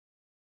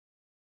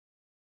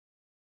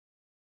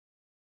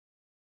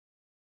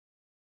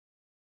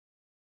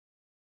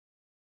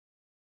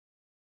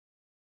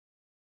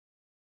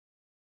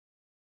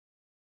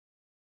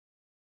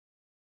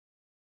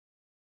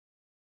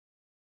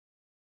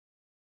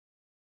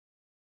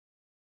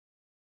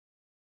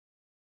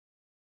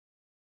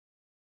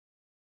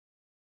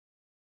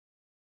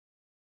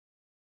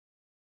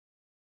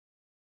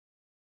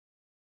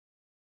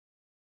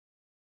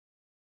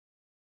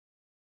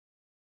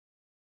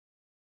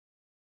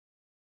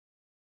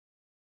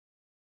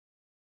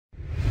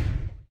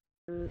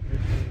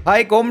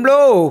Hi Komblo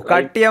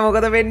කට්ටිය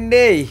මොකද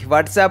වෙන්නේ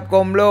WhatsApp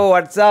Komblo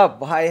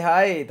WhatsApp hi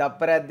hi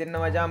තප්පරයක් දෙන්න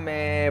මචං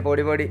මේ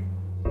පොඩි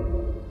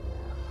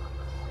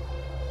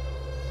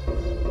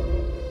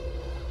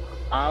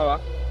ආවා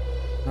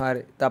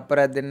හරි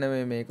තප්පරයක් දෙන්න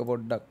මේක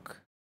පොඩ්ඩක්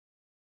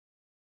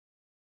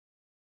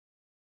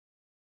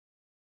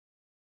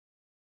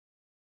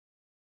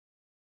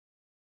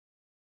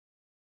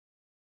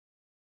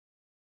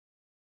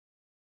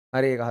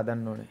හරි ඒක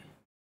හදන්න ඕනේ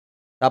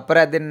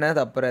තප්පරයක්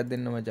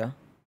දෙන්න මචං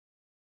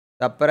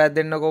තප්පරයක්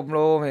දෙන්න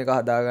Komblo මේක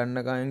හදා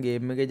ගන්න කලින්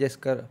ගේම් එකේ ජෙස්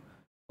කර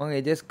මම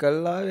එජෙස්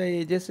කළා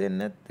එජෙස් වෙන්නේ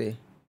නැත්තේ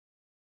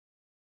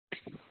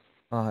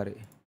හරි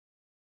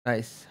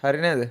nice හරි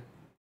නේද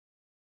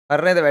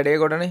වැඩේ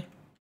කොටනේ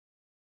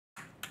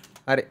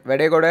හරි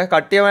වැඩේ කොට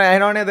කට්ටියම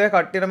ඇහෙනව නේද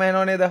කට්ටියටම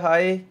ඇහෙනව නේද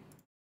හයි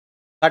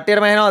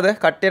කට්ටියටම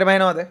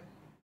ඇහෙනවද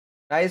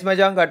nice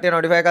මචං කට්ටිය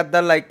notify එකක්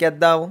දාලා like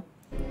එකක් දාමු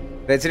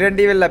Resident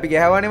Evil අපි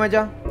ගහවනේ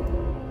මචං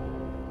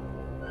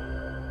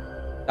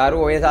තරු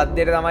ඔය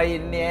සද්දෙට තමයි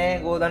ඉන්නේ ඈ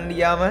ගෝදන්න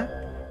ගියාම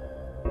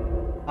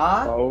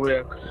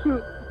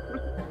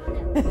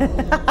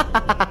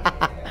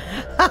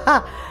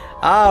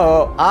ඔව්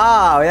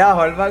ඔයා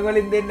හොල්මන්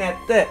වලින් දෙන්නේ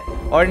ඇත්ත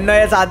ඔන්න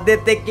ඔය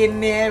සද්දෙත් එක්ක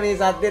ඉන්නේ ඈ මේ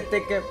සද්දෙත්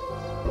එක්ක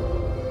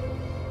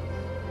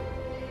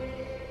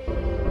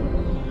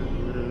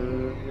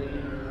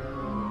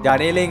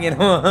ජනේලෙන්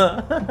එනවා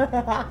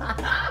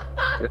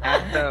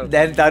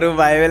දැන් තරු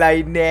බය වෙලා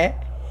ඉන්නේ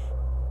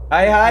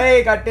හයි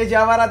කට්ටිය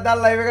ෂාවරක්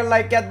දාලා ලයිව් එකට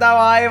ලයික් එකක්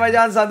දාවා ආයේ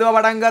මචං සඳුව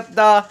පටන්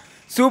ගත්තා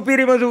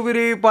සුපිරි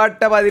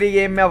පට්ට පදිරි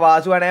ගේම් එක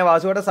වාසුව නැහැ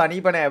වාසුවට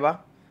සනීප නැහැ බා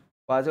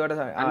වාසුවට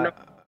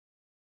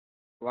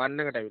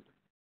වන්නකට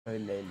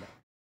ඇවිල්ලා ඉල්ල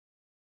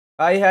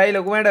හයි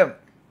ලොකු මැඩම්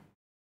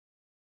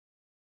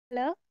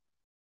හලෝ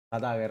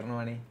කතා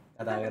කරනවනේ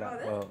කතා කරා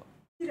ඔව්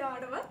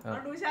ඉරාඩවත්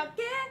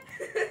අනුෂක්කේ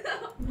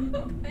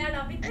එයා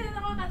අපිත් තමයි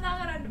කතා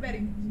කරන්න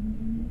බැරි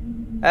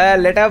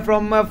letter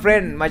from a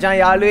friend මචං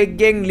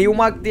යාළුවෙක්ගෙන්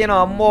ලියුමක්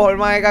තියෙනවා අම්මෝ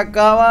හොල්මන් එකක්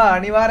ආවා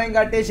අනිවාර්යෙන්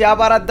කට්ටිය ෂෙයා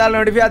පාරක්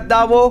දාලා නොටිෆයි එකක්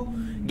දාමු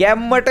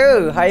ගැම්මට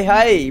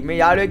hi මේ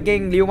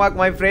යාළුවෙක්ගෙන් ලියුමක්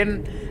my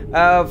friend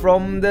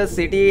from the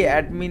city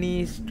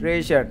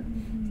administration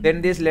send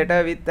this letter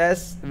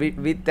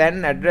with an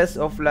address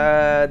of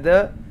the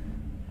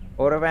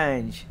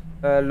orphanage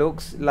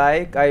looks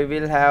like I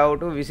will have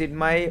to visit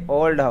my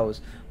old house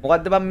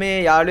මොකද්ද බම් මේ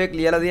යාළුවෙක්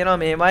ලියලා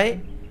තියෙනවා මෙහෙමයි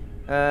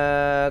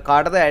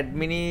කාටද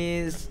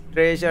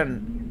ඇඩ්මිනිස්ට්‍රේෂන්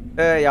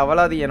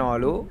යවලා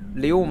තියෙනවලු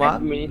ලියුමක්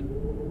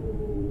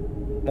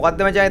මොකද්ද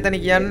මචං එතන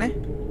කියන්නේ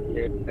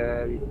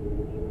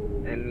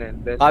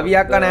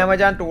කවියක් නෑ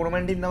මචං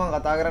ටූර්නමන්ට් ඉන්න මම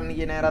කතා කරන්න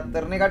කියන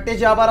රත්තරනේ කට්ටිය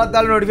ෂෙයා පාරක්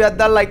දාලා නොටිෆයි එකක්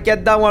දාලා ලයික්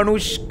එකක් දාමු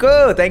Anushka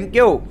thank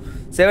you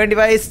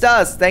 75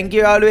 stars thank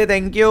you යාළුවේ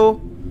thank you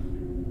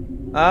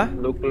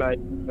look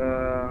like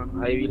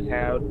I will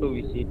have to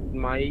visit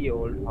my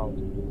old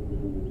house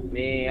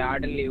මේ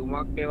යාට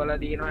ලියුමක් එවලා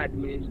තියෙනවා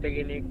ඇඩ්මිනිස්ට්‍රේටර්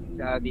කෙනෙක්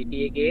සිටි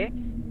එකේ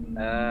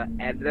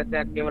ඇඩ්‍රස්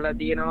එකක් එවලා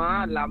තියෙනවා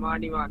ළමා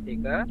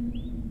නිවාසයක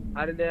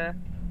හරිද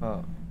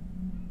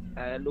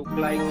look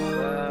like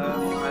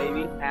I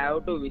will have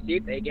to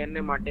visit ඒ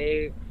කියන්නේ මට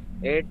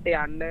ඒට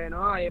යන්න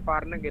වෙනවා ඒ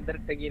පරණ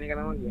ගෙදරට කියන එක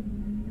තමයි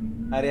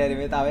කියන්නේ හරි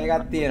මේ තව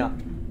එකක් තියෙනවා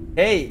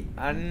hey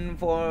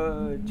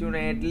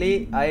unfortunately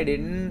I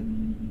didn't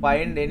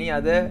find any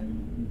other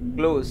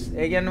clues ඒ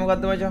කියන්නේ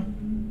මොකද්ද මචං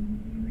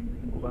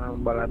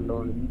බලන්න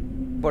ඕනේ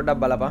පොඩ්ඩක්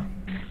බලපන්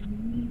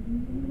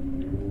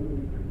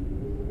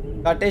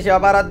කටේ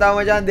ෂාපාරක් දාමු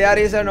මචං there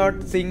is a not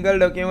single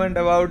document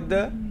about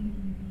the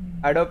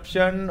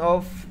adoption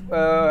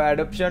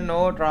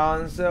or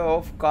transfer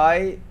of Kai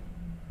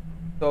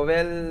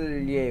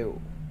Sovelyev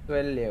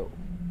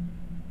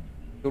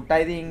තුට්ටයි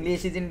ඉතින්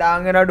ඉංග්‍රීසි ඉතින් ඩාන්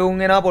වෙනවා ඩුන්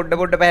වෙනවා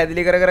පොඩ්ඩ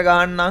පැහැදිලි කර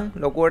ගහන්නම්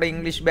ලොකුවට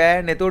ඉංග්‍රීසි බෑ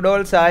නෙතු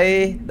ඩෝල්ස් ආයි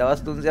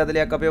දවස්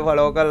 340ක් අපිව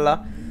ෆලෝ කරලා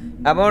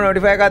හැමෝම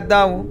නොටිෆයි එකක්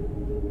දාමු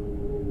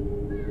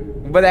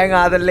උඹ දැන්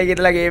ආදරලේ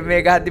කියලා ගේම්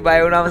එක හද්දි බය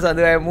වුණාම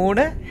සඳුවයි මූණ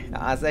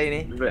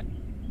ආසයිනේ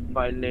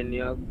ෆයිල්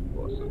එනියක්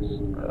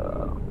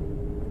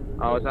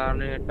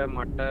අවසානයේට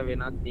මට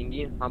වෙනත්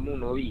දින්ගින් හමු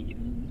නොවි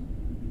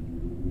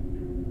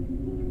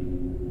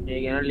ඒ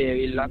ගැන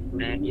ලියවිල්ලක්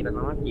නැහැ කියලා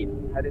තමයි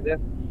කියන්නේ හරිද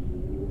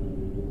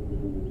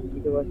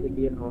ඊට පස්සේ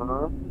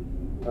කියනවා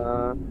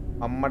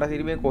අම්මට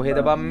සිරිමේ කොහෙද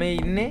බම් මේ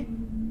ඉන්නේ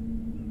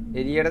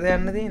එළියටද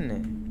යන්න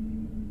තියෙන්නේ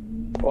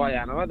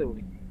ඔයා යනවද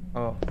උනේ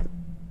ඔව්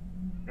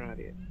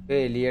හරි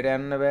ඒ එළියට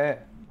යන්න බෑ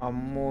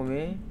අම්මෝ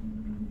මේ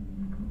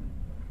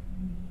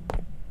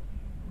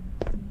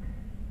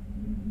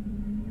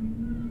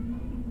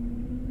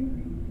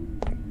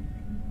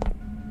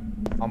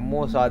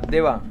අම්මෝ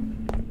සද්දේවා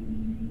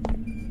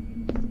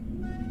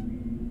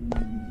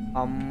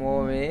අම්මෝ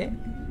මේ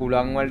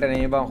හුලං වලට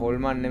නේ බං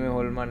හොල්මන්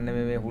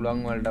නෙමෙයි මේ හුලං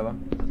වලට බං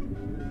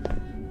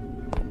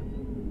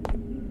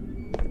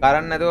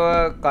කරන්න නැතුව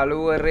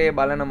කළුවරේ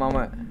බලන මම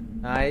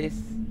නයිස්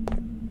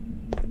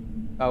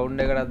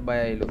කවුන්ට් එකටත්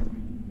බයයිලු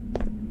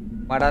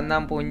මට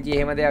නම් පුංචි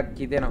එහෙම දෙයක්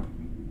හිතෙනවා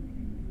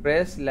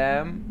press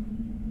lamb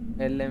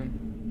lm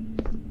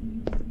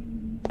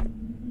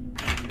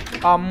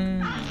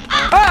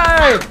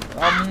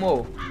අම්මෝ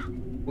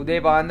උදේ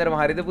පාන්දරම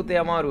හරිද පුතේ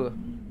අමාරුව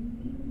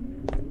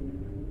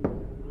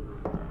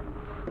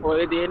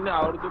ඔය තියෙන්නේ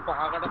අවුරුදු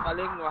 5කට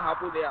කලින්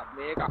වහපු දෙයක්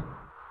මේක.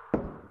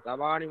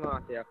 ලබානි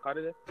මාසයක්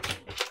හරිද?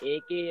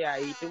 ඒකේ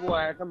හිටපු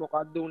අයට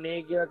මොකද්ද උනේ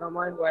කියලා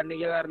තමයි හොයන්න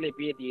කියලා අර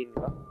ලිපියේ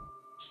තියෙනවා.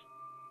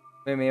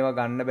 මේවා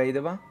ගන්න බැයිද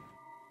බං?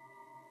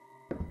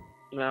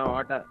 නෑ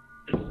වාට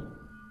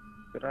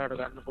පෙරහට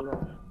ගන්න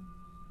පුළුවන්.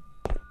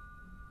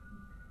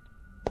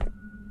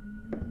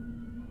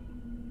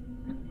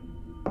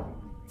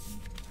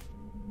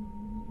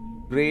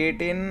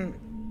 Greeting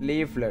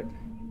leaflet.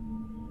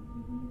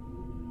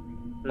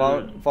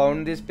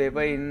 Found this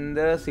paper in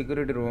the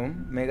security room.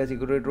 මේක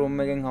security room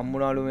එකෙන්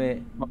හම්බුනාලු මේ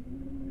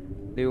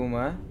ලියුම.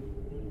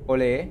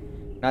 ඔලේ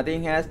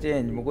nothing has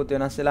changed. මුකුත්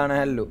වෙනස් වෙලා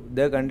නැහැලු.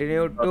 They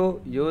continue to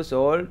use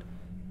old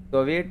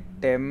Soviet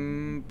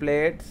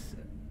templates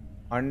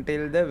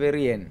until the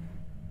very end.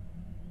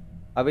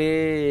 අපි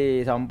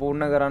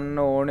සම්පූර්ණ කරන්න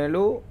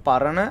ඕනෙලු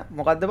පරණ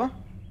මොකද්ද බං?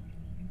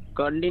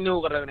 කන්ටිනියු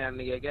කරගෙන යන්න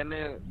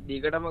කියන්නේ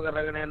දිගටම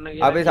කරගෙන යන්න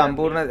කියලා. අපි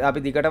සම්පූර්ණ අපි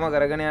දිගටම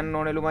කරගෙන යන්න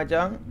ඕනෙලු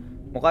මචං.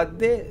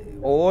 මොකද්ද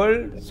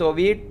old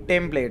Soviet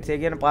templates? ඒ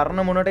කියන්නේ පරණ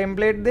මොන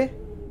template ද?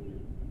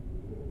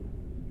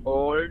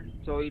 old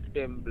Soviet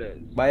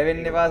templates. බය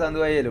වෙන්න එපා සඳු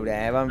අයියලු.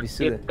 ඈවම්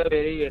විශ්සුද? ඒක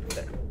very good.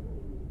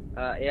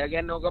 එයා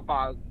කියන්නේ ඕක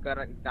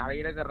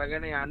හරියට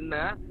කරගෙන යන්න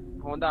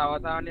හොඳ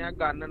අවසානයක්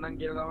ගන්න නම්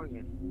කියලා තමයි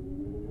කියන්නේ.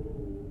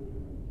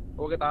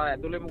 ඕකේ තාම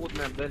ඇතුලේ මොකුත්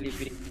නැද්ද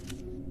ලිපි?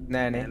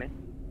 නෑ නේ.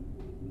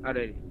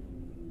 හරි.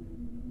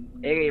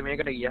 ඒකේ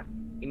මේකට ගියා.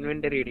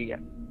 ඉන්වෙන්ටරි එකට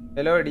ගියා.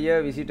 Hello dear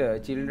visitor,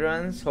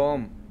 Children's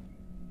Home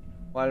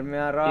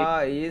Palmyra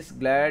is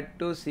glad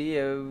to see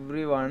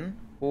everyone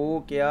who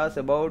cares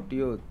about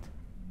youth,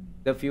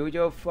 the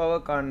future of our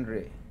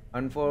country.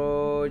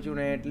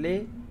 Unfortunately,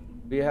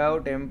 we have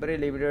temporarily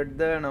limited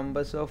the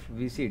numbers of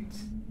visits.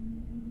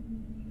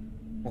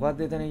 මොකක්ද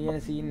එතන කියන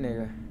සීන් එක?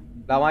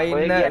 ළමයි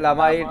ඉන්න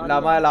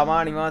ළමා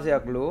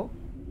නිවාසයක්ලු.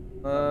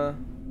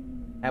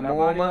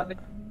 හැමෝම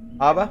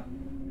ආවා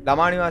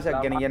ළමා නිවාසයක්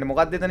ගැන කියන්නේ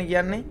මොකක්ද එතන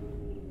කියන්නේ?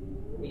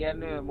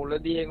 කියන්නේ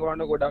මුලදී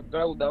ඒගොල්ලන්ට ගොඩක්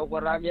කරලා උදව්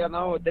කරා කියලා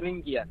නම ඔතනින්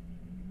කියන්නේ.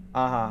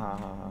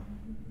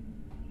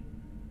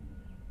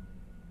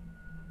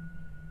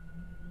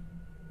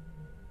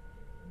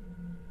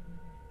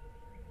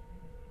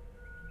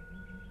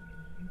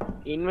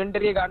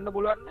 ඉන්වෙන්ටරි ගන්න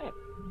පුළුවන් නෑ.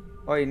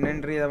 ඔය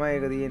ඉන්වෙන්ටරි තමයි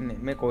ඒක තියෙන්නේ.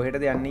 මේ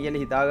කොහෙටද යන්නේ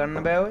කියලා හිතා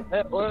ගන්න බෑ ඔය.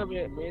 ඔය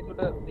මේ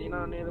සුට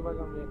තියනවා නේද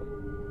බගම් මේක?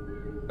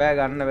 බෑ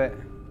ගන්න බෑ.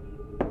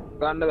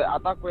 ගන්න බෑ.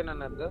 අතක් වෙන්න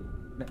නැද්ද?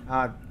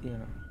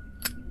 තියෙනවා.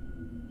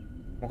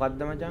 මොකද්ද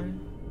මචං?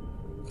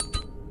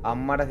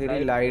 අම්මට කිරි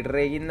ලයිටර්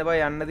එකකින්ද බය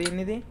යන්න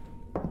තියෙන්නේ ඉතින්?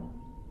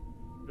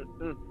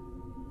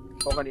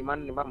 ඔක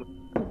නිමන්න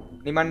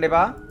නිමන්න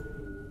එපා.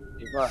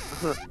 එපා.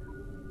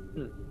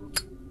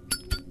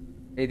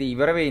 ඒක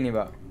ඉවර වෙයිනේ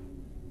බා.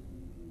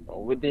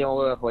 ඔව් ඉතින්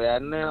ඔය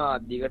හොයන්න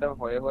අධිකට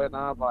හොය තමයි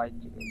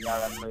පාවිච්චි කරලා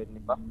ගන්න වෙන්න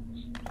එපා.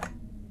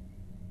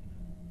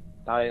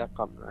 තව එකක්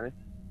කම්මනේ.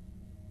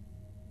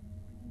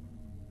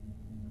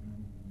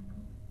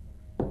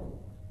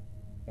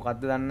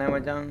 මොකද්ද දන්නේ නැහැ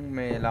මචං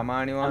මේ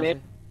ළමා නිවාසය.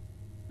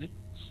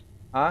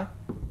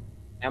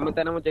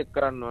 හැමතැනම චෙක්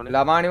කරන්න ඕනේ.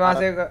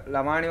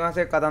 ළමා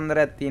නිවාසයක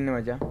කතන්දරයක් තියෙන්නේ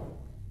මචං.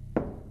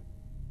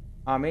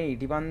 මේ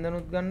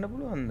ඉටිපන්දනුත් ගන්න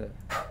පුළුවන්ද?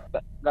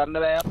 ගන්න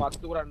බෑ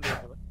පත්තු කරන්න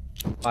ඕනේ.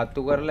 පත්තු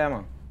කරලා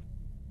යමන්.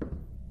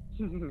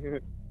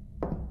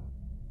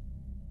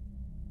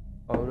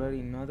 කවුරු හරි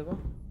ඉන්නවද බං?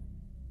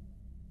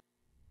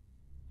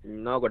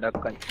 ඉන්නව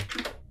ගොඩක් අය.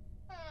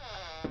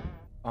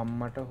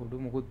 අම්මට හුඩු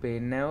මුකුත්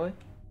පේන්නේ නැහැ ඔය.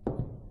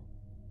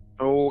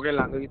 ඕකේ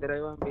ළඟ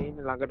විතරයි වා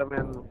පේන්නේ ළඟටම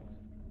යන්න.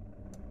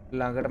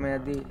 ළඟටම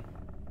යද්දී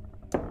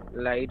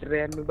ලයිටර්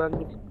යන්න බං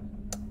ඉතින්.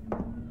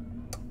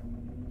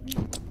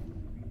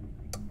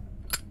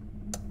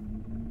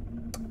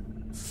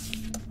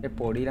 ඒ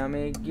පොඩි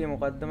ළමයෙක්ගේ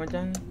මොකද්ද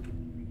මචං?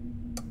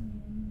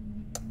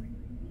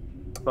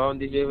 found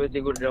this paper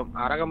security room.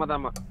 අරගම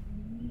තමයි.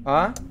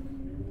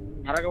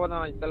 අරගම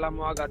තමයි ඉස්සල්ලාම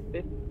වා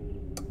ගත්තේ.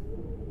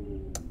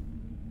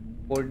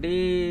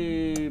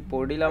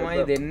 පොඩි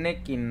ළමයි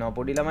දෙන්නෙක් ඉන්නවා.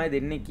 පොඩි ළමයි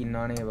දෙන්නෙක්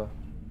ඉන්නවා නේද?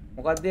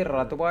 මොකද්ද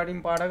රතු පාටින්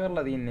පාඩ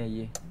කරලා තින්නේ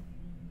අයියේ?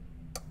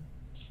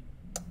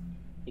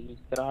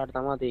 ඉස්සරහට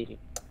තමයි තියෙන්නේ.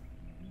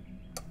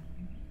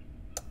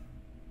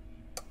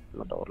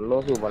 මට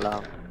ඔරලෝසු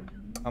බලන්න.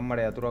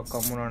 අම්මට යතුරක්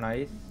හම්බුණා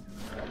නයිස්.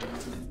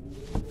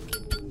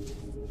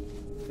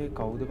 ඒ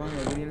කවුද බං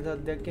එදින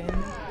සද්දයක්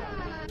ඇහෙන්නේ?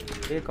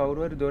 ඒ කවුරු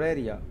හරි දොර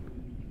ඇරියා.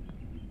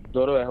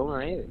 දොර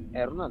ඇහුණා නේද?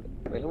 ඇරුණාද?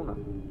 ඇහුණා.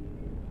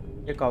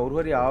 ඒ කවුරු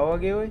හරි ආවා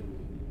වගේ ඔය.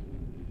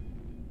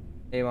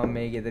 ඒ මම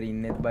මේ ගෙදර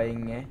ඉන්නෙත්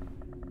බයින් ඈ.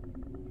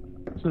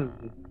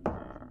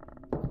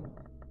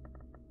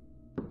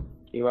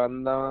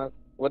 ඉවන්දා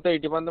ඔත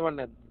ඉටිපන්දම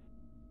නැද්ද?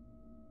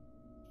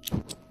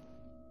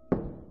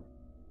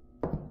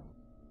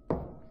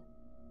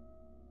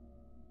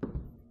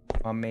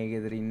 මම මේ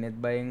ගෙදර ඉන්නෙත්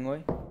බයෙන්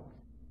ඔය.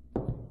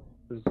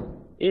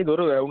 ඒ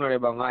දොර වැවුණනේ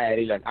බං ආ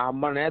ඇරිලා.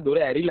 අම්මා නෑ දොර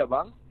ඇරිලා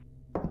බං.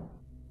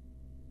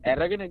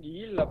 ඇරගෙන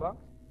ගිහිල්ලා බං.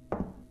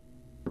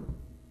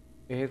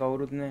 එහෙ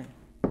කවුරුත් නෑ.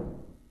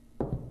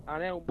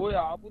 අනේ උඹ ඔය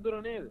ආපු දොර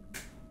නේද?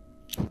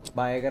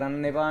 බය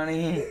කරන්න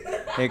එපානේ.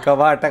 එක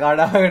පාට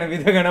කඩාගෙන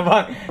විදගෙන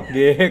බං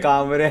ගේ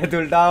කාමරය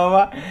ඇතුළට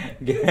ආවා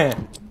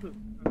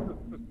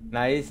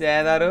නයිස්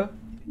ඈදරු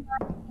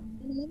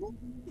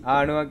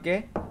ආනුවක්කේ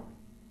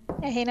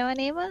ඇහෙනව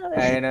නේම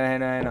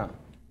ඇහෙනවා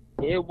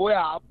ඒ උබෝය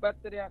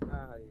ආප්පැත්තට යන්න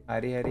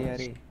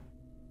හරි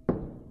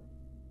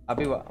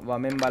අපි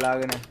වමෙන්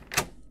බලාගෙන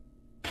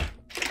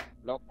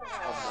ලොක්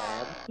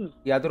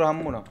යතුරු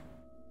හම්බුණා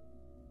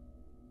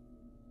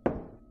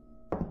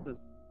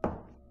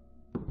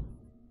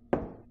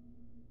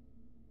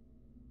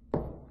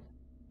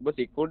ඔබ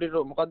සිකියුරිටි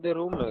මොකක්ද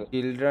රූම් එක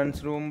චිල්ඩ්‍රන්ස්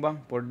රූම් බං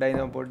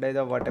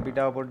පොඩ්ඩයි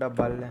වටපිටාව පොඩ්ඩක්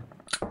බලන්න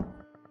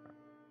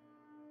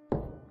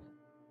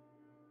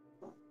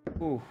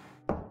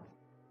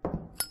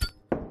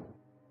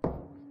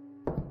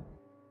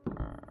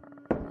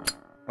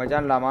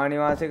මචන් ළමා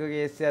නිවාසයක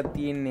කේසයක්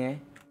තියෙන්නේ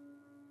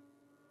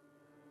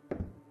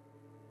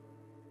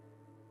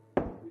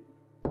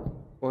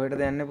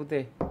කොහෙටද යන්නේ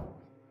පුතේ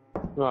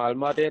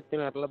අල්මාරියක්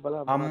තියෙන අරලා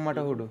බලන්න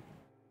අම්මට හුඩු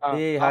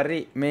ඒ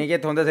හරි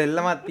මේකෙත් හොඳ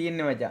සෙල්ලමක්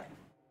තියෙන්නේ මචං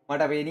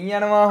මට පෙනී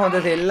යනවා හොඳ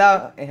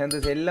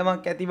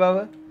සෙල්ලමක් ඇති බව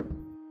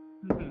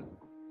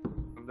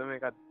හොඳ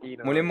මේකක්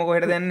තියෙනවා මුලින්ම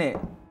කොහෙටද යන්නේ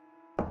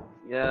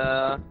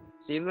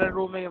සිල්වර්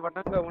රූම් එකේ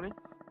පටන් ගමුනේ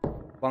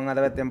වම්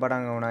අත පැත්තෙන්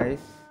පටන් ගමු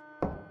නයිස්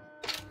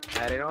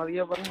හැරෙනවා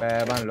දියා බලන්න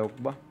බෑ බං ලොක්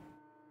බං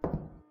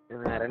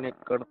එන හැරෙන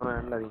එකට තමයි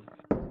යන්න දී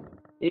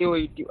ඒ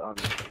ඔය ඉටි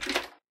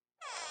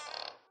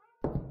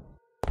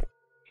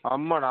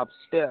අම්මා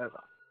අප්ස්ටේර්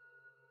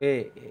ඒ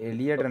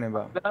එලියට නේ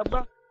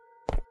බං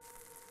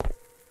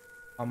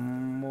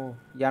අම්මෝ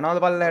යනවද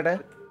පල්ලයට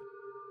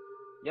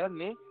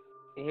යන්නේ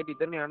එහෙට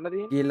ඉතින් යන්න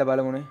තියෙන්නේ ගිහිල්ලා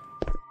බලමුනේ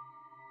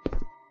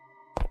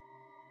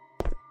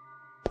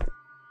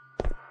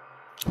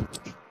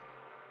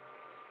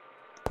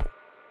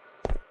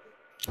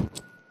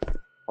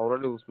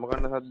අවුරුදු උස්ම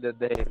ගන්න සද්දයක්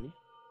දැනෙන්නේ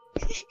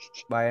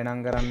බය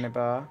නම් කරන්න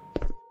එපා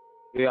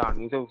ඒ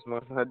අනිස උස්ම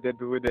ගන්න සද්දයක්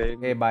දුවේ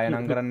දැනෙන්නේ ඒ බය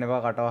නම් කරන්න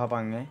එපා කට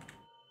වහපන්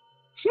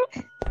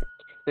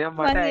දැන්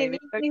මට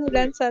මන්නේ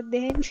උලන්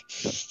සද්දෙන්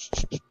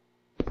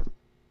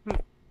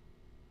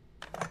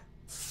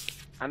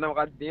අන්න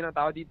මොකක්ද දෙන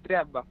තව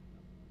චිත්‍රයක් බා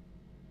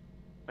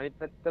අනිත්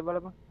පැත්ත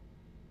බලපන්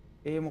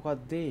ඒ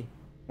මොකද්ද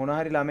මොන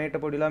හරි ළමයට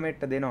පොඩි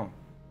ළමයට දෙනවා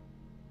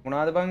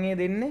මොනවාද බං ඒ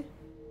දෙන්නේ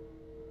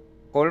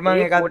කොල්මන්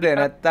එකක්ද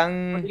නැත්තම්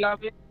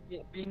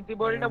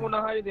පින්තිබොල්ට මොන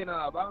හරි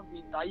දෙනවා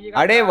බං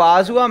අඩේ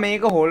වාසුවා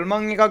මේක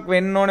හොල්මන් එකක්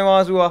වෙන්න ඕනේ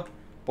වාසුවා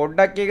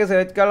පොඩ්ඩක් ඒක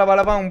සර්ච් කරලා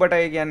බලපන් උඹට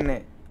ඒ කියන්නේ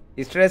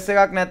ස්ට්‍රෙස්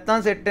එකක්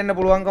නැත්තම් සෙට් වෙන්න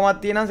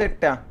පුළුවන්කමක් තියෙනවා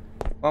සෙට් එක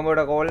මම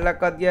උඹට කෝල්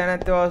එකක්වත් ගියා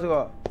නැත්තේ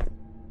වාසුවා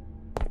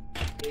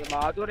ඒ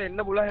මාතුර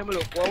එන්න බුල හැම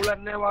ලොකෝ උලක්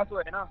නැහැ වාසුව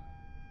එන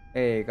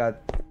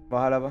ඒකත්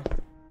වහලා බං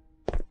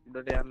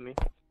උඩට යන්නේ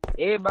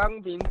ඒ බං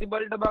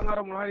පින්තිබල්ට බං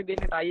අර මොන හරි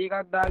දෙන්නේ ටයි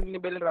එකක් දාගෙන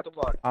බෙල්ල රතු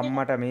පාට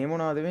අම්මට මේ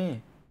මොනවද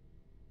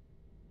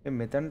මේ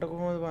මෙතන්ට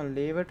කොහොමද බං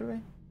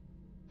ලේවටුනේ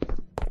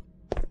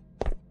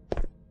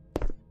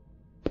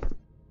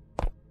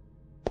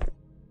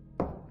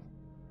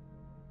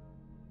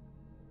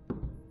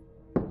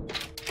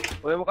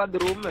ඔය මොකක්ද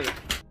රූම් එක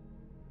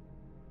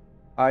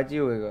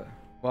ආජීව් එක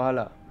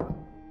වහලා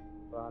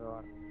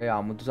ඒ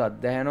අමුතු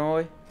සද්ද ඇහෙනවා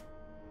ඔය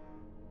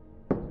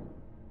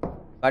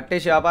කට්ටේ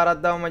ෂාපාරක්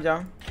දාමු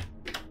මචං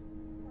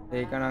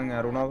ඒක නම්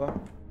අරුණා බං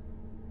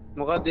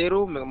මොකක්ද ඒ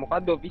රූම් එක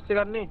මොකක්ද ඔෆිස්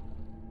එකක් නේ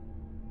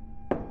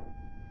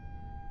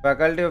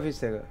ෆැකල්ටි ඔෆිස්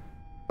එක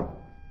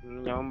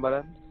යම්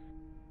බලන්න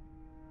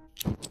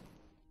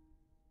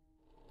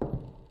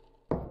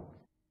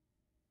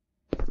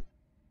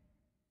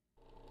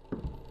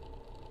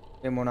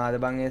ඒ මොනවාද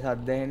බං ඒ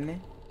සද්ද ඇහෙන්නේ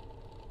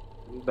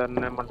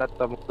දන්නේ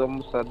මටත් අමුතුම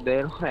සද්ද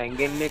එනවා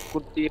ඇඟෙන්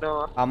එක්කුත්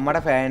තියෙනවා අම්මට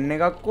ෆෑන්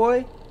එකක්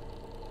ඕයි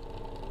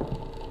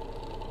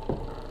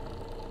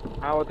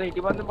ඔත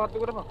ඉටිපන්ද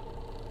පත්තු කරපන්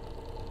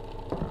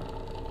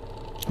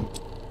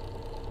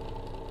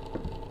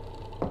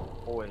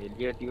ඔය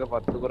එළිය ටික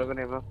පත්තු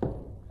කරගෙන එම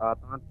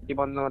ආතනත්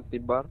ඉටිපන්දමත්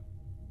තිබ්බා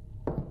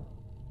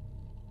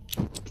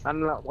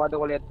අන්න වාද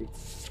කොලයක් තිබ්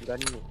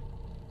ගන්නේ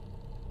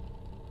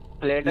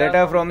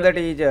letter from the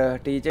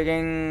teacher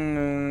ගෙන්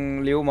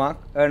ලියුමක්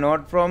a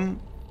note from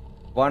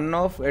one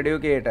of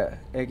educator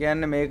ඒ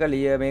කියන්නේ මේක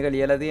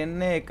ලියලා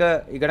තියෙන්නේ එක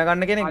ඉගෙන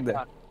ගන්න කෙනෙක්ද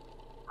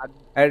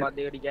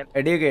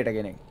educator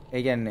කෙනෙක්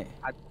ඒ කියන්නේ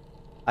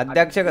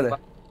අධ්‍යක්ෂකද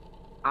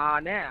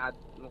නෑ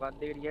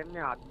මොකක්ද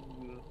කියන්නේ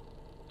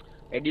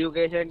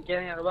එඩියුකේෂන්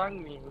කියන්නේ අර බං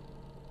මේ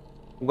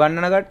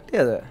උගන්නන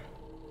කට්ටියද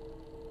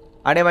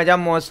අනේ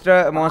මචං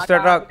monster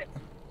truck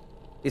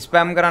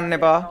ස්පෑම් කරන්න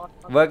එපා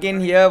working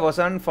here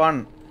wasn't fun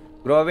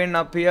growing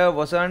up here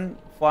wasn't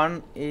fun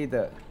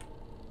either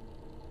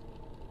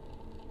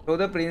to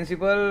the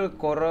principal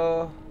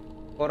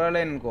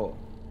Korolenko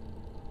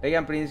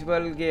again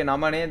principal ke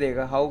nama neda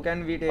eka how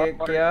can we take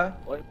care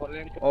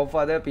of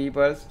other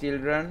people's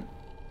children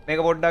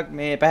මේක පොඩ්ඩක්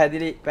මේ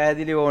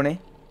පැහැදිලි ඕනේ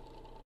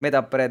මේ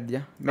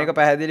තප්පරැද්දිය මේක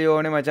පැහැදිලි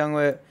ඕනේ මචං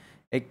ඔය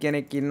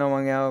එක්කෙනෙක් ඉන්නවා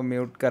මම එයාව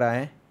මියුට් කරා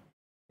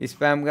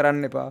ස්පෑම්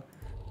කරන්න එපා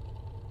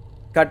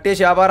කට්ටිය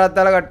ෂෙයා පාරක්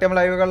දාලා කට්ටියම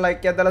ලයිව් එකට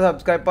ලයික් එකක් දාලා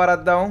සබ්ස්ක්‍රයිබ්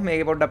පාරක් දාමු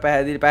මේකේ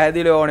පොඩ්ඩක්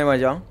පැහැදිලි ඕනේ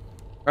මචං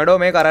වැඩෝ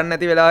මේ කරන්න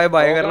නැති වෙලාවේ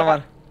බය කරලා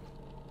මර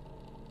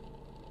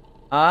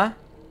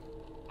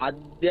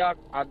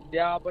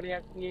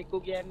අධ්‍යාපනයක් නියකු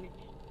කියන්නේ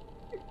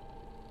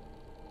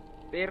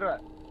පෙර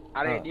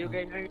අර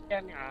එඩියුකේෂන්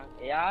කියන්නේ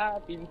එයා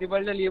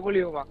පින්සිපල්ට ලියපු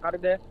ලියුමක්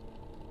හරිද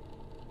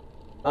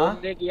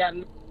ඔන්නේ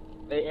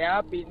කියන්නේ එයා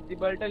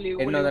පින්සිපල්ට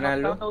ලියපු ලියුමක්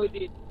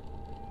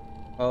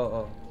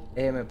ඔව්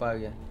එහෙම එපා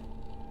කියන්නේ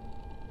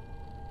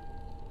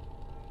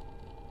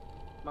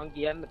මං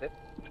කියන්නද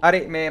හරි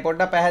මේ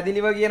පොඩ්ඩක්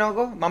පැහැදිලිව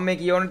කියනකො මම මේ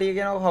කියවන ටික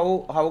කියනකො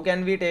how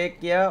can we take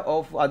care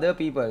of other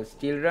people's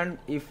children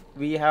if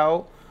we have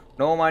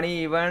no money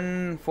even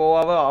for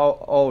our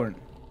own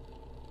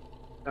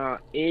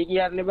ඒ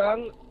කියන්නේ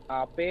බං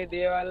අපේ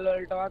දේවල්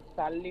වලටවත්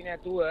සල්ලි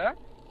නැතුව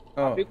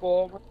අපි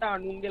කොහොමද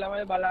අනුන්ගේ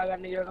ළමයි බලා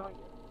ගන්න කියනවා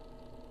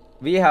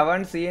we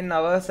haven't seen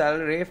our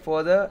salary for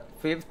the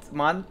 5th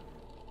month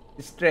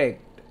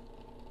straight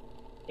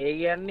ඒ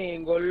කියන්නේ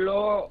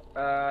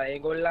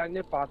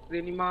ඒගොල්ලන්ගේ 5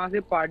 වෙනි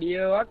මාසේ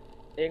පඩියවත්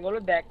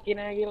ඒගොල්ලෝ දැක්කේ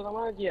නැහැ කියලා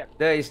තමයි කියන්නේ.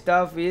 The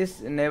staff is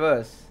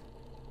nervous.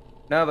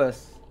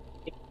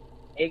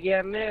 ඒ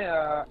කියන්නේ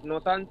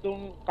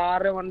නොසන්සුන්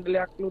කාර්ය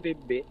මණ්ඩලයක්ලු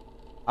තිබ්බේ.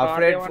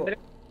 afraid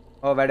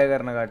වැඩ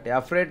කරන කට්ටිය.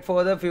 afraid for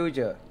the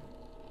future.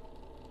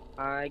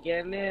 ඒ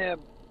කියන්නේ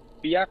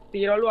බියක්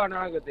තියනලු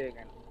අනාගතය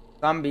ගැන.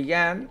 Some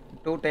began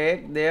to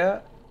take their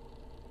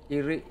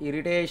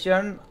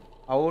irritation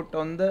out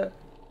on the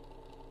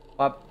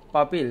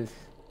pupils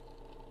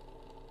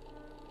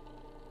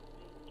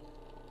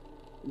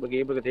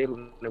බගේබක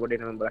තේරුන්නේ පොඩේ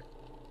නම් බලන්න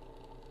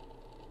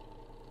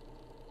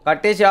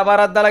කට්ටිය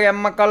ෂාපාරක් දාලා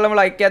ගැම්මක් කල්ලම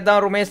ලයික් එකක්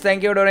දාන්න රුමේෂ්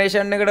thank you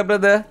donation එකට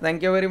brother thank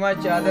you very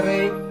much ආදරේ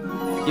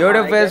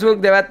YouTube Facebook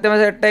දෙවැත්තම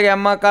සෙට් එක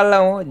ගැම්මක්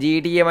කල්ලමු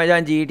GTA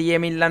මචං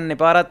GTA මිල්ලන්න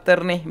එපා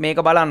රත්තරනේ මේක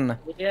බලන්න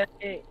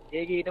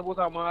ඒක හිටපු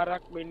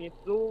සමහරක්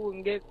මිනිස්සු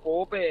උන්ගේ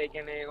කෝපය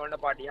කියන්නේ ඒගොල්ලන්ට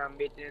පටි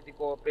හම්බෙච්ච නැති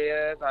කෝපය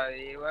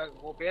ඒව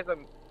කෝපය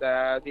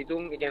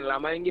සිතුම් කියන්නේ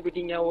ළමයින්ගේ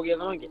පිටින් යවෝ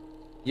කියනවා කිය.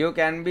 You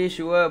can be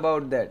sure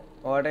about that.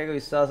 ඔයාට ඒක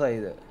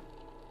විශ්වාසයිද?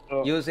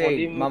 You say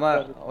මම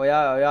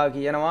ඔයා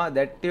කියනවා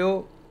that you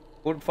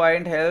could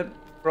find help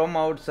from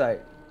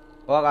outside.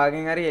 ඔයා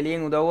කාගෙන් හරි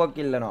එළියෙන්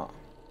උදව්වක් ඉල්ලනවා.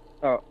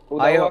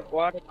 උදව්වක්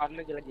වාට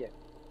ගන්න කියලා කියන්නේ.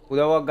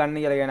 උදව්වක් ගන්න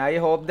කියලා කියන්නේ.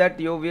 I hope that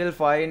you will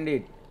find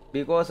it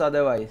because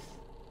otherwise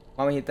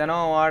මම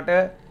හිතනවා ඔයාට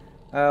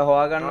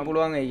හොයාගන්න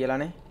පුළුවන් වෙයි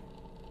කියලානේ.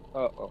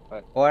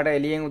 ඔයාට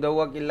එළියෙන්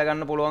උදව්වක් ඉල්ල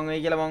ගන්න පුළුවන්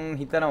වෙයි කියලා මම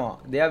හිතනවා.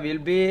 There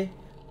will be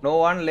no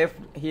one left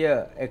here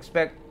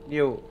expect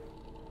you.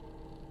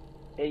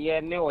 ඒ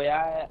කියන්නේ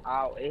ඔයා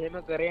එහෙම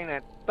කරේ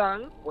නැත්තම්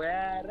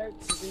ඔයා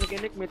කිසිම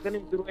කෙනෙක් මෙතන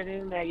ඉතුරු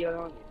වෙන්නේ නැහැ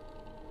කියලා තමයි.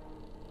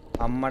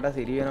 අම්මට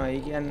සිරි වෙනවා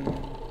ඒ කියන්නේ.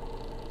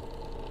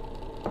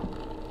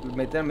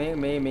 මෙතන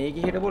මේක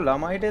හිටපු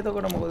ළමයිට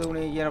එතකොට මොකද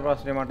වුනේ කියන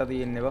ප්‍රශ්නේ මට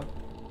තියෙන්නේ බා.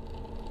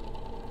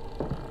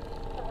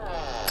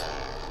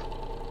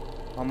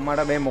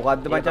 අම්මට මේ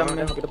මොකද්ද මචං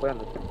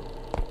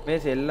මේ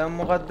සෙල්ලම්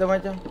මොකද්ද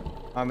මචං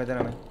මෙතන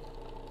මේ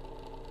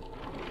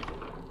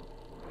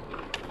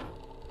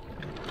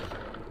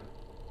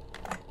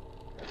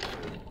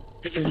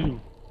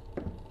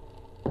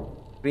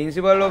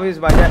ප්‍රින්සිපල් ඔෆිස්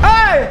මචං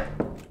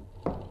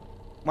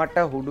මට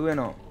හුඩු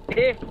වෙනවා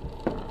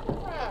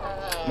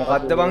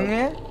මොකද්ද බං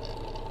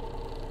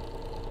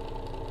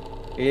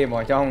ඒ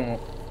මචං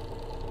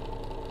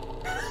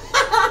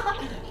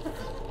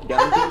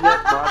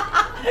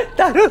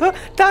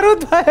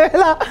තරුත් බය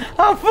වෙලා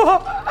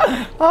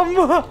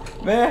අම්මෝ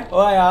මේ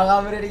ඔයා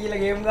කාමරේට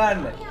ගිහලා ගේම්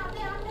ගන්න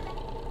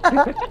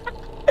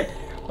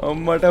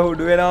අම්මට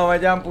හුඩු වෙනවා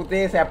මචං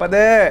පුතේ සැපද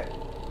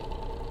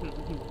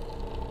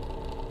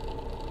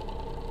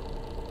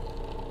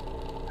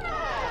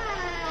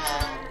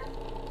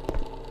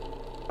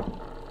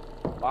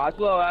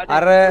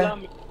අර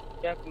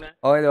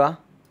ඔයදවා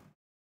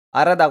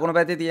අර දකුණු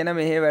පැත්තේ තියෙන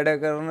මෙහෙ වැඩ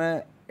කරන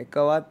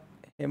එකවත්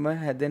එම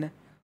හැදෙන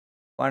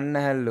වන්න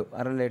හැල්ලු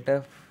අර letter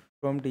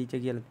from teacher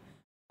කියලා.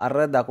 අර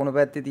දකුණු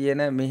පැත්තේ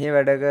තියෙන මෙහෙ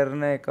වැඩ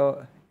කරන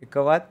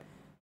එකවත්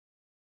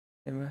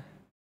එම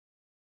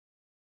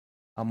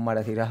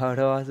අම්මට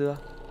සිරහවට වාසුවා.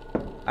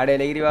 අර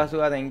එලගිරි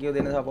වාසුවා thank you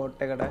දෙන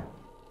support එකට.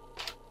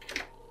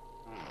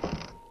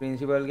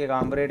 principal ගේ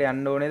කාමරේට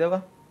යන්න ඕනේද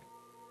බා?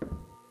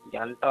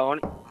 යන්න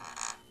ඕනේ.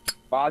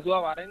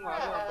 වාසුවා වරෙන්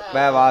වාසුවා.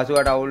 බෑ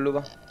වාසුවට අවුල්ලු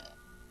බා.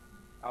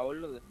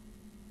 අවුල්ලුද?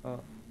 ඔව්.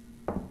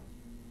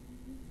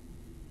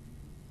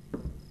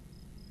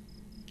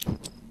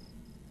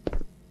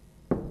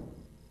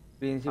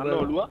 प्रिंसिपल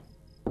ඔළුවා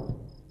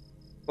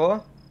කො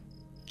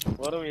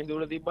වර මේ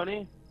දුර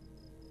තිබ්බනේ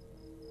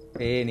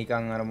ඒ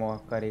නිකන් අර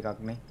මොකක් හරි එකක්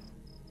නේ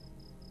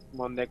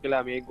මම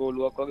දැක්කලා මේ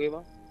ගෝලුවක් වගේ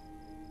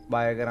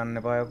බය කරන්න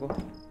එපා යකෝ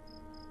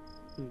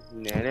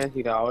නෑ නෑ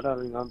සිරාවට අර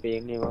නිකන්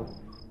පේන්නේ වගේ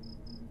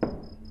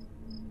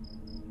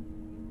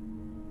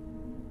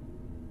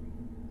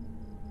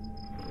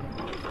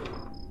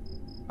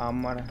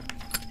අම්මර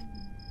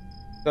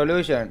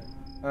solution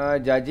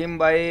judging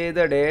by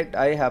the date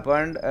I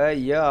happened a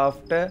year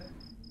after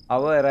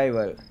our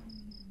arrival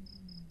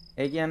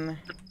ඒ කියන්නේ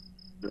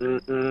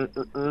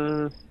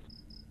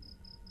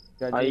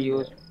I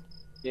used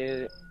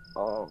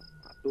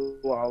to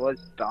our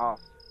staff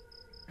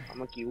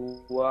I'm a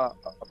කිව්වා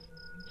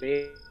අපේ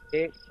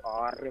ඒ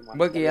ආර්ය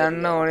උඹ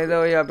කියන්න ඕනේද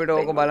ඔය අපිට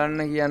ඕක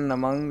බලන්න කියන්න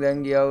මං දැන්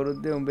ගිය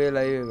අවුරුද්දේ උඹේ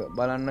ලයිව් එක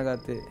බලන්න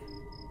ගත්තේ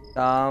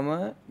තාම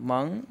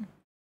මං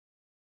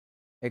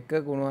එක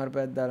කුණු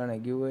හarpයක් දාලා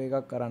නැහැ කිව්ව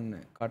එකක් කරන්න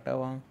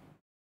කටවම්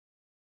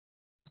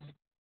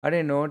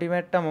අනේ නෝටි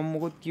මැට්ටා මම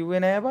මුකුත්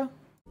කිව්වේ නෑ බා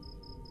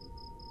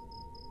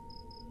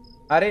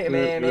අरे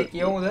මේ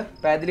කියමුද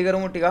පැහැදිලි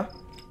කරමු ටිකක්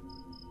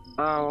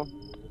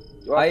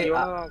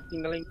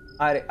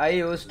I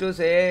used to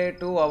say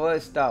to our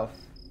staff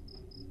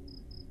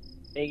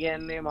ඒ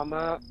කියන්නේ මම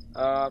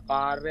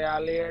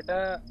කාර්යාලයට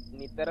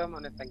නිතරම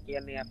නැත්නම්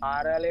කියන්නේ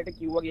කාර්යාලයට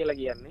කිව්වා කියලා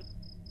කියන්නේ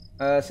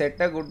set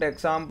a good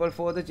example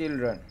for the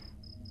children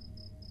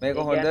මේක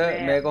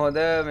හොඳ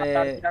මේ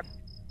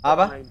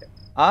ආවා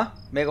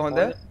මේක හොඳ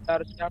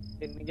දර්ශනයක්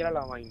දෙන්න කියලා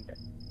ළමයින්ට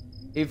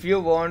if you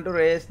want to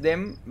raise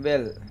them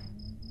well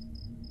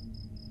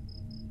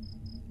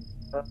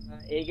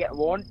ඒක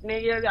want නේ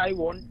කියලා I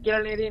want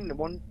කියලා නේද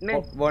ඉන්නේ want නේ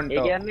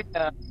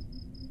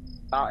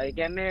ඒ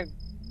කියන්නේ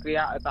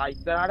ක්‍රියා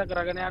ඉස්සරහට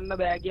කරගෙන යන්න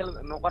බෑ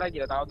කියලා නොකරයි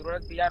කියලා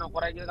තවදුරටත් ක්‍රියා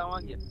නොකරයි කියලා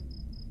තමයි කියන්නේ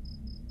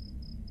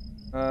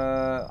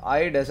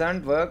I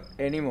doesn't work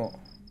anymore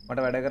මට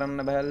වැඩ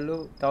කරන්න බැහැලු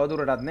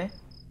තවදුරටත් නේ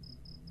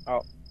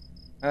ඔව්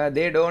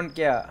they don't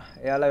care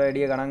එයාලා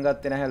වැඩි ගණන්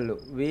ගත්තේ නැහැලු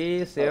we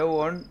save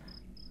on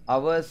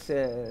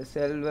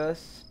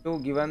ourselves to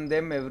given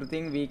them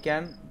everything we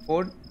can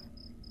food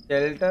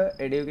shelter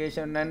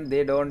education and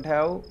they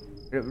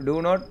do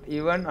not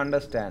even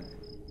understand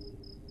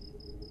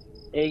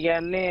ඒ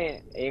කියන්නේ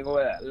ඒක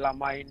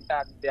ළමයින්ට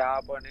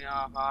අධ්‍යාපනය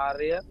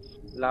ආහාරය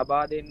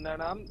ලබා දෙන්න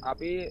නම්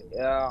අපි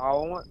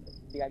අවම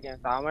ටිකක්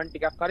කියන්නේ සාමාන්‍ය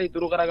ටිකක් හරි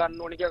ඉතුරු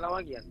කරගන්න ඕනේ කියලා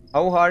තමයි කියන්නේ.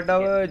 How hard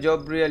our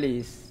job really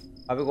is.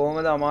 අපි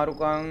කොහොමද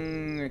අමාරුකම්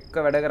එක්ක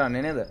වැඩ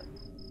කරන්නේ නේද?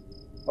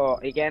 ඔව්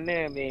ඒ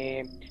කියන්නේ මේ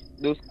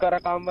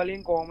දුෂ්කරකම්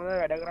වලින් කොහොමද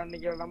වැඩ කරන්න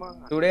කියලා තමයි.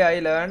 Today I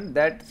learned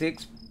that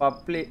 6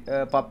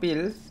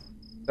 pupils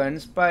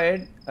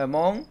conspired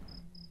among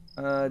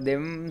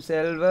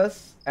themselves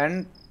and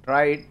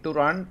tried to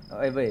run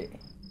away.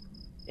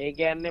 ඒ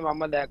කියන්නේ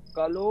මම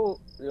දැක්කලු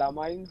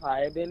ළමයින්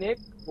 6 දෙනෙක්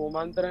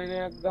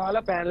කුමන්ත්‍රණයක්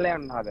ගහලා පැනලා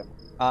යන්න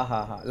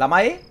හදනවා.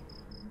 ළමයි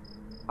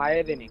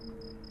 6 දෙනෙක්.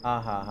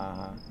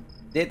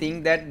 They think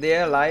that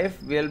their life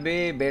will be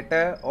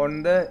better on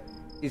the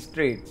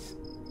streets.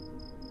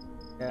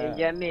 ඒ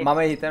කියන්නේ මම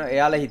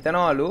එයාලා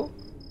හිතනවලු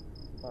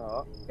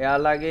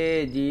එයාලගේ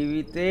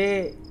ජීවිතේ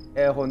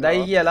හොඳයි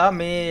කියලා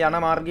මේ යන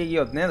මාර්ගයේ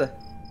ගියොත් නේද?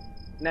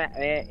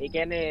 නෑ ඒ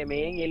කියන්නේ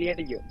මේන්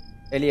එළියට ගියොත්.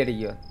 එලියට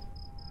ගියොත්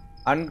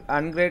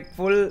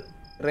ungrateful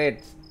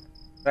rats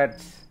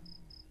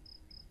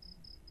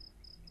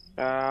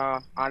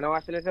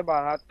අනවශ්‍ය ලෙස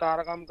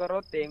බලාත්කාරකම්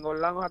කරොත්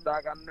ඒගොල්ලන්ව හදා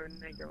ගන්න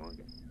වෙන්නේ කොහොමද?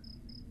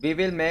 We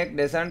will make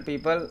decent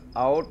people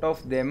out of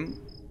them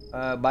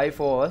by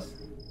force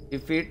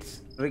if it's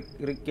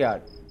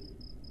required.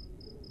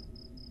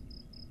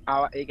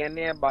 ඒ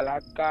කියන්නේ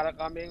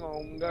බලාත්කාරකමෙන්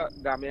ඔවුන්ග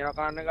ගමේ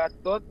කන්න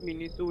ගත්තොත්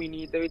මිනිස්සු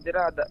විනීත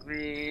විදිහට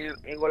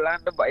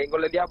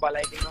ඒගොල්ලෝ දිහා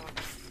බලයි කියනවා.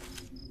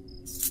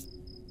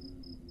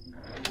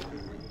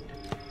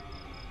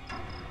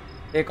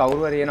 ඒ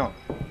කවුරු හරි එනවා.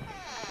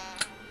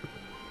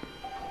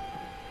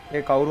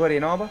 ඒ කවුරු හරි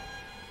එනවා බා.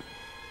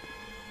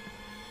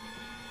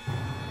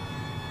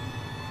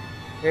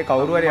 ඒ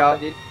කවුරු හරි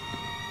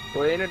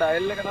ඔය එන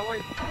ඩයල් එක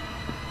තමයි.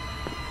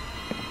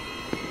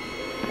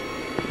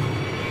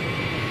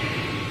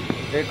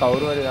 ඒ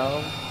කවුරු හරි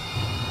ආවම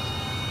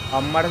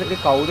අම්මට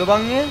ඒ කවුද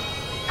බං ඒ?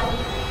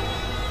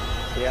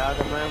 එයා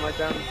තමයි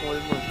මචං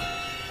පොල්මොන්.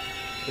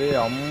 ඒ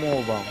අම්මෝ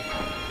බං.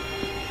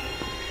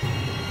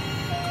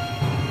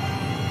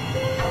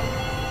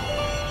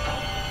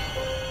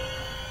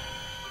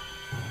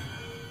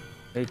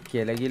 ඒ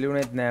කියලා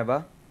ගිලුනේත් නෑ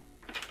බා.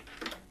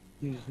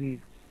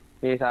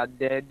 මේ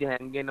සාධ්‍යයේදී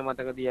හැංගෙන්න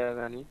මතක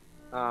තියාගනි.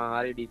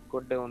 හරි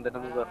ඩිස්කෝඩ් එක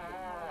හොඳටම කරමු.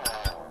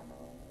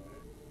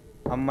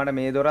 අම්මට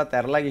මේ දොරත්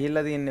ඇරලා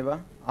ගිහිල්ලා තියන්නේ බා.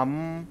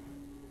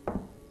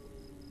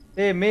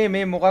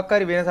 මේ මොකක්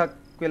හරි වෙනසක්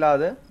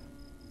වෙලාද?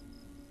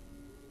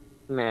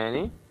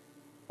 නෑනේ.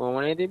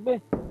 කොහොමනේ තිබ්බේ?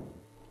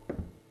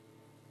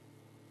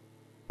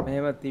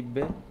 මෙහෙම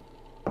තිබ්බේ.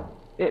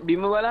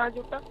 බිම බලන්න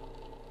චුට්ටක්.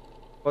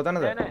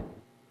 කොතනද? නෑ.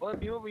 ඔය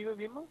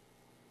බිම.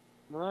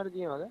 මොනවද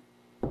කියනවද?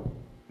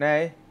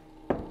 නෑ.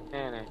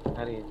 නෑ.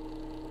 හරි.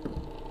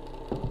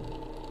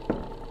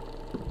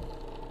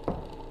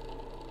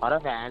 අර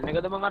ෆෑන්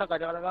එකද මම අර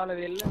කඩ ගාලා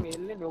වෙල්ලේ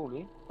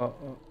නෙවුනේ. ඔව්.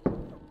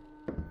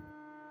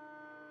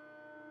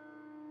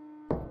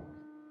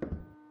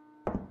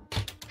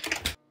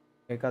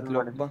 ඒකත්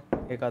ලොක් බං.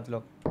 ඒකත්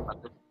ලොක්.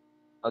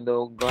 අද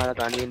ඔක් ගාලා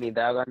තනියෙන්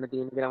නිදා ගන්න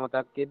තියෙන කියලා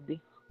මතක් වෙද්දි.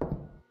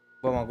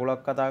 ඔබ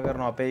මකුලක් කතා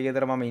කරනවා අපේ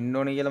ගෙදර මම ඉන්න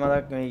ඕනේ කියලා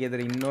මතක් මේ ගෙදර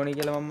ඉන්න ඕනේ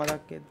කියලා මම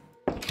මතක් වෙද්දි.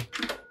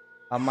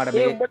 අම්මට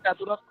මේ උඹට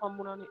අතුරක්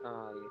හම්බුණානේ.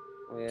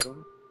 ඔය අරුණ.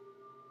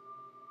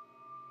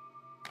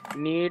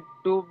 need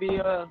to be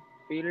a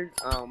field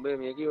උඹේ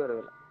මේක ඉවර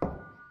වෙලා.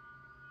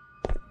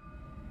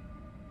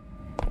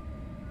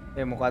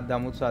 ඒ මොකක්ද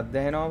අමුතු සද්ද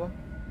ඇහෙනවා බං?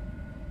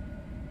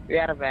 ඒ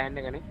අර ෆෑන්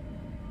එකනේ.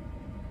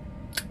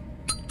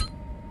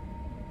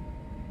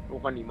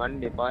 ඕක නිමන්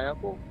දෙපා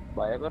යකෝ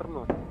බය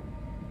කරනවා.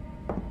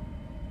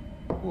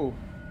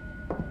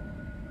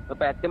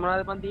 අප ඇත්තේ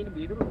මොනවද පන් තියෙන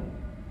බීදුරු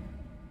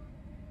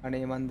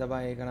අනේ මන්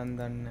තමයි ඒක නම්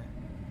දන්නේ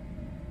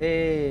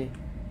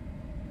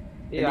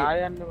ඒ ආය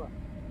යන්නවා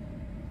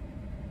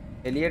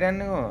එළියට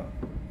යන්නකෝ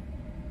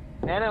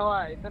නෑ නෑ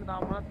ඔයා එතන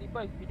තාම මොනවද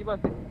තිබ්බා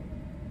පිටිපස්සේ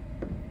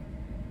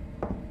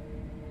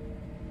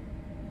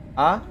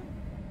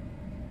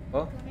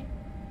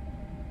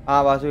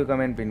වාසු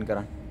කමෙන්ට් පින්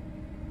කරන්න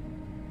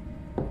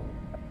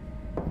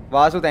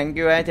වාසු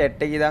thank you chat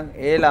එකේ ඉඳන්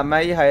ඒ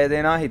ළමයි 6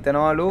 දෙනා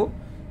හිතනවලු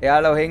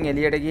එයාලා ඔහෙන්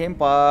එළියට ගිහින්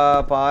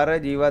පාර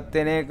ජීවත්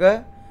වෙන එක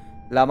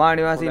ළමා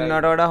නිවාසෙ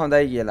ඉන්නවට වඩා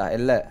හොඳයි කියලා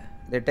එල්ල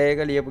ලෙටර් එක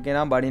ලියපු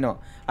කෙනා බනිනවා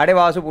අඩේ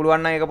වාසු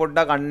පුළුවන් නම් ඒක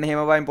පොඩ්ඩක් අන්න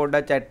එහෙම වයින්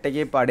පොඩ්ඩක් chat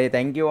එකේ පඩේ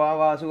thank you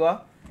වාසුවා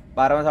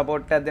පරම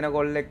සපෝට් එකක් දෙන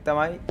කොල්ලෙක්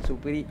තමයි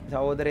සුපිරි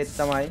සහෝදරයෙක්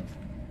තමයි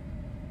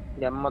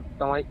යම්මත්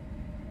තමයි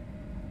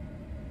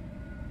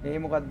මේ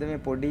මොකද්ද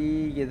මේ පොඩි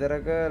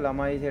ගෙදරක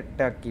ළමයි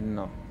සෙට් එකක්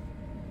ඉන්නවා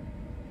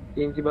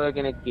ප්‍රින්සිපල්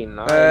කෙනෙක්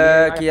ඉන්නවා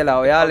කියලා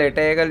ඔයා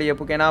ලෙටර් එක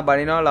ලියපු කෙනා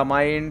බනිනවා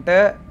ළමයින්ට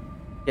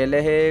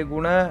කෙලෙහේ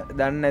ගුණ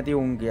දන්නේ නැති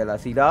උන් කියලා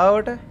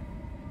සිරාවට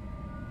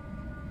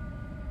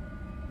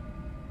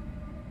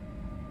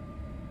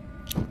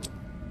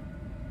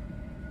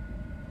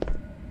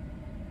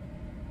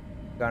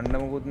ගන්න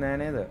මොකුත් නෑ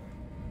නේද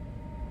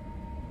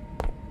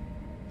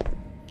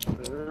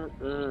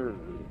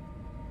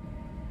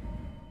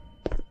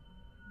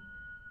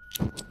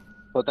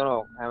පොතනෝ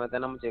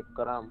හැමතැනම චෙක්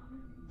කරාම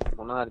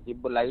මොනවා හරි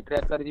තිබ්බ ලයිට්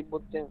රැක් කර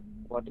තිබ්බොත්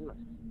වටිනවා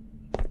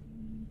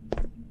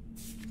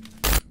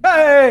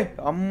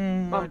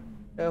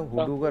අම්මට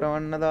හුඩු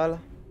කරවන්න දාලා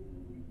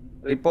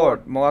report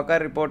මොකක්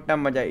හරි report එකක්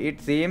මචං it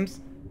seems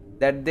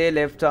that they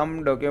left some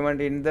document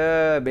in the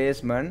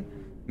basement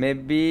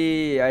maybe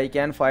I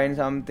can find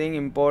something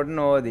important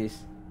over this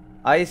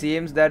I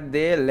seems that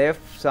they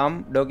left some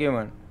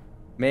document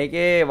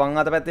මේකේ වම්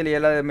අත පැත්තේ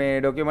ලියලා මේ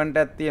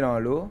document එකක්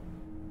තියනවලු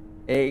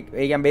ඒ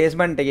කියන්නේ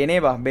basement එකේ නේ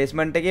බා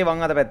basement එකේ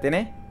වම් අත පැත්තේ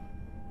නේ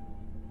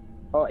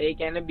ඔව් ඒ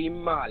කියන්නේ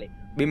බිම්මාලේ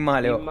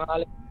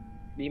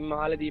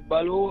බිම්මාලේ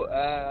තිබ්බලු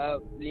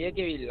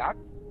ලියකෙවිල්ලක්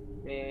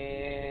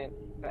මේ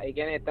ඒ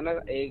කියන්නේ එතන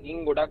ඒකින්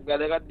ගොඩක්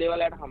වැදගත්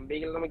දේවල් යට හම්බෙයි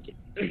කියලා තමයි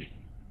කියන්නේ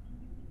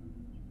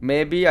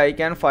maybe I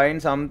can find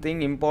something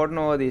important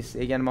over this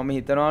ඒ කියන්නේ මම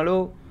හිතනවලු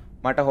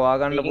මට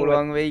හොයාගන්න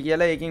පුළුවන් වෙයි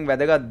කියලා ඒකින්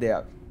වැදගත්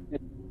දෙයක්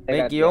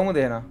මේ කියවමුද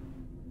එහෙනම්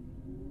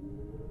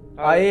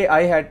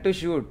I had to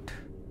shoot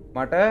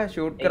මට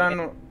ෂූට්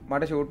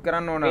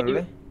කරන්න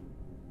ඕනලුනේ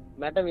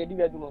මට වෙඩි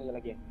වැදුණා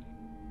කියලා කියන්නේ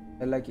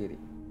එල්ල කිරි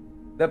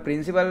the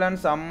principal and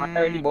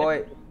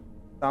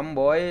some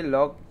boy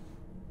locked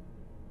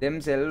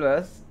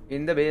themselves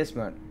in the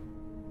basement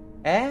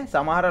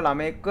සමහර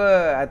ළමෙක්ව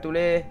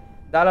ඇතුලේ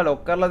දාලා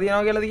ලොක් කරලා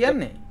තියනවා කියලාද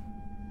කියන්නේ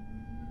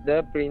the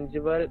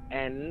principal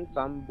and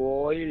some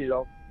boy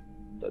locked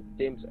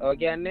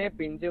themselves කියන්නේ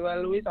principal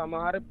උයි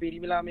සමහර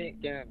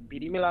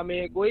පිරිමි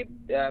ළමයෙකුයි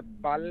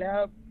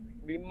පල්ලෙහා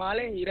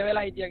විම්මාලේ හිර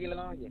වෙලා හිටියා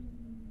කියලා තමයි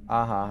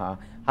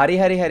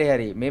කියන්නේ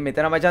හරි මේ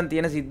මෙතන මචන්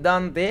තියෙන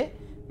සිද්ධාන්තේ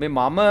මේ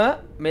මම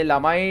මේ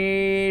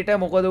ළමයිට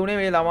මොකද උනේ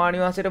මේ ළමා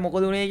නිවාසයට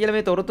මොකද උනේ කියලා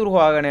මේ තොරතුරු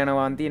හොයාගෙන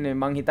යනවා තියෙන්නේ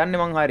මං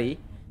හිතන්නේ මං හරි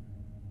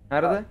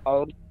හරිද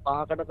අවුරුදු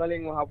 5කට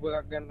කලින් වහපු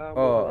එකක් ගන්නවා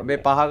ඔව්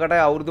මේ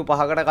අවුරුදු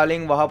 5කට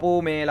කලින් වහපු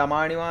මේ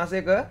ළමා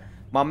නිවාසයක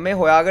මම මේ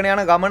හොයාගෙන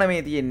යන ගමන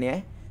මේ තියෙන්නේ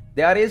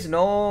there is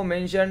no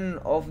mention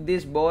of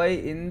this boy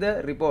in the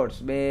reports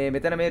මේ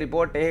මෙතන මේ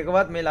report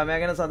එකකවත් මේ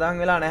ළමයා ගැන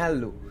සඳහන් වෙලා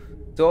නැහැලු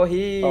so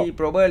he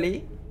probably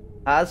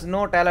has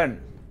no talent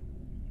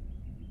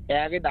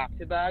එයාගේ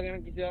දක්ෂතාව ගැන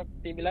කිසිවක්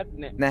තිබිලත්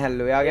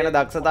නැහැලු එයා ගැන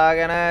දක්ෂතාව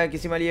ගැන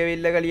කිසිම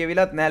ලියවිල්ලක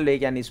ලියවිලත් නැහැලු ඒ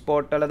කියන්නේ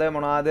ස්පෝර්ට් වලද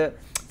මොනවාද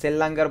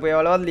සෙල්ලම් කරපු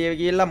ඒවලවත් ලියවි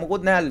කියලා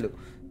මුකුත් නැහැලු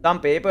some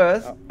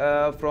papers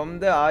from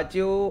the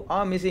archive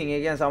are missing ඒ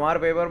කියන්නේ සමහර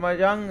paper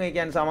මචං ඒ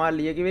කියන්නේ සමහර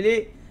ලියකිවිලි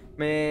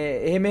මේ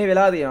එහෙම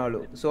වෙලා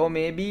තියෙනවලු so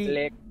maybe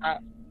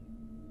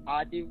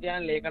ආචිව්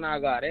කියන්නේ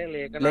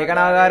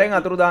ලේඛනාගාරයෙන්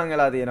අතුරුදහන්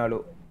වෙලා තියෙනවලු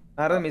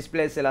හරිද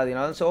misplace වෙලා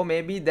තියෙනවලු so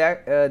maybe that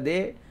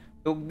they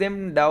took them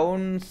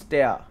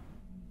downstairs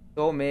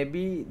so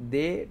maybe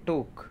they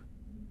took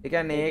ඒ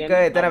කියන්නේ ඒක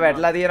එතන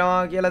වැටලා තියෙනවා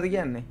කියලාද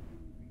කියන්නේ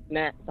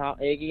නෑ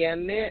ඒ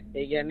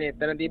කියන්නේ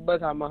එතන තිබ්බ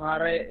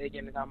සමහර ඒ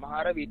කියන්නේ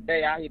සමහර විට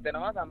එයා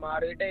හිතනවා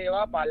සමහර විට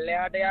ඒවා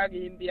පල්ලෙහාට එයා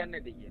ගිහින් තියන්නේ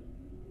නැති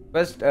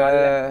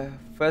කියලා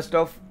first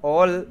of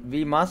all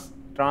we must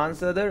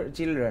transfer the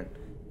children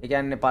ඒ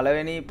කියන්නේ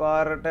පළවෙනි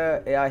පාරට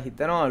එයා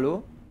හිතනවලු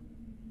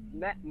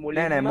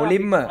නෑ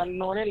මුලින්ම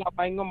ගන්න ඕනේ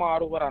ළමයින්ව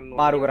මාරු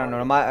කරන්න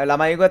ඕනේ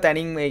ළමයින්ව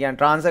තනින් ඒ කියන්නේ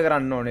ට්‍රාන්ස්ෆර්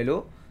කරන්න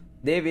ඕනෙලු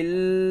they will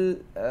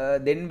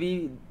then we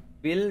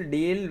will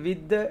deal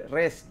with the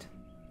rest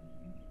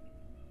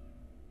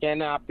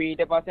කියන්නේ අපි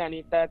ඊට පස්සේ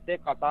අනිත් පැත්ත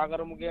එක්ක කතා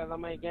කරමු කියලා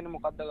තමයි කියන්නේ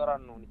මොකද්ද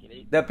කරන්න ඕනේ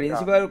කියලා the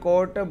principal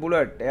caught a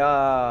bullet එයා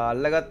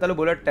අල්ලගත්තලු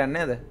බුලට් එක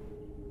නේද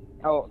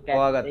ඔව්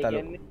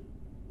හොයාගත්තලු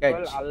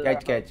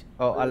catch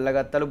ඔව්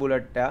අල්ලගත්තලු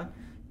බුලට් එක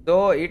so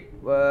it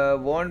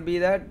won't be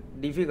that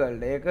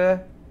difficult ඒක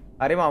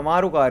හරිම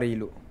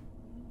අමාරුකාරීලු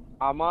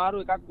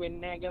අමාරු එකක්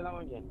වෙන්නේ නැහැ කියලා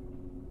තමයි කියන්නේ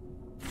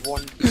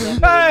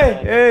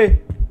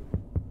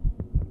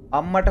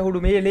අම්මට හුඩු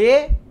මේලේ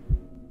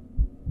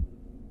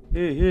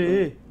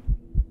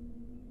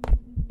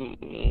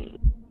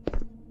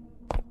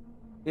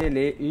ඒ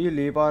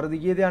ලේ පාර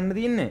දිගේද යන්න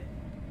තියන්නේ?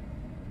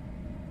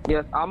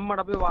 යස් අම්මට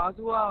අපේ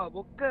වාසුවා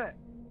බොක්ක.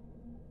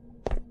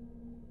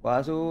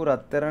 වාසු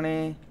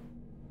රත්තරනේ.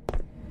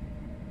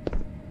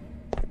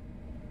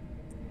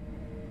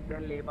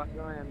 දැන් ලේ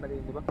පස්සම යන්න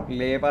දෙන්න බා.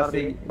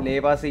 ලේ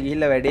පස්සේ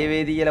ගිහිල්ලා වැඩේ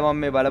වේදී කියලා මම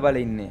මේ බල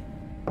ඉන්නේ.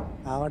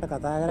 ආවට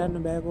කතා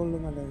කරන්න බෑ කොල්ලෝ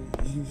මට.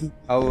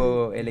 ඔව්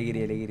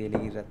එලගිරි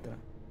රත්තරන්.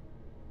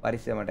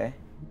 පරිස්සමට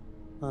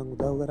මං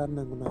උදව් කරන්න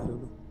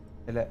මොනාරුණු.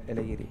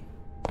 එලගිරි.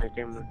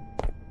 ඒකෙම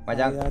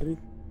මචං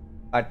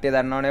කට්ටිය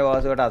දන්නවනේ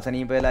වාසුවට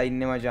අසනීප වෙලා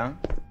ඉන්නේ මචං.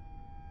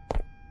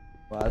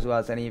 වාසුව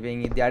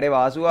අසනීපෙන් ඉද්දි අඩේ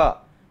වාසුවා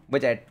ඔබ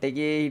chat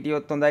එකේ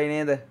හිටියොත් හොඳයි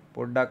නේද?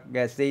 පොඩ්ඩක්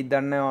ගැස්සෙයිද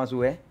දන්නේ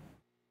වාසුව ඈ.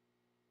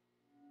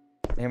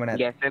 එහෙම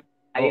නැත්නම් ගැස්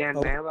අයියන්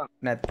නෑ බං.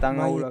 නැත්තම්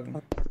අවුලක්.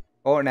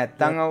 ඕ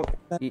නැත්තම්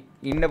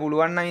ඉන්න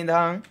පුළුවන් නම්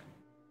ඉඳහන්.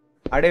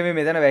 අඩේ මේ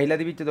මෙතන වැහිලා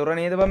තිබිච්ච දොර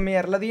නේද බං මේ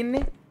ඇරලා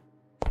තින්නේ?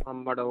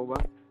 අම්මට ඔබ.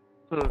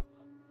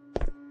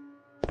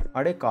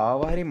 අඩේ කාව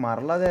හරි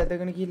මරලාද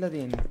ඇදගෙන කියලා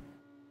තියෙන්නේ.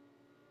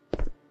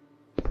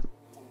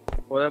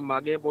 ඔය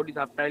මගේ පොඩි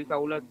සබ්ටයිල්ස්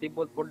අවුලක්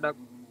තිබ්බොත් පොඩ්ඩක්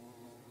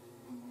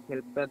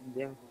හෙල්ප් එකක්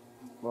දෙන්න.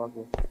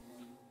 වාගේ.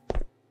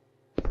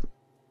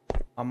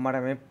 අම්මට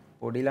මේ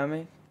පොඩි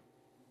ළමේ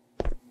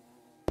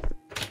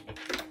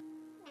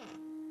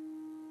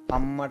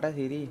අම්මට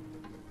සිරි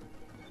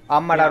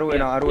අම්මට අරු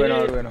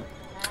වෙනවා.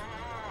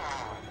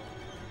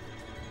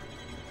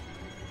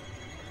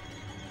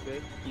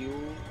 you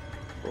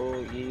oh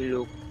you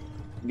look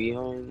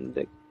behind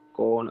the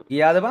corner.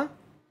 ගියාද බං?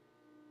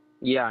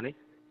 ගියානේ.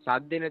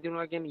 සද්දේ නැති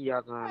වුණා කියන්නේ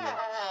ගියා තමයි.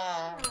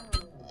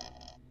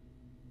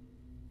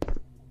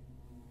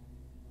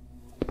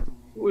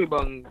 උයි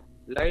බං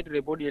ලයිට්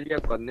රෙපෝට්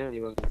එලියක් වන්නේ නැහැ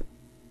නේ බං.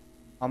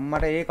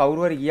 අම්මට ඒ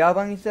කවුරු හරි ගියා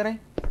බං ඉස්සරහින්.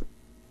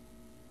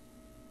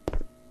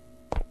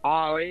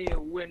 ඔය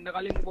ඌ එන්න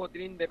කලින් උඹ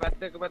ඔතනින්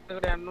දෙපැත්ත එක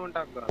පැත්තකට යන්න ඕන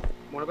ටක් කරා.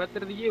 මොන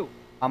පැත්තටද ගියේ ඌ?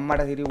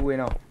 අම්මට සිරි ඌ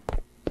එනවා.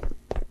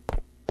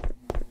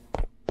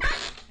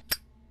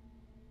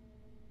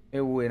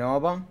 ඒ ඌ එනවා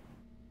බං.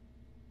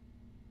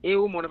 ඒ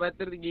ඌ මොන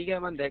පැත්තටද ගියේ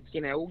කියලා මම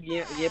දැක්කේ නෑ. ඌ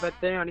ගියේ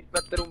පැත්තේ අනිත්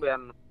පැත්තට උඹ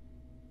යන්න.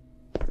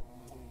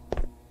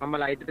 මම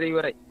ලයිට් එක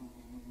ඉවරයි.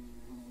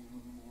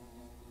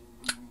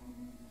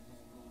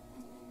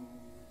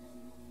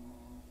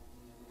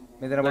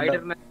 මෙතන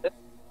ලයිට් පොඩ්ඩක්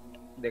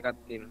දෙකක්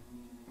තියෙනවා.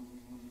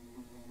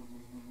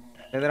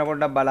 මෙතන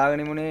පොඩ්ඩක්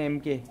බලාගෙන ඉමුනේ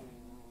MK.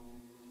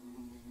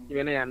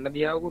 වෙන යන්න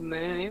දියාවකුත්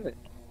නැහැ නේද?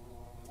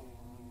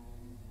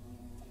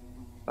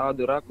 තව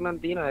දුරක් නම්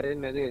තියෙනවා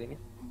හැරෙන්නේ නැති වෙන්නේ.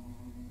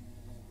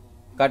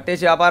 කට්ටිය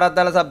ෂෙයා පාරක්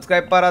දාලා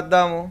subscribe පාරක්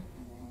දාමු.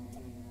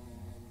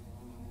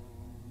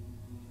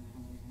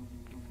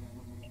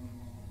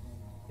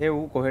 ඒ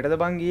ඌ කොහෙටද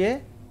බං ගියේ?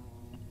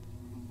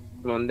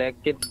 මම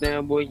දැක්කෙත්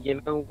නෑ බොයි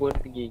කියනවා ඌ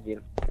කොහෙද ගියේ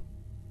කියලා.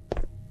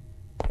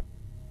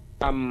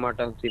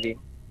 අම්මට සිරි.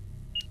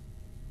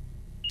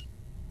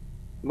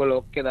 උඹ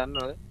ලොක්කේ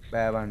දන්නවද?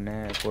 බෑ බං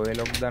නෑ. කොහෙ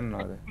ලොක්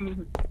දන්නවද?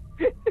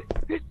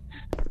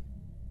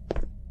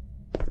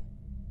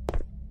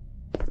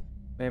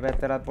 මේ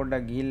පැත්තට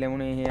පොඩ්ඩක් ගිහිල්ලා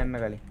එමුනේ එහෙ යන්න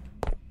කලින්.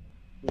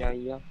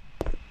 අයියා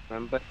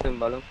මම පැත්තෙන්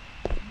බලමු.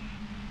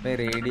 මේ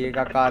රේඩිය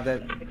එකක් ආද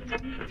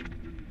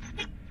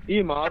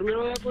ඊ මාරු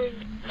වෙනවා යකෝ.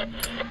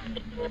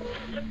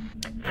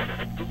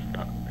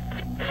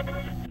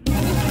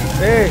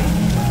 ඒ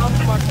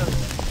අම්මට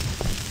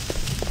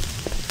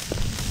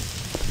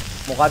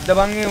මොකද්ද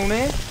බං ඒ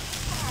උනේ?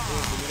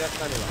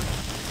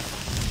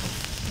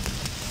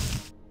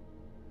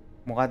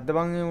 මොකද්ද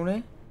බං ඒ උනේ?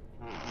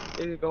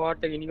 ඒක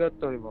වාට ගිනි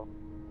ගත්තෝනේ බං.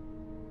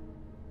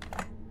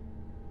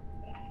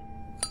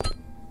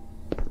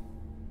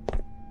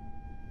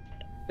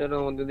 ඒක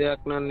හොඳ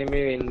දෙයක් නන්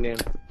නෙමෙයි වෙන්නේ.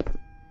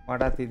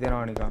 මටත්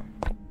හිතෙනවා නිකන්.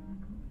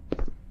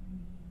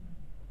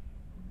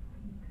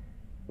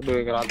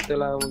 ඒක රත්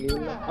වෙලාම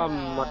ගිහින්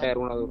අම්මට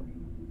ඇරුණා දුර.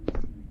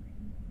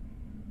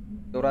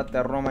 දොරත්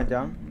ඇරුණා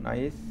මචං.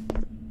 නයිස්.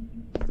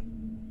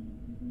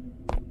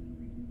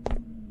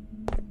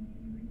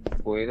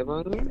 කොහෙද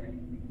බං?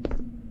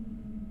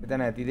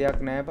 එතන ඇති දෙයක්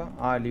නෑ බං.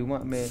 ලියුම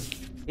මේ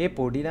ඒ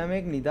පොඩි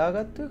ළමෙක්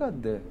නිදාගත්තු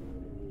එකක්ද?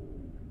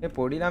 මේ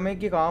පොඩි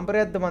ළමෙක්ගේ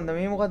කාමරයක්ද මන්ද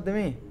මේ මොකද්ද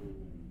මේ?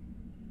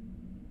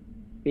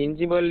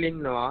 ප්‍රින්සිපල්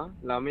ඉන්නවා,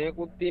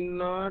 ළමයෙකුත්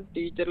ඉන්නවා,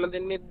 ටීචර්ලා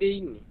දෙන්නෙක් දෙයි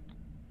ඉන්නේ.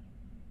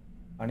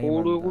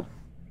 අනේ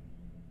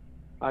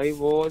I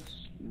was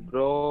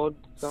brought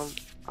some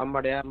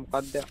අම්මට යා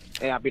මොකද්ද?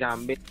 ඒ අපිට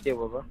හම්බෙච්ච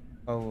බබා.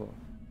 ඔව්.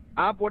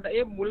 පොට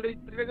ඒ මුල්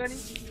විතර ගනි.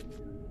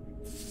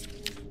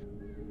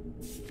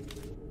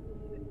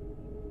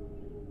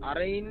 අර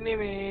ඉන්නේ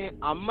මේ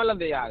අම්මලා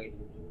දෙයාගේ.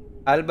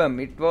 Album,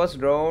 it was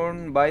drawn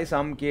by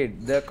some kid.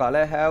 The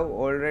color have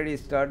already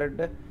started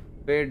to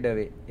fade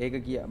away. ඒක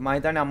කිය මම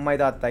හිතන්නේ අම්මයි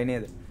තාත්තයි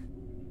නේද?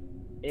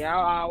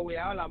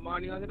 එයා ළමා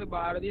නිවාසයට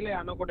බාර දීලා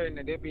යනකොට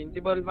එන්නේ. ඒ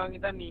ප්‍රින්සිපල් මං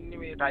හිතන්නේ ඉන්නේ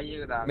මේ ටයි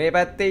එක දාගෙන. මේ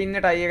පැත්තේ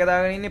ඉන්නේ ටයි එක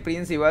දාගෙන ඉන්නේ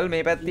ප්‍රින්සිපල්.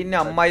 මේ පැත්තේ ඉන්නේ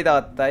අම්මයි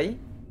තාත්තයි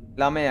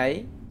ළමයයි.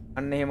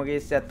 අන්න එහෙම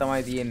කේස් එකක්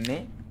තමයි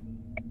තියෙන්නේ.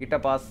 ඊට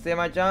පස්සේ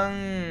මචං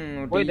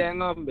ඔය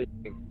දැන්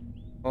හම්බෙච්ච.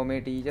 ඔව්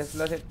මේ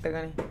ටීචර්ස්ලා සෙට්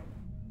එකනේ.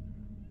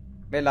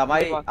 මේ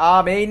ළමයි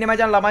මේ ඉන්නේ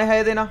මචං ළමයි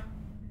 6 දෙනා.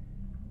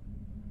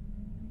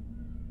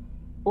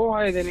 ඔව්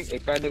 6 දෙනෙක්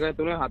 1 2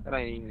 3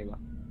 4 ඉන්නේ බා.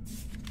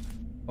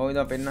 ඔව්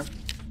ඉතින් පෙන්න.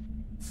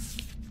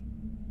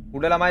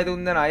 උඩ ළමයි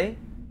 3 දෙනයි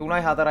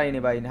 3යි 4යි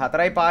නේ බයින්නේ.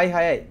 4යි 5යි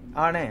 6යි.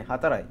 ආ නෑ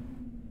 4යි.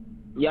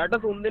 යට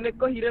 3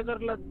 දෙනෙක්ව හිර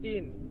කරලා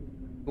තියෙන්නේ.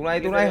 3යි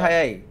 3යි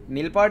 6යි.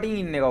 නිල් පාටින්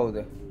ඉන්නේ කවුද?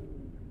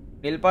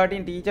 නිල්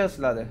පාටින්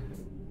ටීචර්ස්ලාද?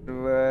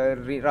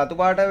 රතු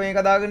පාට මේක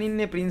දාගෙන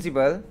ඉන්නේ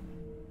ප්‍රින්සිපල්.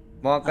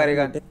 මොකක් හරි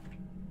ගන්න.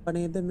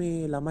 නේද මේ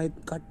ළමයි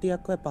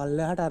කට්ටියක් ඔය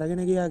පල්ලෙහාට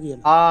අරගෙන ගියා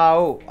කියලා.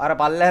 ඔව් අර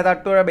පල්ලෙහ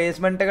තට්ටුවට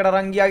බේස්මන්ට් එකට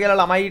අරන් ගියා කියලා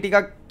ළමයි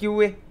ටිකක්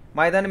කිව්වේ.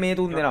 මම හිතන්නේ මේ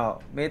 3 දෙනා.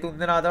 මේ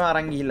 3 දෙනා තමයි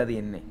අරන් ගිහිල්ලා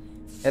තියෙන්නේ.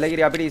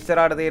 එලගිරි අපිට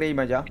ඉස්සරහට තේරෙයි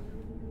මචං.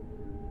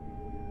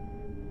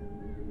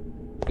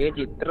 ඒ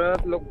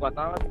චිත්‍රත් ලොකු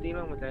කතාවක්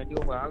තියෙනවා මචං. ඒක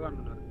හොයා ගන්න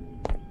ඕන.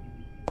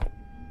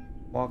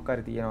 මොකක්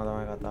හරි තියෙනවා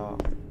තමයි කතාව.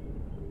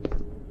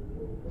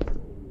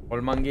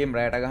 හොල්මන් ගේම්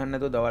රැට ගහන්න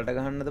නැතුව දවල්ට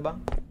ගහන්නද බං?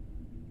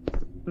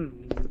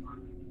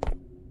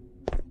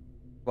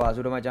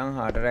 වාසුට මචං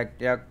හાર્ට් ඇටැක්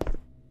එකක්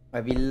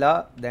ඇවිල්ලා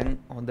දැන්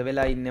හොඳ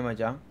වෙලා ඉන්නේ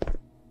මචං.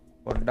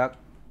 පොඩ්ඩක්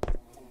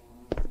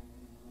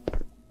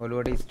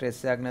ඔළුවට ස්ට්‍රෙස්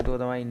එකක් නැතුව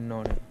තමයි ඉන්න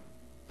ඕනේ.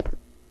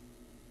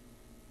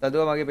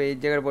 තදුව මගේ පේජ්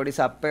එකට පොඩි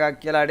සබ් එකක්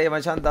කියලා අඩේ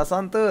මචං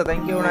Dasantha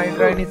thank you night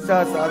ride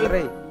නිසා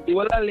සාදරේ.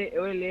 ඉවලා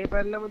ඔය ලේ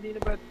පැල්ලම තියෙන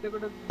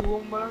පැත්තකට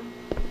දුවම් බලන්න.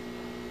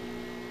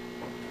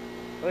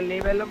 ඔය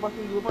ලේ පැල්ලම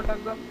පස්සෙන් දුව පටක්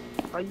ගන්න.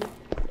 අයියෝ.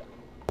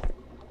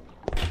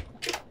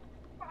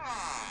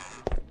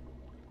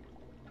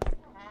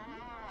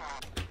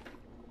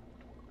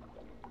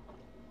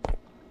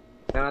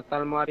 දැනත්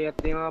අල්මාරියක්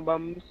තියෙනවා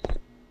බම්ස්.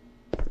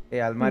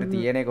 ඒ අල්මාරි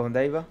තියෙන එක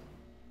හොඳයි බා.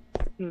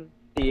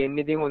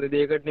 තියෙන්නේ ඉතින් හොඳ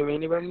දෙයකට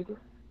නෙමෙයිනේ බම්ස්.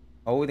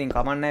 ඔව් ඉතින්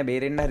කමක් නැහැ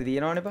බේරෙන්න හරි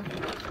තියෙනවනේ බා.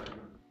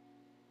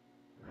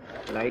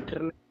 ලයිටර්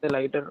නැද්ද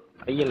ලයිටර්?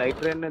 අයියේ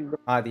ලයිටර් එක නැද්ද?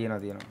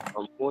 තියෙනවා.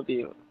 අම්මෝ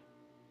තියෙනවා.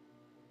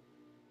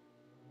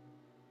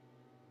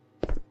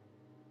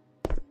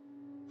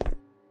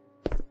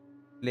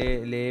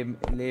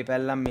 ලේ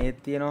පැල්ලම් මේත්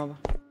තියෙනවා බා.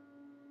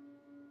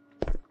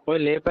 ඔය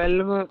ලේ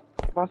පැල්ලම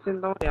පස්සෙන්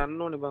තමයි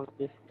යන්න ඕනේ බං.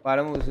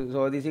 බලමු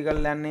සෝදිසි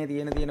කරලා යන්නේ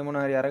තියෙන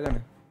මොන හරි අරගෙන.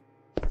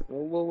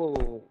 ඔව්.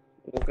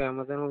 ඕක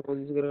හැමතැනම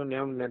පොලිසි කරගෙන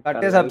යන්න නැත්නම්.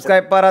 කට්ටිය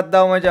සබ්ස්ක්‍රයිබ් පාරක්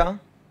දාමු මචං.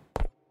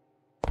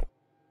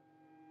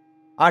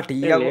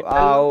 ටී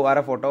ඔව් අර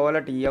ෆොටෝ වල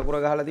ටී අකුර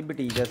ගහලා තිබ්බ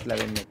ටීචර්ස්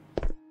ලැබෙන්නේ.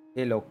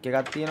 ඒ ලොක්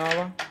එකක් තියෙනවා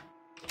බං.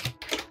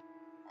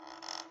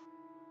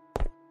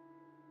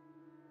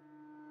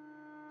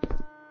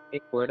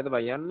 ඒ කොහෙටද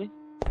බය යන්නේ?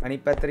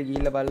 අනිත් පැත්තට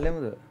ගිහිල්ලා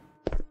බලලමුද?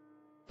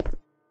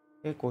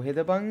 ඒ කොහෙද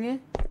බං ඒ?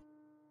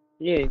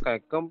 ඒක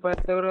එකම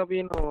පැත්තකට අපි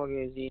යනවා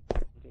වගේ සීන්.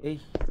 එයි.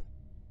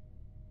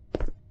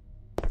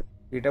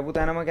 හිටපු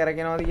තැනම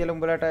කැරගෙනවද කියලා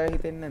උඹලට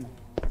හිතෙන්නේ නැද්ද?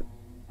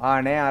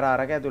 නෑ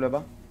අරක ඇතුළ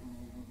බං.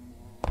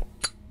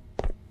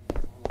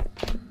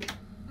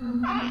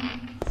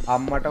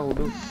 අම්මට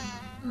හුඩු.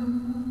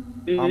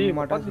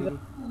 අම්මට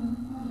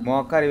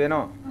මොකක් හරි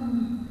වෙනවා.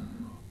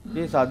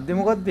 මේ සද්දෙ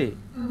මොකද්ද?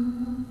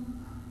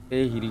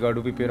 ඒ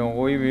හිරිගඩු පිපෙනවා.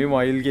 ඔයි මේ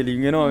මයිල්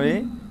ගෙලින් එනවා මේ.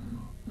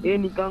 ඒ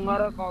නිකන්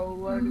අර කවුරු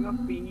හරි නිකන්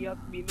පීයක්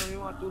බිම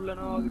මෙව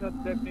අතුල්ලනවා වගේ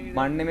සද්දයක් නේ.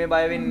 මන්නේ මේ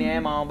බය වෙන්නේ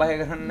නෑ මාව බය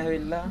කරන්න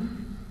ඇවිල්ලා.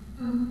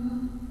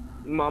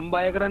 මම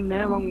බය කරන්නේ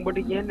නෑ මම උඹට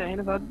කියන්නේ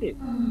ඇහෙන සද්දේ.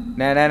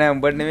 නෑ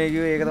උඹට නෙමෙයි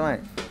කිව්වේ ඒක තමයි.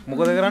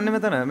 මොකද කරන්නේ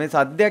මෙතන? මේ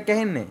සද්දයක්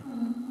ඇහෙන්නේ.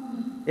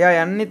 එයා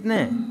යන්නෙත්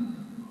නෑ.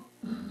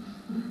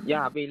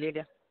 යා අපි එළියට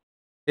යා.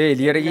 ඒ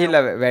එළියට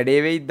ගිහිල්ලා වැඩේ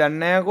වෙයිද දන්නේ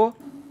නෑකෝ.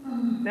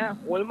 නෑ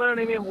හොල්මන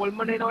නෙමෙයි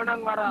හොල්මන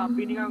එනවනම් අර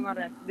අපි නිකන් අර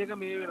ඇස් දෙක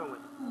මේ වෙනවා.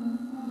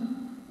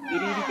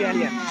 ඉරිදි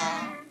කැලියක්.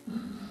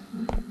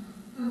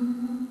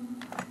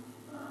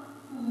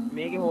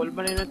 මේකේ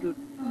හොල්මන එන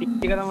ටික්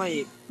එක තමයි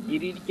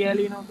ඉරිදි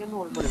කැලිය වෙනවා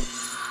කියන්නේ හොල්මන.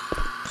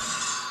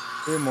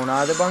 ඒ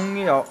මොනාද බං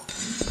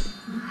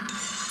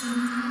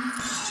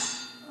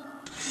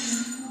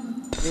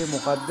ඒ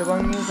මොකද්ද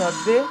බං මේ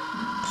සද්දේ?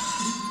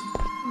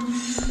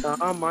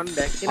 මන්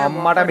දැක්කේ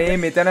අම්මට මේ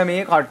මෙතන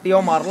මේ කට්ටියව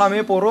මරලා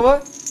මේ පොරව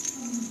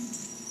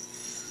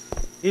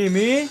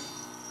මේ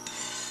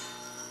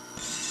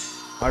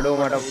අඩෝ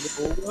මට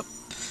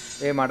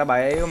මට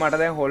බයයි මට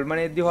දැන්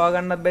හොල්මනේද්දි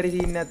හොයාගන්නත් බැරි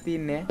සීන් එකක්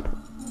තියන්නේ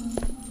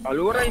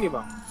අලුවරයිනේ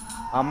බං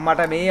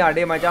අම්මට මේ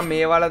අඩේ මචං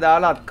මේ වල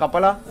දාලා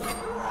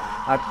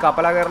අත්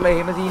කපලා කරලා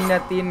එහෙම සීන්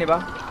එකක් තියන්නේ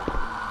බං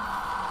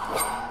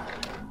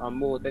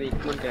අම්මෝ උතන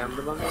ඉක්මනට යන්න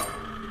බං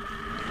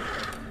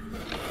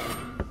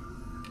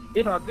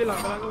ඒ රද්දේ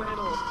ළඟ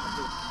එනවා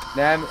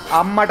දැන්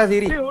අම්මට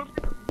සිරි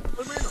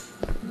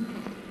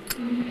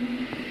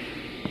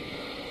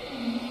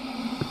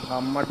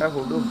අම්මට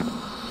හුඩු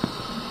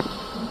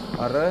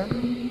අර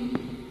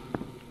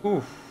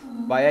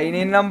බයයි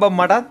නෙන්නම් බං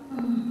මටත්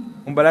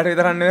උඹලට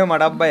විතරක් නෙවෙයි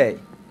මටත් බයයි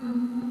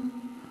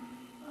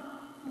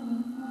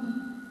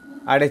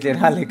අඩේ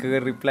චැනල් එක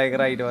රිප්ලයි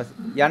කරා ඊට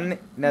පස්සේ යන්නේ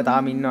නෑ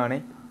තාම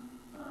ඉන්නවනේ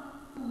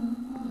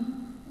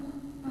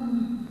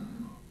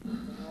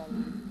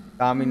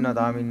තාම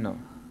ඉන්නවා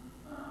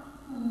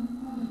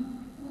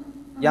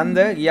යන්ද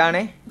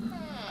ගියානේ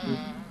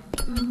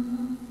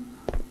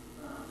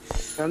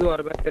නන්දු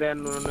අර පැත්තට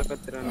යන්න ඕන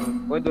පැත්තට යන්න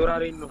ඔය දොර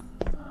අර ඉන්නවා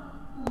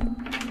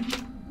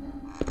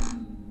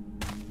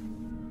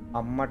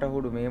අම්මට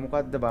හුඩු මේ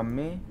මොකද්ද බම්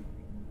මේ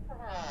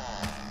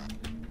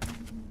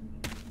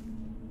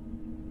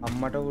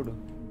අම්මට හුඩු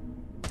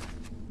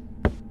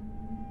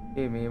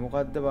මේ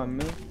මොකක්ද බං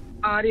මේ?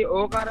 හරි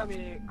ඕක අර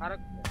මේ අර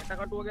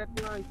ඇටකටුව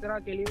ගැත්තිවා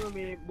ඉස්සරහා කෙලිම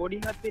මේ බොඩි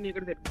එකක් තියෙන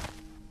එකට සෙට්.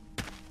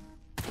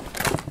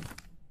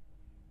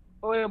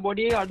 ඔය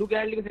බොඩි එක අඩු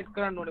කෑල්ල ටික සෙට්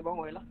කරන්න ඕනේ බං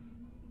ඔයලා.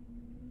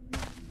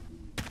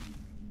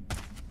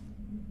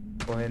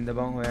 කොහෙන්ද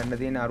බං හොයන්න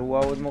තියෙන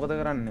අරුවාවොත් මොකද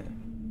කරන්නේ?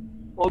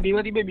 ඔය බිම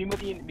තිබ්බේ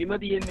බිම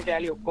තියෙන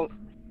කෑලි ඔක්කොම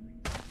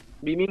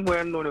බිමින්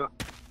හොයන්න ඕනේ බං.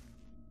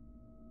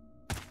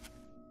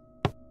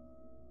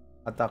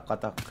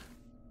 අතක්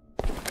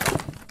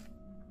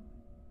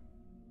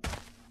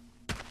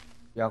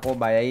යකෝ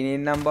බයයි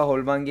නෙන්නම් බා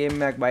හොල්මන් ගේම්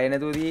එකක් බය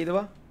නැතුව තියෙයිද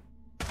බා?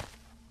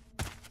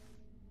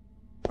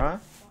 හා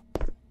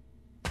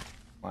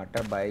මට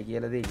බය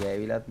කියලා දෙයක්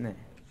ගෑවිලත්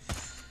නැහැ.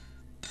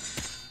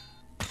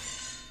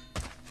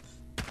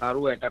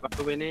 අරු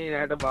ඇටකටු වෙන්නේ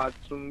රැට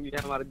බාත්රූම්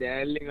ගියාම අර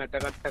දැල්ලෙන්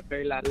ඇටකට්ටක්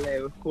කරලා අල්ල ඒ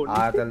කොඩි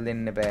ආතල්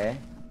දෙන්න බෑ.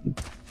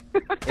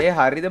 ඒ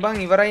හරිද බං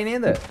ඉවරයි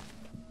නේද?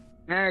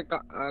 නෑ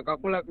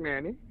කකුලක්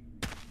නෑනේ.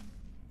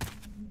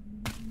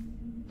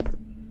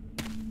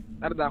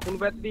 අර දකුණු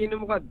පැත්තේ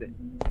තියෙන්නේ මොකද්ද?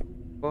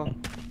 ඔව්.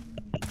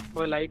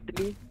 ඔය ලයිට්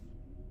එකේ.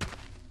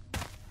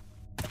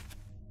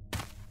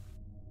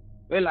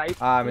 ඔය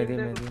ලයිට් මෙතන.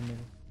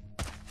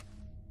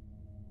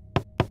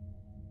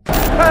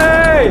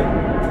 හේයි!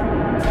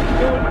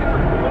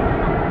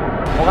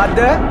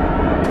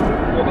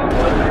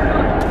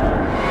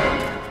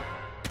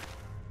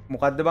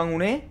 මොකද්ද බං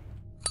උනේ?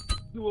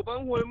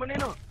 දුවපන් හොල්මන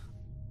එනවා.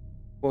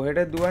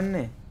 කොහෙටද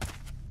දුවන්නේ?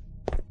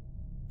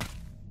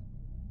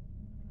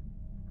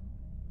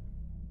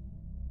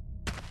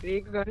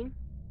 ඒක ගනි.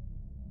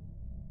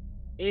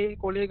 ඒ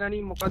කොලේ ගනි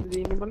මොකද්ද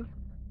දෙන්නේ බලන්න.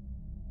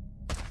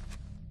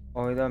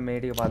 ඔය දා මේ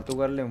ටික පත්තු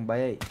කරලෙමු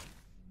බයයි.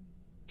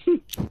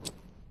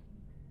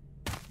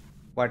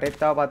 වටේත්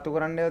තව පත්තු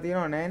කරන්න ඒවා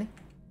තියෙනව නෑනේ.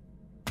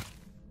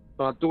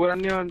 පත්තු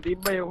කරන්න යන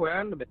තිබ්බා ඒක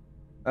හොයන්න බෑ.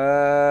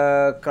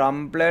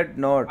 Crumpled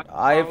note. I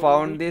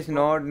found this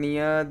note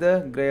near the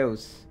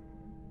graves.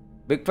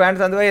 Big fan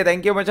Sandubai,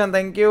 thank you මචන්,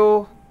 thank you.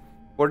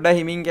 පොඩ්ඩක්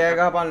හිමින් කෑ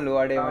ගහපන්ලු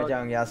අඩේ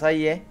මචන්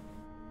යසයි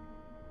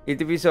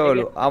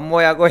ඉතිපිසෝලු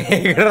අම්මෝ යකෝ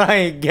ඒකට නම්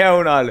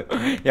ඉග්ගැවුනාලු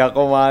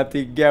යකෝ මාත්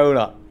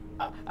ඉග්ගැවුනා.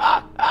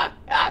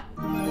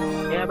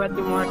 එයා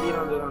පැත්තේ මොනවද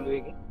තියෙනවද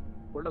සඳුවේගේ?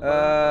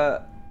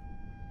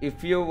 If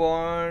you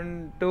want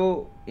to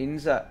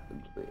insert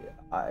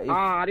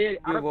හරි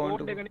අර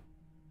කෝඩ් එකනේ.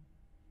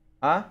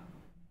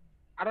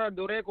 අර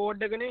දොරේ කෝඩ්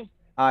එකනේ.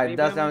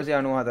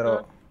 1994.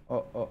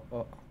 ඔව්.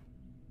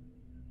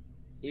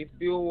 If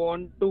you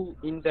want to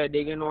insert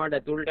එක නෝඩ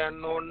ඇතුළට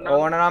යන්න ඕන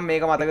නම්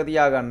මේක මතක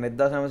තියාගන්න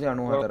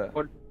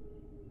 1994.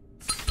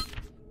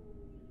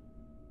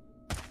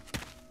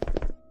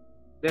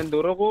 දැන්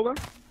දොර කොහොම?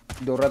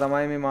 දොර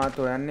තමයි මේ මාත්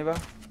හොයන්නේ බා.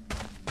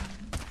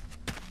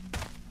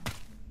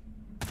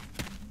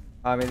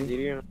 මෙදි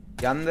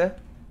යන්ද?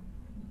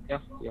 යා.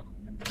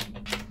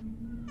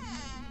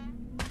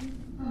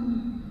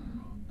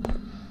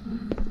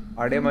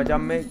 අඩේ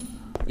මචං මේ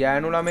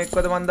ගෑනු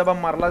ළමෙක්වද මන්ද බං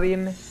මරලා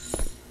තියන්නේ?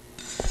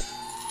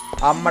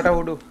 අම්මට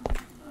උඩු.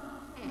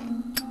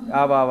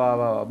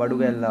 ආවා බඩු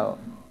ගැල්ලාව.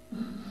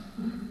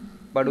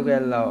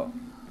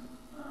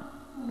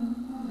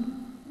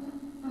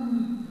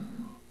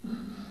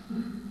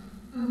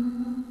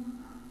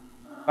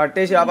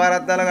 කට්ටේ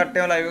ශාපාරත් දාලා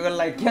කට්ටේම ලයිව් එකකට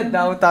ලයික් එකක්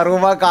දාමු.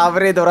 තරුමා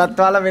කාමරේ දොරත්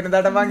වහලා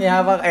වෙනදාට මං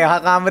එහා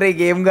කාමරේ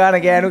ගේම් ගාන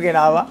ගෑනු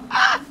කෙනාවා.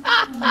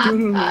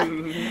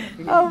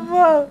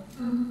 අම්මා.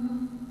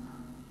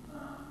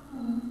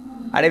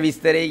 අර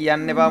විස්තරේ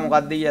කියන්න එපා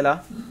මොකද්ද කියලා.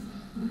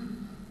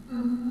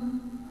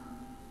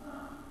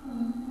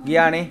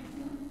 ගියානේ.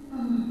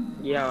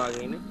 ගියා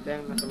වගේනේ.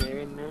 දැන් අත මේ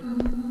වෙන්නේ.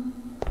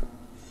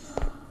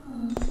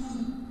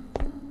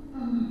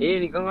 ඒ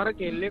නිකන් අර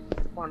කෙල්ලෙක්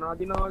පණ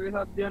අදිනා වගේ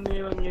සද්දයක්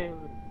නේ වගේ.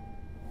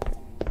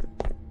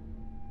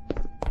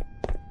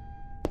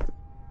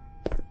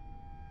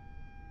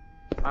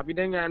 අපි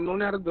දැන් යන්න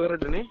ඕනේ අර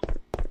දොරටනේ.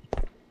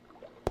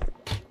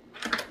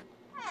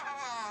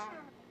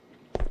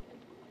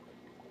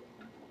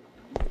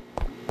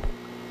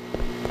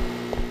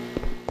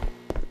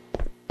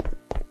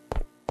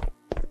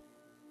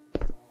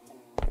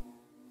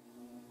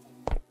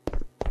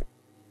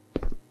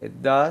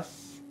 එදදාස්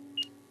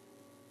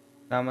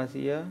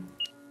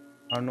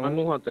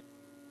 997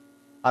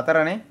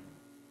 හතරනේ.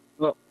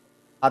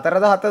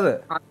 හතරද හතද?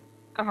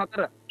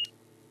 හතර.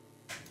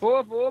 පෝ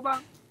බං.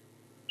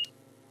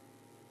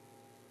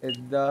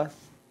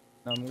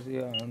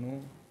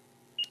 1990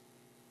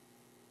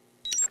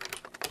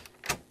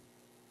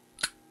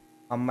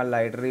 අම්මා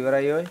ලයිටර්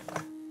ඉවරයි ඔය.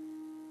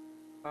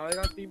 තව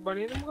එකක් තිබ්බ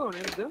නේද මොකද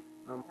නේද?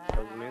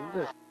 නේද?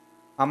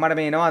 අම්මට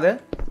මේ එනවද?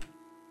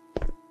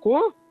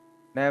 කෝ?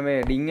 නෑ මේ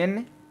ඩිං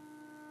එන්නේ.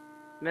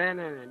 නෑ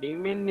ඩිං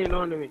වෙන්නේ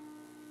නෝ නෙමෙයි.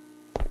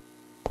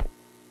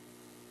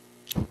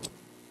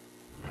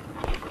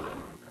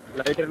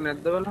 ලයිටර්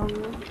නැද්ද බලන්න.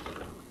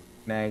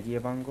 නෑ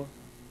කියපන්කෝ.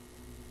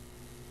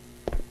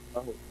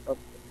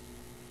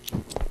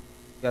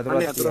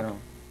 යතුරක් තියෙනවා.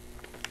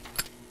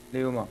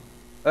 ලියුමක්.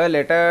 A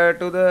letter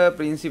to the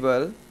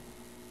principal.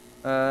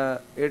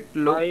 It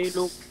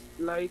looks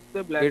like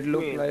the black it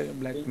look like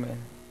black man.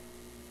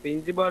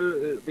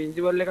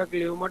 පින්සිබල් එකක්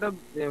ලියවමට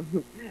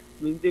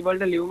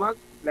පින්සිබල්ට ලියවමක්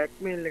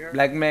බ්ලක්මේල් එක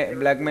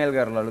blackmail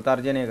කරලලු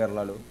තර්ජනය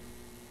කරලලු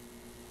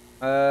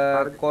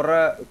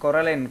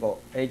කොරලෙන්කෝ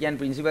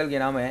ඒකන් principal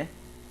ගෙනමේ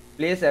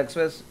please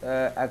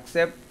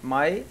accept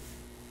my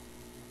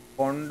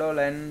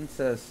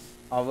condolences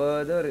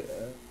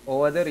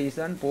over the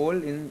recent poll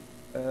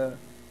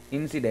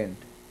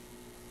incident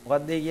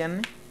මොකක්ද ඒ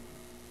කියන්නේ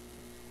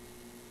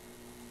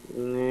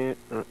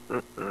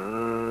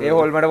ඒ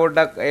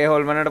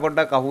හොල්මනට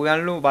පොඩ්ඩක් අහු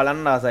යන්නලු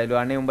බලන්න ආසයිලු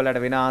අනේ උඹලට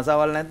වෙන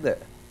ආසාවල් නැද්ද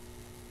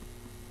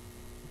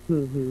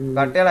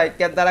කට්ටිය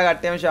ලයික් එකක් දාලා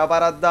කට්ටියම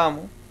ෂාපාරක්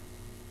දාමු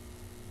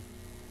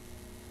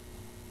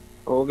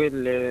ඕකේ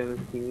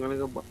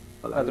සිංහලක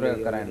අතුර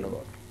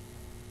කරන්නකෝ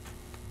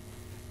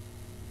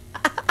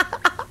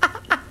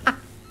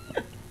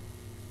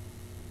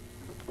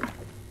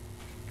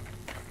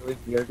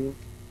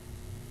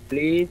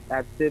please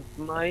accept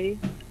my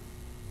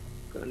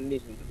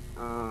condition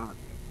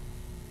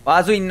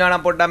වාසු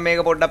ඉන්නවනම් පොඩ්ඩක්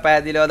මේක පොඩ්ඩක්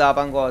පැහැදිලිව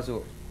දාපන්කෝ වාසු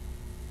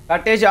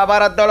කට්ටිය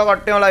ෂාපාරක් දාලා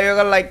කට්ටියම ලයිව්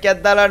එක ලයික්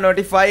එකක් දාලා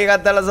නොටිෆයි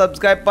එකක් දාලා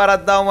සබ්ස්ක්‍රයිබ්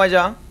පාරක් දාමු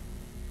මචං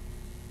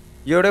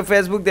YouTube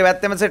Facebook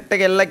දෙවැත්තම සෙට්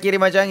එක එල්ල කිරි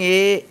මචං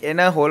ඒ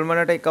එන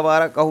හොල්මනට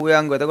එකපාරක්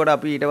අහුවයන්ගෝ එතකොට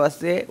අපි ඊට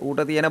පස්සේ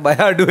ඌට තියෙන බය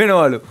අඩු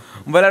වෙනවලු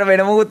උඹලට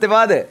වෙන මොකුත්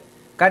එපාද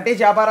කට්ටිය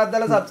ෂාපාරක්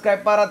දාලා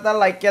සබ්ස්ක්‍රයිබ් පාරක්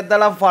දාලා ලයික් එකක්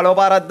දාලා ෆලෝ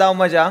පාරක්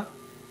දාමු මචං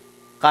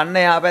කන්න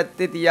එහා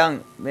පැත්තේ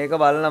තියන් මේක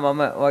බලන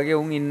මම වගේ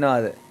උන්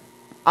ඉන්නවාද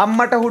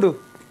අම්මට හුඩු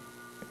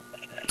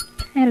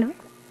හෙලෝ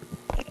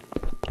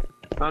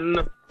අන්න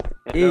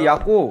ඒ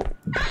යකෝ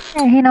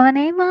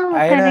ඇහෙනවනේ මාව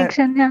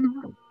කනෙක්ෂන්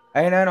යනවා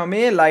ඇහෙනවනේ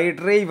මේ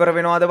ලයිට් රේ ඉවර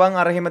වෙනවද බං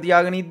අර එහෙම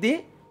තියාගෙන ඉද්දි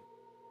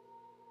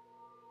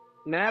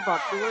නෑ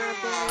පත්තු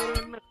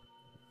කරන්න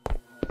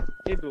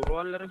ඒ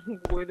දුරවල් අර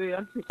කොයිද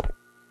යන්නේ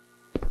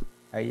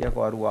අයියා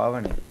කරු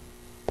ආවනේ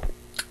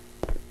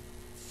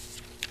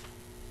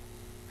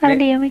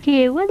හරියම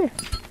කියෙව්වද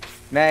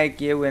නෑ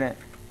කියෙව්වේ නෑ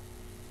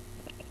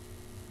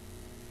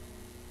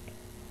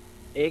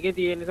ඒකේ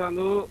තියෙන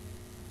සඳු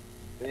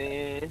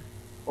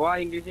ඔයා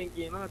ඉංග්‍රීසියෙන්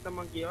කියනවා නැත්නම්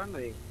මම කියවන්නද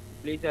ඒක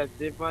please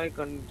accept my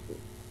condition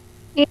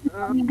ඒක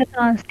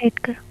ට්‍රාන්ස්ලේට්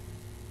කර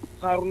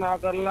කරුණා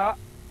කරලා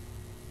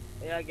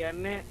එයා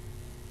කියන්නේ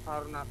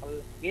කරුණා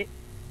කරලාගේ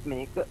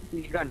මේක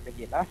පිළිගන්න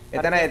කියලා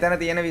එතන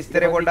තියෙන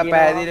විස්තරය පොඩ්ඩක්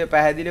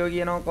පැහැදිලිව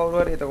කියනවා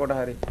කවුරු හරි එතකොට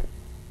හරි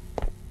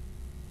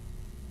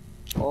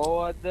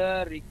over the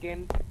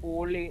recent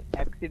pool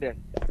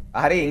accident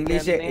හරි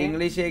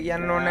ඉංග්‍රීසියේ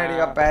කියන්න ඕනේ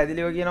ටිකක්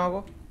පැහැදිලිව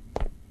කියනවාකෝ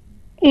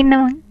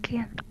ඉන්නවන්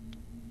කියන්න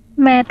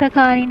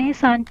මෑතකාරිනේ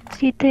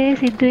සංචිතයේ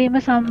සිදුවීම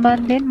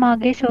සම්බන්ධයෙන්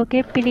මාගේ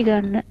ශෝකය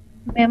පිළිගන්න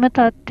මෙම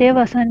තත්ත්වය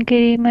වසන්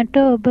කිරීමට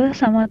ඔබ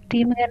සමත්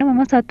වීම ගැන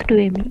මම සතුටු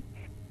වෙමි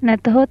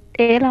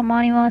නැතහොත් ඒ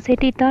ළමා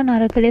නිවාසයට ඉතා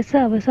නරක ලෙස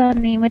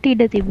අවසන් වීමට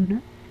ඉඩ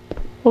තිබුණා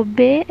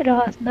ඔබේ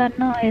රහස්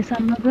දන්නා අය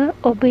සමග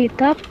ඔබ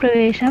ඉතා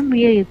ප්‍රවේශම්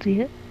විය යුතුය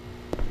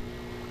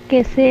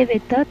කෙසේ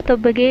වෙතත්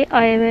ඔබගේ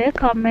අයවැය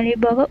කම්මැලි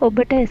බව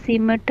ඔබට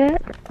ඇසීමට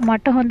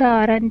මට හොඳ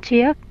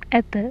ආරංචියක්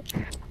ඇත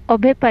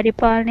ඔබේ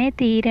පරිපාලනයේ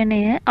තීරණය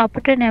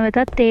අපට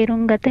නැවතත්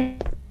තේරුම් ගත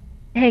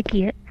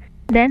හැකිය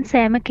දැන්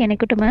සෑම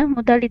කෙනෙකුටම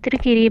මුදල් ඉතිරි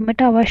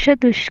කිරීමට අවශ්‍ය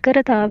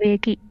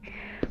දුෂ්කරතාවයකි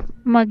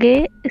මගේ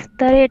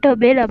ස්තරයට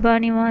ඔබේ ලබා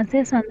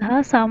නිවාසය සඳහා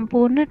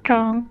සම්පූර්ණ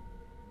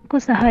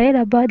ට්‍රාංකු සහාය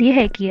ලබා දිය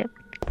හැකිය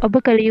ඔබ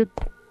කළ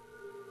යුත්තේ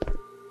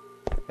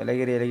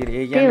එලගිරි ඒ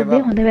ඔබේ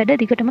කියන්නේ හොඳ වැඩ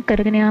දිගටම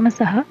කරගෙන යාම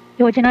සහ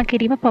යෝජනා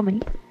කිරීම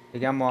පමණි ඒ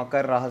කියන්නේ මොකක්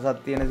හරි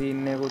රහසක් තියෙන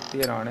සීන් එකකුත්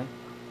තියෙනවානේ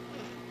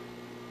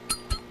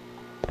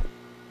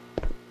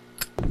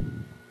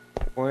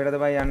කොහෙටද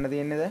බයි යන්න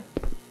තියෙන්නේ දැන්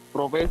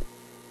ප්‍රොෆෙස්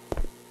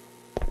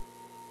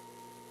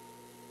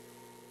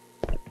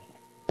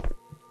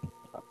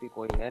අපි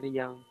කොයි හරි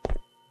යන්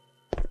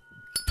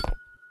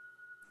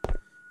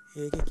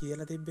ඒක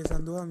කියලා තිබ්බේ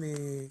සඳුවා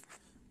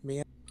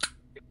මේ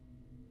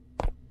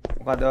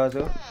මොකද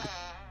වාසු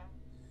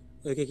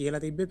ඒක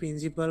කියලා තිබ්බේ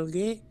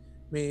පින්සිපල්ගේ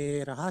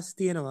මේ රහස්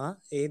තියෙනවා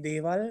ඒ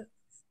දේවල්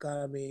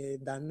මේ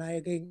දන්න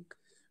අයකින්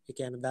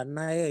එකන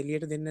දන්න අය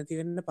එලියට දෙන්න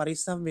තිවෙන්න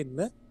පරිස්සම්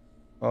වෙන්න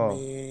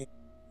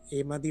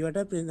ඒ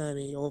මදිවට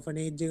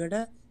ඕෆනේජ්ජකට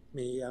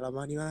මේ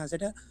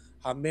අලමනිවාසට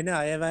හම්බෙන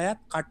අයවැයත්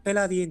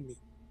කට්ටලා තියෙන්නේ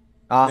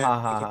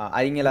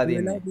අයිංගලා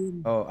තින්නේ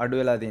අඩු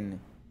වෙලා තින්නේ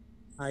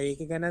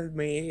ඒක ගැන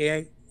මේ ඒ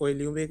ඔය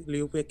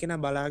ලියුප එක්කෙන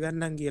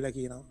බලාගන්නන් කියලා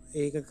කියනවා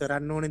ඒක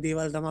කරන්න ඕන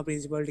දේවල් තම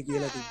පින්සිපල්ට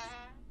කියලා තින්නේ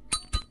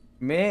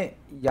මේ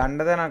යන්න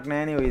තැනක්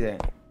නෑනේ ඔයි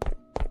දැන්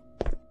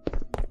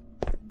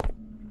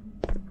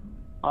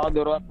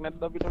දොරක්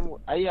නැද්ද අපිට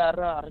අයි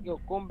අරක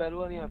ඔක්කොම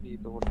බැලුවනේ අපි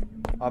එතකොට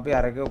අපි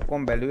අරක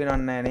ඔක්කොම බැලුවේ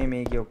නෑ නේ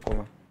මේකේ ඔක්කොම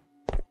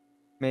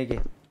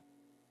මේකේ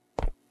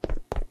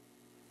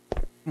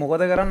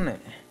මොකද කරන්නේ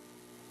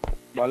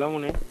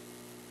බලමුනේ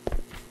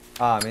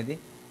මෙති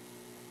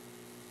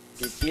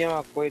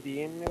පිටියමක් කොයි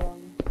තියෙන්නේ බං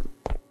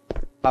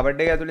කබඩ්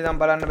එක ඇතුලේ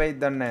නම් බලන්න බැයිද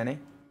දන්නේ නෑනේ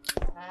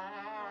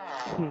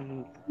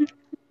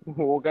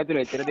ඕක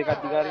ඇතුලේ එච්චර දෙකක්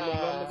අධිකාරිය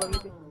බලන්න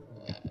බෑ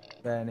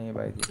බෑනේ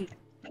බයිති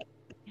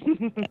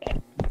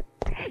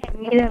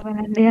නේද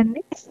බලන්න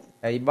යන්නේ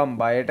ඇයි බම්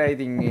බයට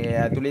ඉතින්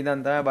ඇතුළේ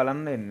ඉඳන් තමයි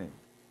බලන්න එන්නේ.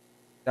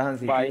 දහන්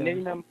සිටින. බයිනේ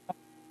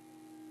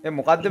නම්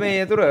මොකද්ද මේ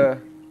යතුර?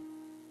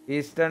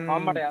 ඊස්ටර්න්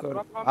අම්මට යතුරක්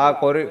හම්බුණා.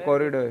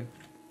 කොරිඩෝ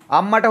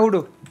අම්මට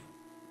හුඩු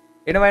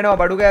එනවා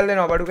බඩු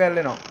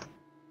කෑල්ලෙනවා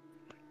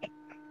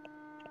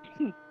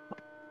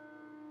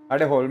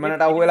අඩ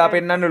හොල්මනට අහුවෙලා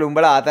පෙන්වන්නලු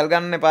උඹලා ආතල්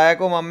ගන්න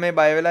එපායකෝ මම මේ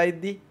බය වෙලා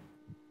ඉද්දි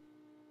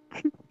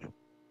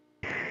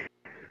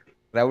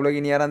රැවුල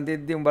ගිනි අරන්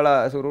තියද්දි උඹලා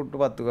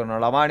සුරුට්ටු පත්තු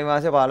කරනවා ළමා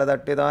නිවාසේ පාල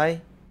තට්ටුවේ තමයි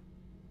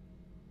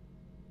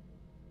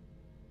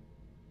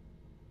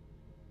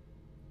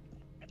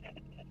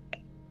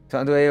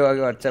සඳු ඒ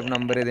වගේ WhatsApp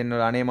නම්බරේ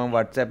දෙන්නවල අනේ මම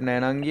WhatsApp නෑ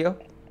නං ගියෝ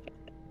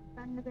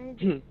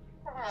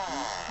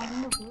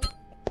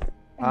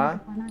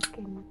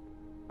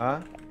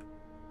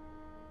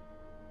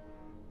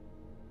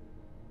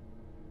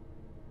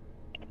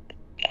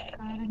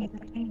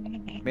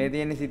මේ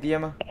තියෙන්නේ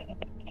සිටියම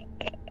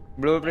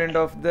blueprint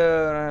of the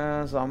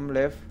some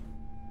left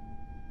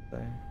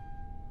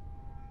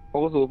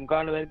ඔක zoom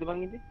කරන්න බැරිද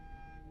බං ඉතින්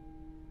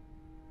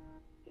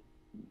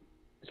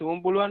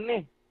zoom පුළුවන්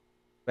නේ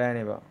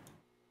බෑනේ බා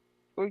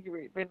ඔය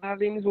පෙන්නා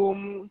තියෙන්නේ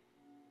zoom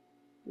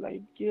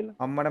light කියලා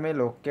අම්මට මේ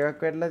ලොක්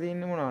එකක් වැටලා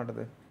තින්නේ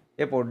මොනවටද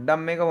ඒ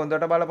පොඩ්ඩක් මේක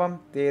හොඳට බලපන්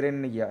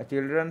තේරෙන්න ගියා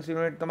children's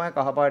unit තමයි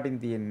කහ පාටින්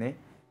තියෙන්නේ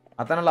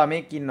අතන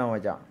ළමෙක් ඉන්නවා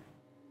මචං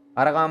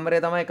අර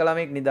කාමරේ තමයි එක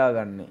ළමෙක්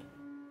නිදාගන්නේ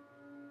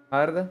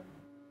හරිද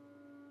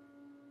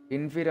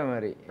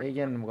ඉන්ෆිරමරි ඒ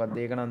කියන්නේ මොකක්ද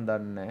ඒක නම්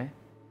දන්නේ නැහැ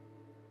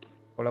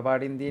කොළ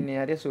පාටින් තියෙන්නේ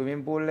හරිය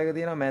ස්විමින් පූල් එක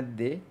තියෙනවා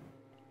මැද්දේ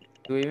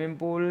ස්විමින්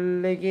පූල්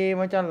එකේ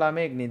මචං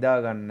ළමෙක්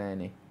නිදාගන්නේ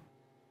නැහනේ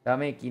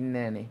ළමෙක්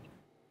ඉන්නේ නැහනේ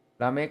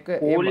ළමෙක්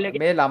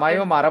මේ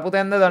ළමයිව මරපු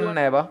තැනද දන්නේ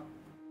නැහැ බා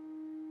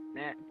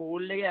නෑ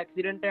පූල් එකේ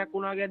ඇක්සිඩන්ට් එකක්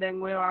වුණා කියලා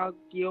දැන් ඔය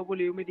කියවපු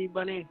ලියුමේ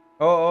තිබ්බනේ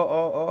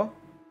ඕ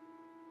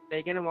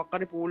ඒ කියන්නේ මොකක්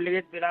හරි පූල්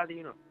එකෙත් වෙලා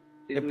තියෙනවා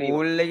ඒ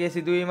පූල් එකේ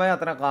සිදුවීමයි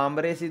අතන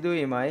කාමරේ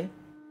සිදුවීමයි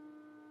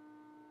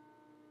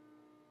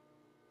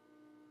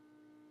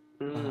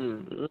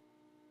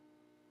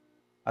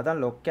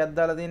අතන ලොක් එකක්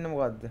දාලා තින්නේ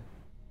මොකද්ද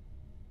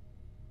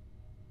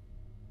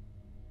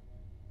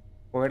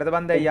කොහෙටද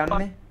බන් දැන්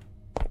යන්නේ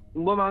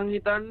උඹ මං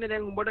හිතන්නේ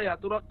දැන් උඹට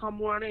යතුරක්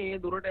හම්බුණානේ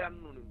ඒ දුරට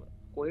යන්න ඕනේ උඹ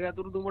කොයි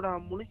යතුරුද උඹට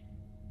හම්බුනේ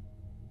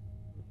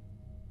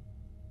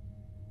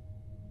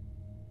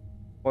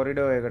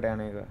කොරිඩෝ එකට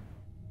යන එක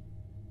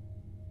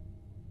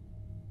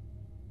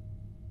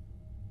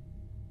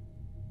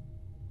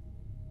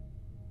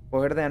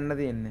කොහෙටද යන්න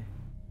තියෙන්නේ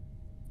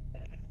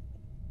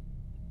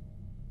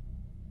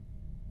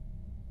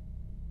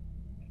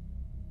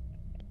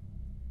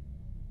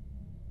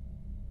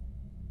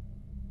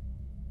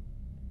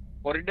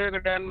කොරිඩෝ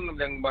එකට යන්න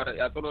දැන් බර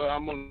යතුරු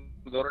හම්බුන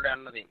දොරට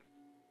යන්න තියෙන්නේ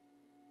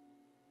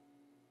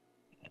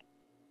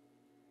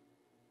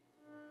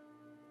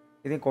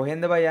ඉතින්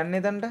කොහෙන්ද බයි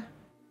යන්නේ එතනට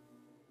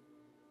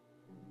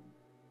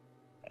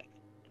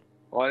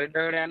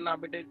කොරිඩෝ එකට යන්න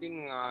අපිට ඉතින්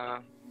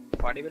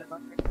පඩි වෙන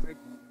කන්නේ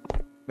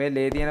මේ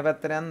ලේ තියෙන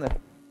පැත්තට යන්න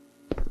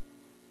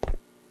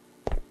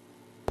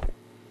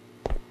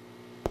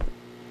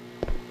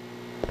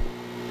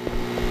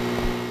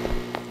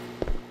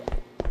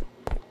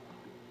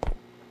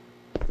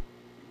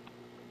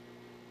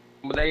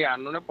උඹ දැන්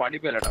යන්න ඕනේ පඩි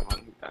පෙළට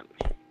මං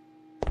හිතන්නේ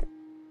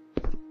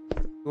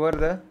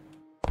ෂුවර්ද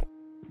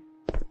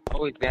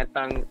ඔය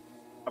නැත්තම්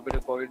අපිට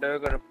කොරිඩෝ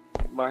එකට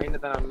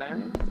බහින්න තරම් නැහැ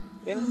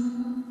නේ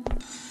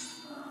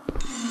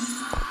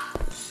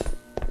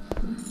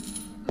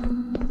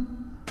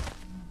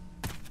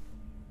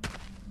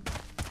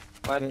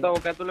මත්ත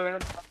ඔක ඇතුළ වෙන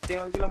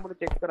තියෙනවා කියලා අපිට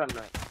චෙක් කරන්න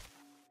ඕනේ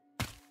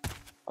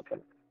අපල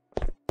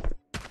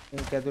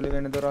මේක ඇතුලේ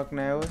වෙන දොරක්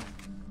නෑ ඔය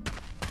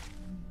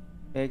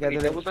මේක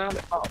ඇතුලේ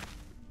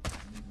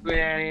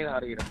වෙන්නේ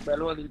හරියට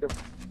බැලුවද ඊට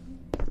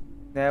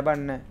නෑ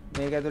බන්නේ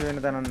මේක ඇතුලේ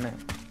වෙන තැනක් නෑ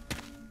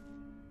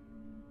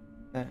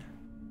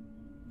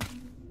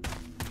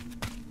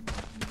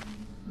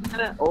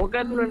අර ඕක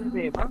ඇතුලේ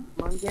නෙමෙයි බං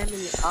මං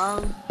කියන්නේ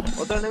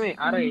ඔතන නෙමෙයි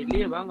අර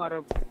එළිය බං අර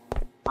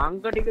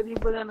අංක ටික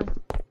තිබ්බ දන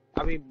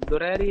අපි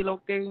දොර ඇරි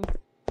ලොක් එකකින්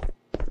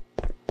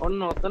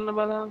ඔන්න ඔතන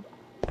බලන්න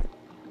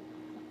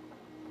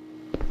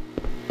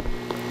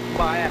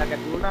බාය අර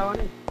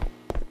කැටුණාවනේ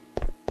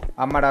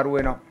අම්මට අරු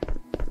වෙනවා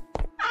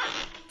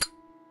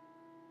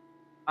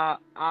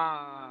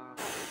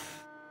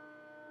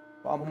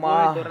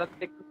අම්මා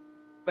දොරත් එක්ක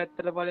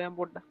පැත්තට බලයන්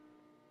පොඩ්ඩක්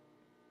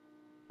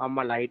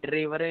අම්මා ලයිටර්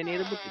ඉවරේ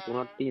නේද පුතේ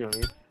තුනක් තියෙනවා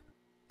නේද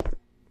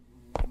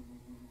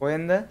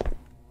කොහෙන්ද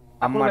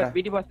අම්මට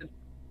පිටිපස්සට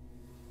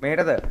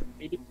මෙහෙටද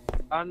පිටි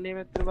අන්නේ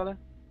පැත්තට බලන්න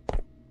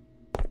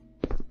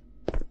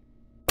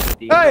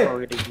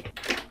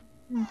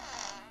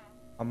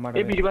අම්මට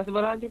ඒ පිටිපස්ස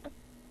බලන්න චුට්ටක්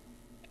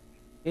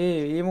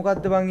ඒ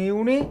මොකද්ද බං ඊ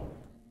උනේ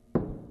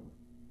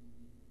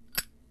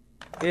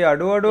ඒ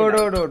අඩෝ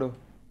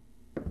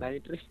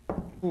ලයිටර්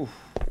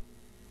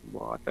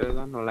බෝටල්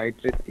ගන්න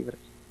ලයිටර්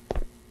ඉවරයි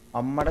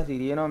අම්මට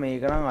සිරියනවා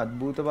මේක නම්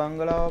අద్භූත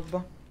බංගලාවක්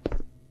බං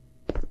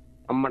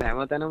අම්මට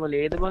හැමතැනම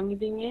ලේද බං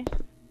ඉතින් ඒ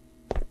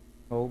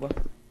ඔව් බං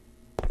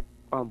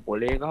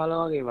පොලේ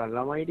ගහලා වගේ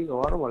ළමයි ටික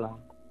වර බලන්න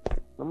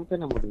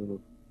නම්තන මොකද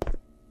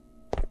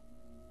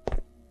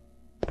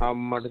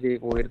අම්මට තේ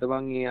කොහෙද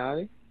බං ඒ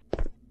ආවේ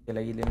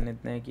කෙලගිලෙන්නෙත්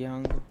නැහැ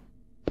කියහන්කෝ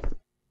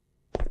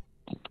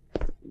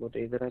බොට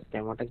ඉදර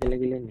කැමට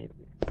කෙලගිලෙන්නේ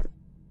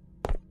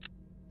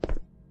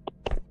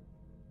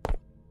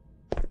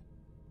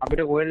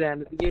අපිට කොහෙද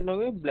යන්න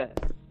තියෙනවද බ්ලෑ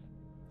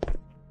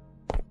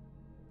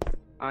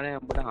අනේ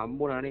අපිට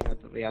හම්බුණානේ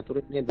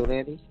යතුරුනේ දොර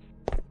ඇති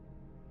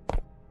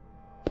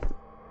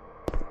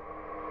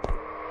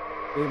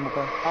ඒ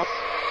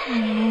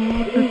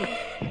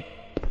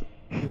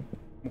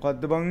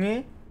මොකද්ද බං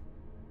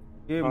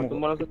ඒ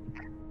මොකද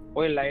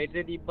ඔය ලයිට්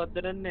එක තිබ්බත්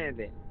දන්නේ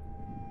නැහැ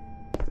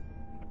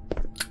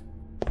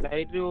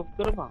ලයිට් එක ඔෆ්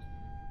කරපන්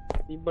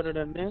තිබ්බට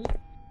දන්නේ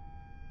නැහැ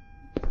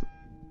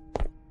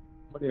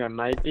මට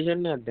නයිට්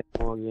විෂන් එකක්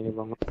දැම්මා කියන්නේ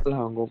බං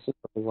අල්ලා හංගොප්පු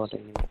කරපුවාට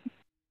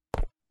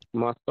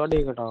මස්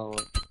කඩේකට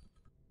ආවා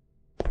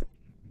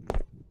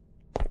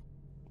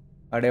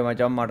අඩේ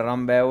මචං මට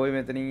නම් බෑ ඔය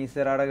මෙතනින්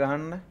ඉස්සරහට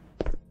ගහන්න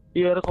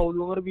ඊයර කවුද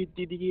උමර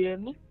පිටිටි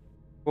කියන්නේ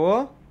ඕ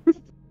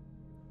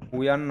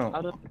උයන්නෝ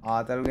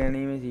ආතල්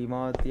ගැනීමේ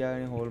සීමාවක්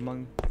තියාගෙන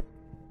හොල්මන්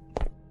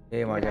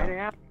ඒ මචං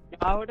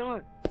ආවටම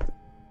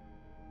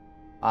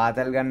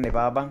ආතල් ගන්න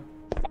එපා බං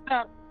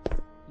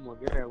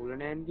මගේ රැවුල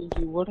නෑ නේද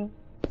කිව්වට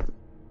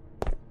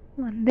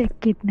මන්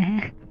දෙක්කිත්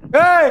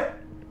නැහැ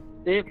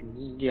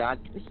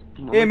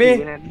ඒ මේ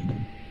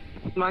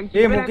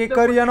ඒ මොකෙක්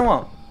කර යනවා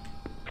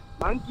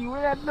මං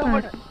කිව්වේ නැද්ද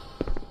ඔබට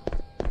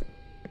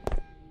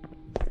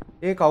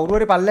ඒ කවුරු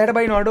හරි පල්ලයට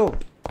බයින අඩෝ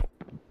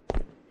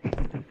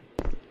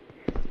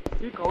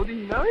මේ කවුද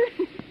ඉන්නවේ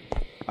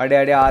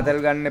අඩේ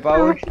ආතල් ගන්න එපා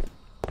ඔය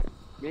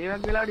මේ වගේ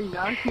වෙලාවට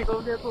ඉනාන්නේ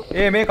කවුද එක්කෝ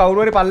ඒ මේ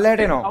කවුරු හරි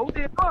පල්ලයට එනවා කවුද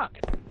එක්කෝ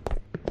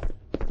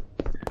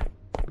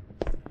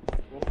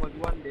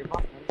මොකක්ද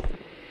දෙපා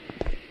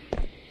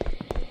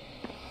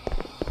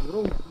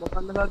බ්‍රෝ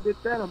මොකක්ද දැද්දෙත්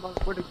නෑ මම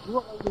කොට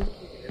කිව්වා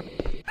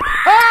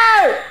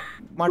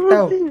මට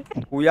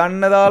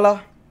උයන්න දාලා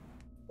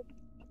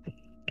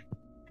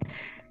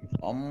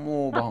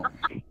අම්මෝ බං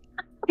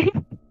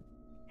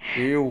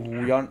ඒ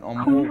උයන්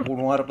අම්මෝ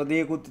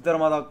කුණුහරුපදේකුත් විතර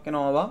මතක්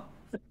වෙනවා බං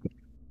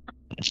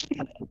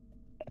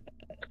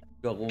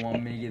ගකෝ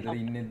මම මේ ගෙදර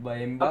ඉන්නෙත්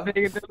බයෙන් බං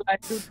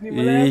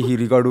ඒ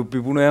හිරි කඩු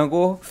පිපුණා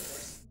යකෝ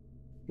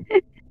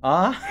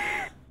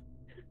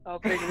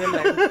අපේ ගෙදර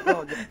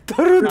ලයිට්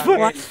තරුත්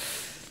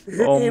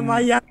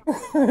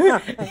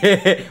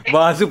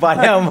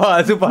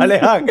වාසු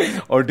පලයක්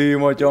ඔටී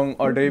මොචොන්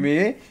ඔටේ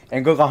මේ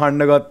ඇඟ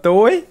කහන්න ගත්ත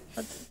ඔයි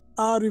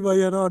ආරි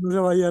බයන අනුස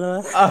වයන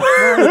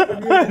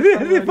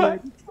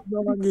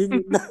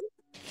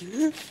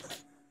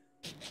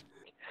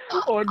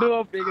ඔඩුව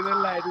අපේ ගෙදර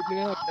ලයිට්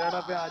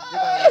අපේ ආච්චි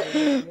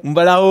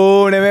උඹලා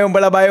ඕ නෙමෙයි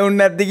උඹලා බය වුන්නේ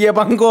නැද්ද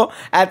කියපන්කෝ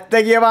ඇත්ත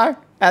කියපන්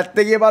ඇත්ත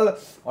කියපල්ල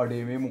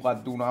අඩේ මේ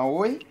මොකක්ද උනා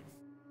ඔයි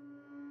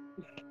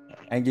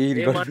ඇඟේ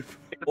හිරි කඩු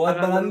ඔයත්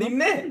බලන්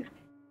ඉන්නේ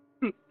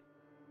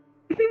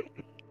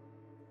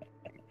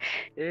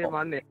ඒ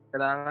මන්නේ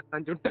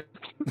දාගන්න චුට්ට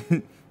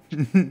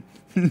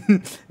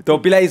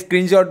තොපිලා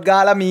ස්ක්‍රීන්ෂොට්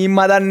ගාලා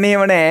මීම්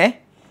හදන්නේම නෑ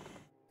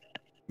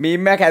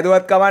මීම් එකක්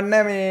හැදුවත් කවන්න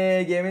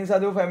මේ ගේමින්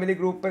සදු ෆැමිලි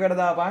ගෲප් එකට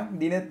දාපන්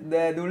දිනෙත්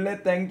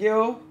දුල්ලෙත් තැන්ක්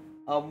යූ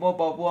අම්මෝ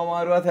පපුව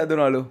අමාරුවත්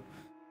හැදුනලු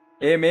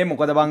ඒ මේ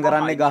මොකද බං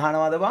කරන්නේ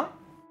ගහනවද බං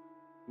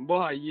උඹ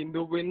අයියෙන්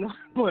දුක වෙන්න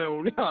ඔය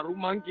උනේ අරු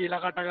මං කියලා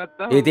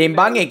කටගත්තා ඉතින්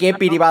බං එකේ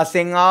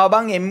පිටිපස්සෙන් ආව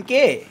බං MK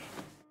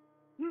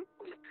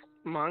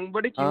මං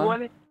බඩ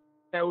කිව්වනේ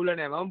ඇවුල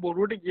නෑ මම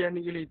බොරුවට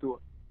කියන්නේ කියලා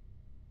හිතුවා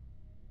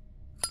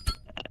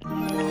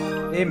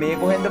ඒ මේ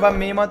කොහෙන්ද බං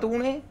මේ මතු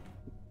උනේ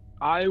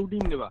ආයෙ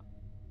උඩින් නෙවා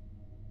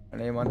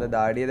අනේ මන්ද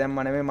දාඩිය දැම්ම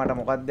නෙමෙයි මට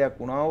මොකක්ද දෙයක්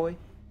වුණා ඔය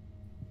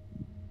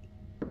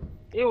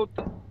ඒ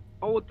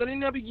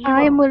ඔතනින් අපි ගියේ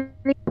ආයෙ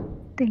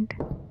මුලින්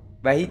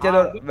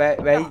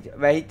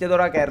වැහිච්ච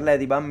දොර කැරලා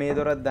ඇති බං මේ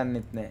දොරක්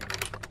දන්නෙත් නෑ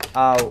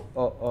ආව්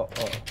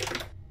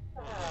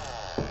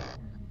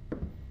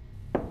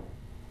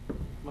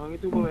මං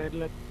හිතුවා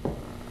වැරලා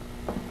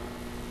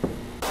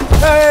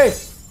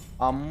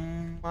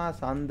අම්මා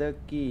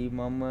සඳකි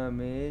මම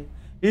මේ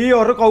ඊ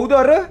ඔර කවුද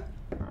අර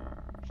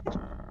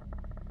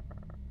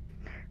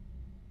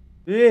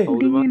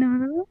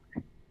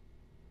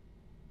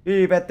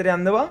ඒ පැත්තට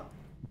යන්න බං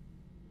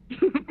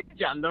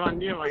යන්න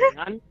වන්නේ මගේ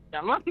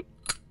යන්න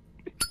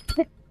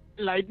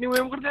ලයිට් නේ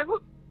ඔය මොකටද යකෝ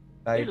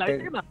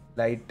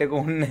ලයිට් එක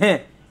උන්නේ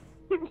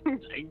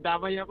ලයිට්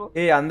දාපන් යකෝ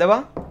ඒ යන්න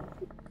බං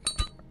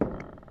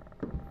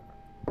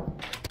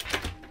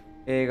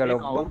ඒක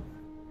ලොක්කෝ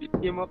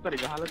ඉතින් මොකක්ද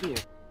ගහලා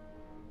තියෙන්නේ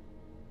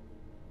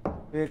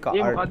ඒ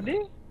ඒ මොකද්ද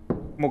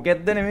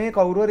මොකෙද්ද නෙමේ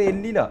කවුරු හරි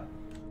එල්ලිලා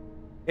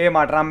ඒ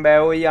මට නම්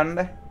බෑ ඔය යන්න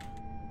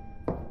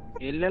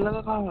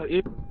එල්ලලක කා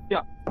ඒ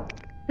යා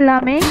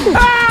ළමයි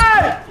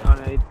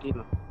යන්නේ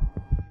ඉතින්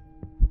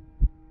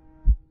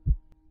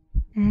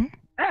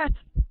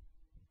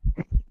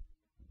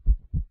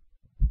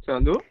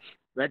සඳු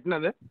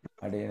වැටනද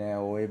අඩේ නෑ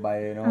ඔය බය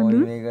වෙනවා ඔය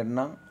මේකට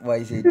නම්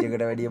වයිස් ඒජ්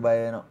එකට වැඩිය බය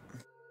වෙනවා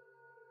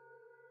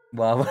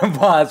බාබා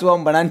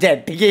වාසුවම් බණන්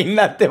chat එකේ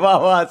ඉන්නත් එපා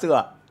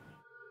වාසුවා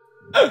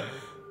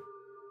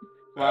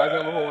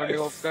වාසම හොඩේ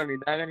ඔෆ් කරලා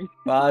නිදාගනි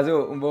වාසු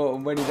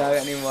උඹ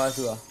නිදාගනින්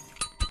වාසුවා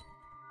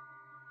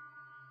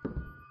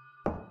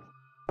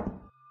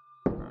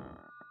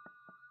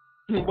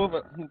උඹ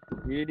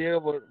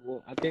වීඩියෝ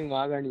අතෙන්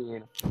වාගනි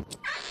එන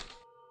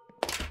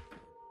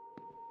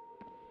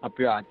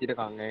අපි ආච්චිට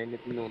කන් ඇහෙන්න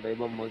තියෙන හොඳයි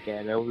බම් මොකද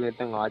කෑ ගැවුවේ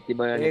නැත්නම් ආච්චි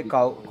බයන්නේ ඒ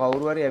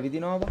කවුරු හරි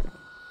ඇවිදිනවා බං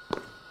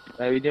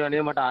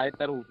ඇවිදිනවනේ මට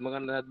ආයෙත් අර හුස්ම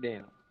ගන්න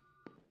දෙයක්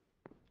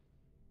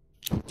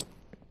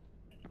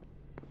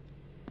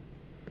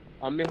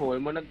අම්මේ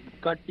හොල්මන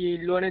කට්ටිය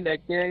ඉල්ලුවනේ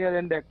දැක්කේ නැහැ කියලා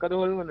දැන් දැක්කද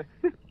හොල්මන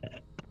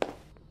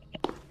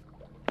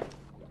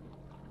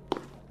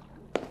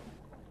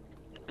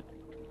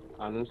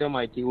අනුෂ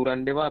මයිකි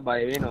උරන් දෙවා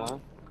බය වෙනවා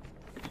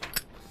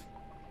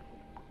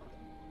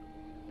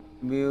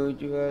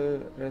mutual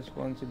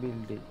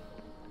responsibility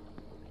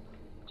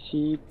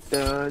she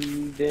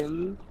turned them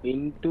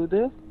into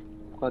the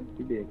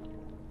කද්දිදේ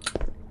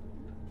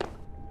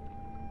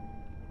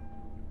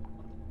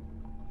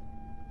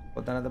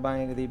කොතනද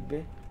බං එක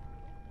තිබ්බේ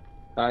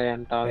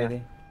තායන් තායන්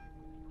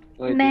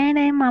නෑ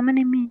නෑ මම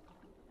නෙමේ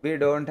we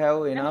don't have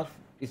enough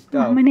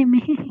staff මම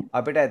නෙමේ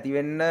අපිට ඇති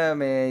වෙන්න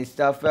මේ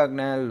staff එකක්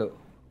නැහැලු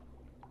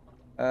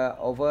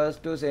offers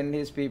to send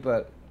his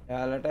people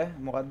එයාලට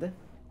මොකද්ද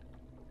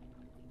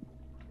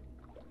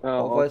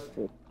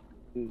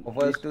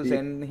offers to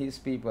send his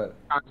people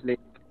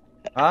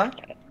ah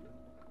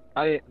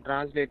I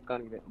translate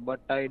කරන්න but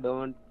I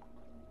don't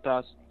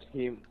trust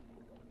him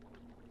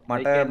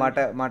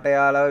මට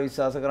එයාලව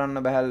විශ්වාස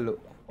කරන්න බැහැලු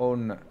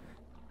ඕන්න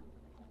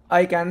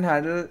I can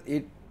handle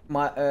it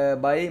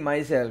by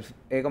myself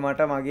ඒක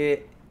මට මගේ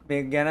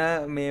මේ ගැන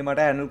මේ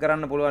මට handle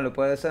කරන්න පුළුවන්ලු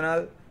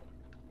personal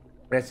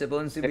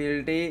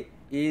responsibility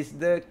is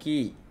the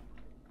key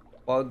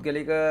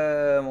පෞද්ගලික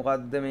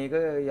මොකද්ද මේක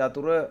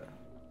යතුරු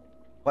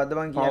මොකද්ද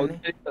බං කියන්නේ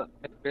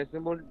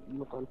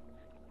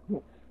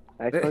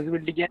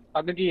responsibility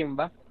කියන්නේ වගකීම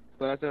බා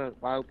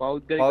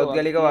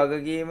පෞද්ගලික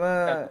වගකීම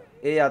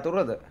ඒ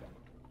යතුරුද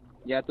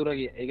යතුරු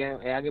ඒ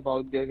කියන්නේ එයාගේ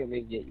පෞද්ගලික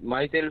මේ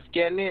myself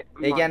කියන්නේ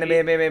ඒ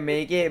කියන්නේ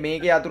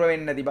මේකේ යතුරු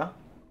වෙන්නේ නැති බා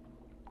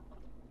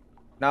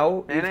now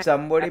if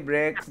somebody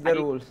breaks the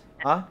rules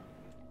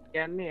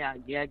කියන්නේ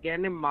එයා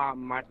කියන්නේ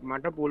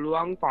මට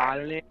පුළුවන්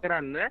පාලනය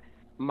කරන්න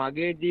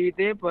මගේ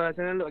ජීවිතේ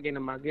පර්සනල්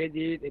කියන්නේ මගේ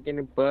ජීවිතේ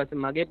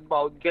කියන්නේ මගේ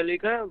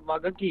පෞද්ගලික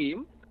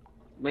වගකීම්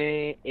මේ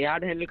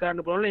එයාට හැන්ඩල්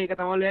කරන්න පුළුවන් ඒක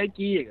තමයි එයාගේ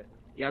කී එක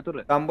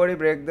යතුරු somebody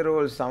break the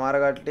rules සමහර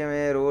කට්ටිය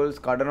මේ rules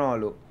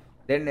කඩනවලු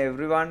then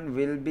everyone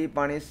will be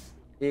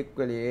punished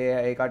equally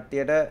ඒ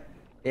කට්ටියට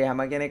ඒ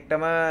හැම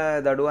කෙනෙක්ටම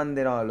දඩුවම්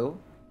දෙනවලු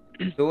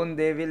soon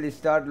they will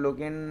start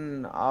looking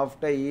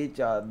after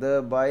each other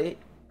by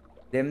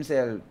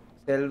themselves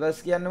selves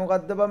කියන්නේ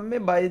මොකද්ද බම්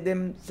මේ by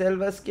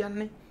themselves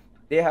කියන්නේ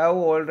they have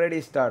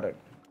already started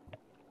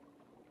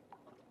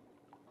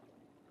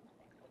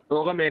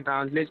ඕක මේ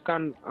ට්‍රාන්ස්ලේට්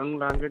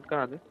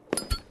කරාද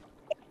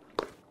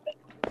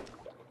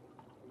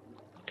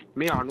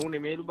මේ අනු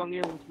නෙමෙයිලු බං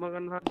ඒ හුස්ම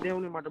ගන්න හද්දේ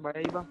උනේ මට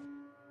බයයි බං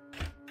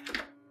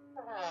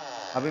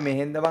අපි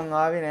මෙහෙන්ද බං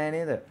ආවේ නෑ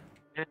නේද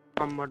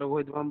අම්මට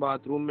කොහෙද මම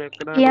බාත් รู ම්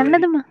එකකට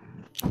කියන්නද මම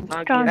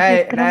නෑ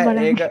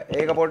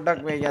ඒක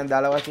පොඩ්ඩක් මේ කියන්නේ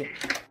දල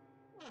වශයෙන්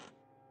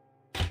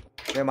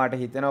මේ මට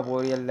හිතෙනවා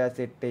පෝරියල් දැස්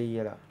සෙට් වෙයි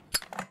කියලා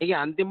ඒකේ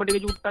අන්තිම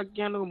ටික චුට්ටක්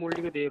කියන්නකො මුල්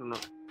ටික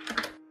තේරුණා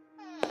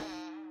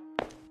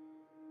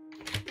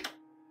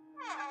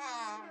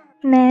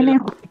නෑ නෑ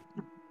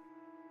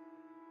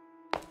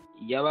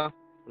යවා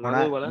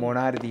මොන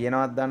හරි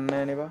තියෙනවද දන්නේ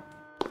නැහැ නේ බා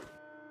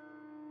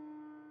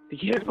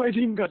ටිකට්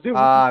ෆයිටින් කරේ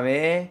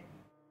මේ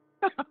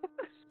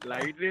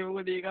ලයිට් එක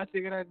මොකද ඒක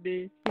ඇස්සේ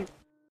කරන්නේ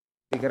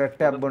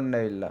සිගරට් එකක් බොන්න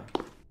ඇවිල්ලා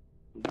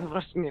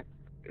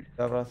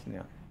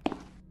ප්‍රශ්නයක්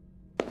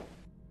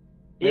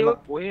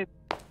ඒක කොහෙද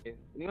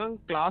නිකන්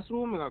ක්ලාස්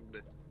රූම් එකක්ද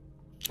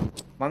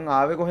මං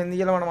ආවේ කොහෙන්ද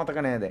කියලා මට මතක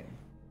නෑ දැන්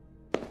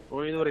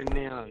ඔය දොර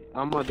ඉන්නේ ආවේ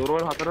අම්මා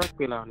දොරවල් 4ක්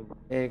වෙලා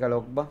අනේ ඒක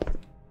ලොක් බා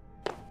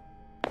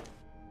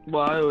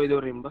බාය ඔය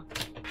දොරින් බා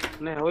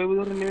නෑ ඔය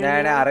දොරින් නෙවෙයි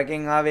නෑ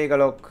අරකින් ආවේ ඒක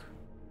ලොක්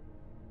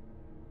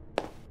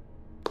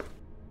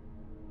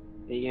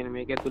ඒ කියන්නේ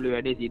මේක ඇතුලේ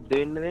වැඩේ සිද්ධ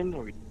වෙන්න දෙන්න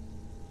අපිට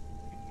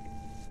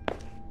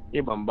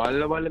ඒ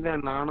බම්බල්ල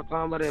දැන් නාන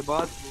කාමරේ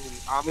බාත්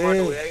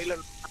ආම්මට ඔය ඇවිල්ලා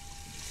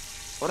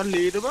ඔර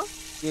ලීද බා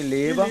ඒ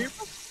ලේබා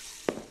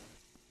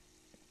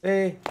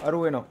අරු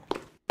වෙනවා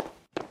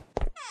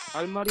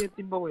අල්මාරිය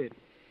තිබ්බ ඔය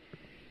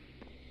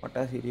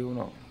මට සිරි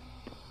වුණා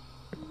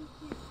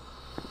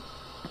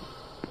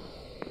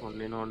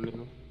ඔන්න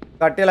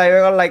කට්ටිය ලයිව්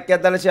එකක් ලයික්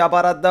එකක් දාලා ෂෙයා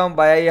පාරක් දාමු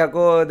බයයි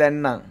යකෝ දැන්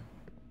නම්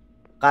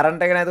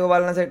කරන්ට් එක නැතුව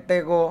බලන සෙට්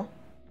එකකෝ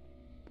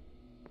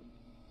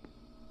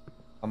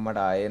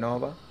අම්මට ආයෙනවා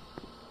බා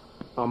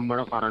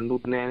අම්මට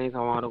කරන්ටුත් නෑනේ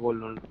සමහර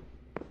කොල්ලොන්ට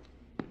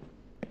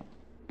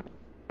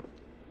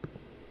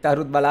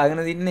තරුත්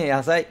බලාගෙන තින්නේ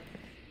යසයි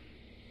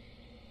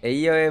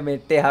එයි ඔය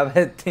මෙට්ටේ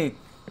හැපැත්තෙන්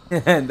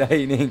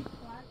දයිනෙන්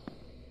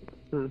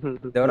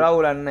දොර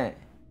අවුලන්නේ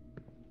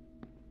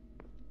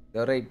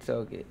දොර ඉට්ස්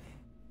ඕකේ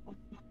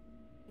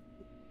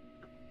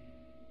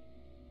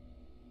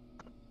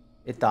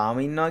ඒ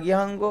තාම ඉන්නවා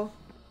කියහන්කෝ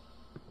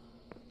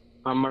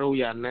අම්මට ඌ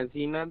යන්න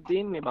සීනක්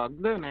තියෙන්නේ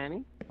බග්ද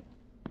නෑනේ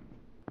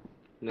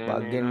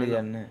බග් ගෙන්න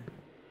යන්නේ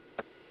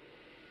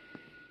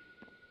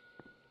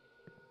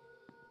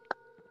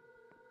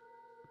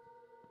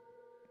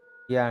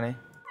කියන්නේ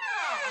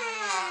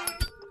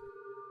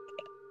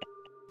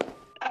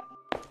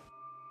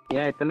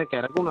එයා එතන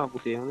කැරකුණා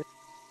පුතේ හොඳේ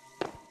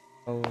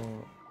ඔව්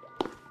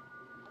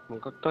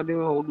මොකක් හරි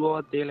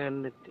හොඩුවවත් තියලා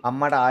යන්නේ නැත්තේ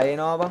අම්මට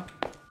ආයෙනවා බං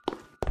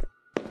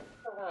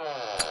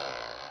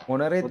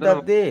මොන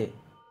රෙද්දක්ද ඒ?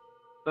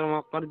 උතන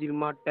මොකක් කර ජිල්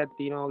මාට්ටයක්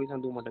තියෙනවා වගේ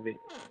සඳු මට වේ.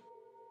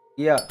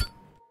 කියා.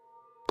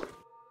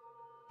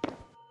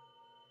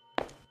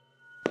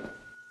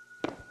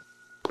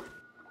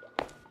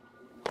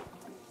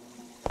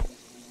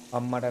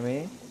 අම්මට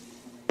මේ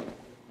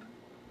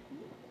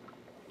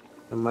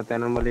අම්මා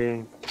තනමලේ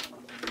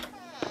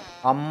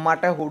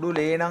අම්මට හුඩු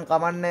ලේනම්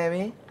කමන්නේ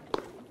මේ.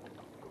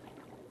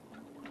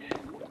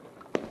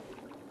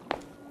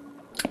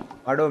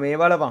 අඩෝ මේ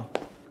බලපන්.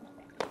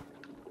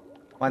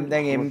 මන්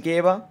දැන් MK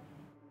බං.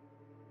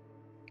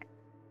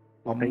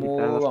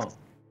 අම්මෝ බං.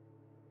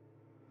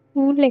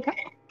 ඌල් එක.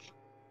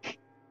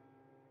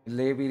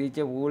 ලේ පිරිච්ච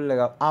වූල්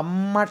එක.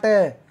 අම්මට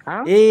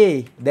ඒ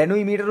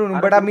දැනුයි මීටරු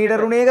නුඹට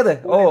මීටරුනේ එකද?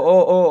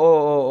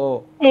 ඕ.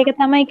 ඒක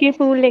තමයි කිව්වේ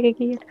ෆූල් එක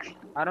කියලා.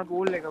 අර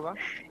පූල් එක බං.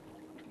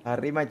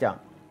 හරි මචං.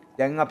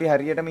 දැන් අපි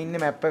හරියටම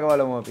ඉන්නේ මැප් එක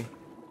බලමු අපි.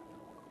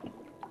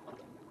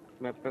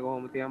 මැප් එක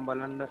කොහොම තියන්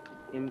බලන්න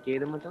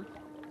MKද මචං?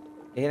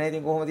 එහෙනම්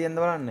ඉතින් කොහොමද තියන්ද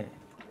බලන්නේ?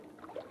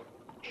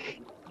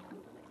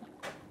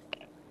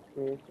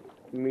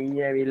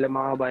 මීය ඇවිල්ලා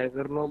මාව බය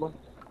කරනවා බං.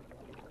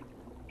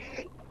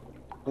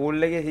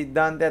 පූල් එකේ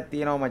සිද්ධාන්තයක්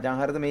තියෙනවා මචං.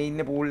 හරිද මේ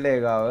ඉන්නේ පූල් එක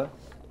ගාව.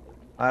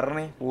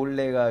 අරනේ පූල්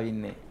එක ගාව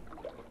ඉන්නේ.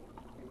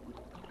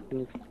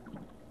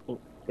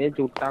 මේ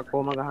චුට්ටක්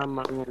කොහම ගහන්න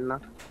මං එන්න.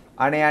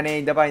 අනේ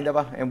ඉඳපන්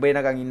උඹ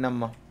එනකන්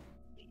ඉන්නම්මා.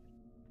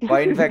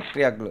 වයින්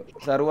ෆැක්ටරියක්ලු.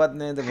 සරුවත්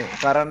නේද මේ?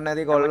 කරන්න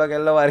නැති කොල්ල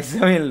කෙල්ල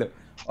වරිසමිල්ල.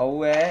 ඔව්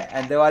ඈ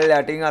ඇඳවල්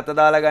යටින් අත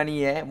දාලා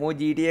ගනී ඈ. මෝ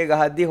GTA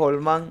ගහද්දි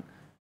හොල්මන්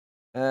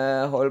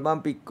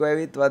පික්කෝ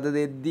ඇවිත් වද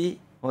දෙද්දි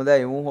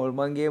හොඳයි මූ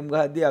හොල්මන් ගේම්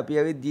ගහද්දි අපි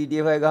ඇවිත්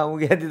GTA 5 ගහමු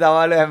කියද්දි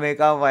තමයිලු හැම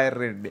එකම ෆයර්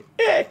වෙන්නේ.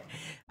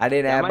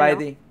 අඩේ නෑ බයි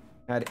ඉතින්.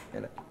 හරි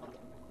එල.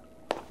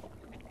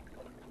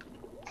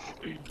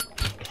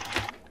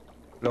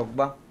 ලොග්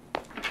බා.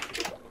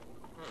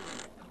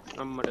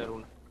 අම්මට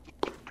රුණ.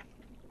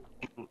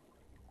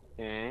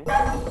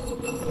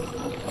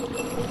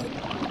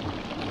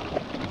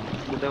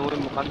 උදේ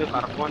මොකද්ද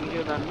කරපුවන්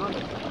කියලා දන්නවද?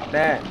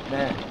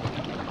 නෑ.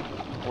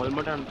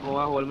 හොල්මන්ට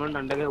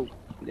අඬ ගැව්.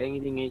 දැන්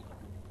ඉතින් ඒ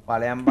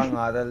ඵලයන් බං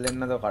ආදල්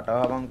දෙන්නද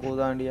කටවහපන්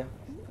කූදාண்டிයා.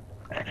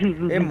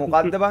 ඒ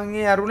මොකද්ද බං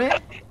ඒ අරුනේ?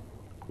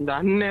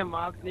 දන්නේ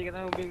මාක්ස් එක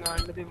තමයි උඹෙන්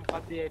ආන්න දෙන්නේ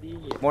මොකද්ද ඇඩි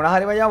කියේ. මොන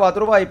හරි මචං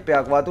වතුර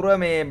පයිප්පයක්. වතුර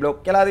මේ બ્લોක්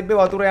වෙලා තිබ්බේ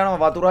වතුර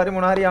යනවා. වතුර හරි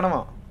මොන හරි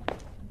යනවා.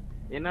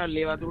 එන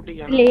ලේ වතුර ටික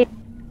යනවා. ලේ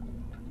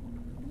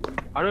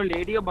අර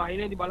ලේ ටික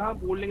බහිනේදී බලහන්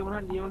පූල් එකේ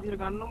මොනවද නියම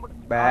විදිහට ගන්න උඹට.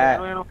 බෑ.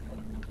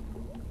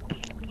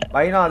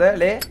 බයිනවද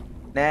ලේ?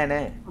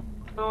 නෑ.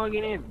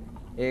 ඔයගේ නේද?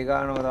 ඒ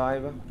ගන්නව තමයි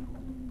බං.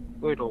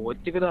 ඔය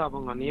ටෝච් එක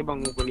දාපන් අනේ බං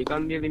උඹ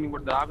නිකන් දියදී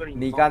උඹට දාගෙන ඉන්න.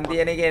 නිකන්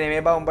තියෙන එකේ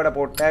නෙමෙයි බං උඹට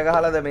පොට්ටය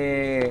ගහලාද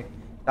මේ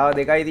තව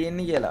දෙකයි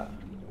තියෙන්නේ කියලා.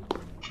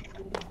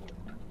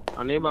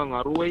 අනේ බං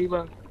අරුවයි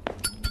බං.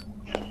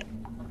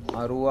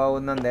 අරුවා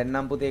වුණනම් දැන්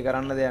නම් පුතේ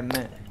කරන්න දෙයක්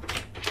නැහැ.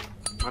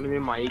 අනේ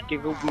මේ මයික්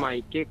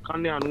එක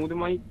කන්නේ 90ද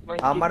මයික්.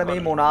 අම්මට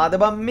මේ මොනාද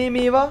බං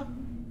මේවා?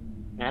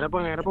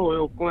 ඇරපන් ඔය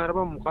ඔක්කොම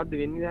ඇරපන් මොකද්ද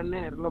වෙන්නේ දන්නේ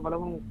නැහැ. ඇරලා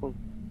බලපන් ඔක්කොම.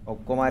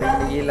 ඔක්කොම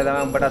අරින්න ගිහිල්ලා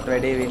තමයි උඹටත්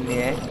වැඩේ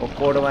වෙන්නේ ඈ.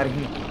 ඔක්කොටම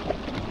අරින්න.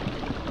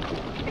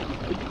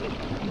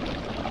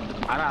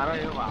 අර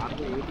ඒ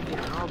වාගේ ඒක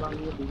යනවා බං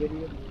මේ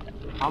දිගරිය.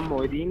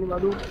 අම්මෝ ඔය දින්නේ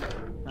බඩු.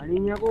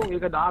 තනින් යකෝ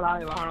ඒක දාලා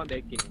ආයේ වහනවා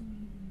දැක්කේ.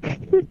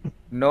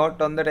 Note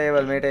on the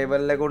table. මේ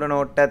table එක උඩ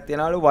note එකක්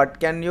තියනවලු. What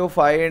can you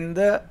find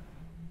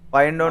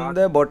on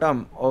the bottom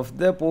of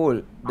the pool?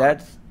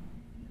 That's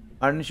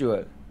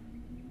unsure.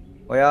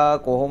 ඔයා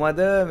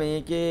කොහොමද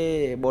මේකේ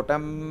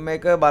bottom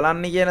එක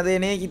බලන්න කියන දේ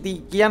නේ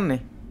කියන්නේ?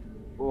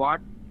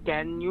 What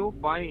can you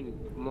find?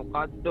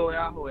 මොකද්ද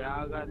ඔයා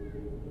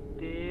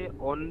හොයාගත්තේ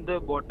on the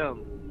bottom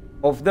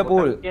of the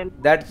pool?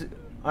 That's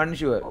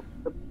unsure.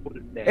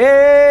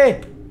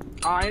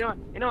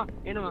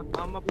 එනවා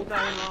අම්මා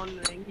පුතා එනවා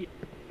නැංගි.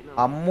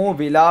 අම්මෝ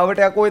විලාවට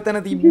යකෝ එතන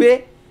තිබ්බේ.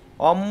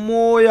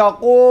 අම්මෝ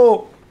යකෝ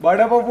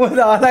බඩපපුව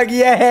දාලා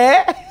ගියා ඈ.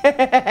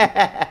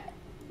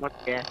 මට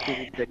කෑස්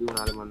ටිකක් වැඩි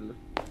වුණාද මන්ද.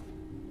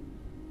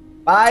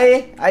 බයි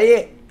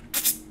අයියේ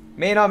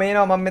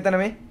මේනවා මම මෙතන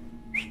මේ.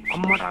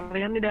 අම්මට අර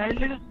යන්නේ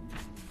ඩයල් එක.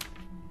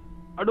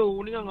 අඩෝ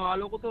ඌ නිකන්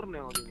ආලෝක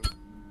තොරණේ වගේ.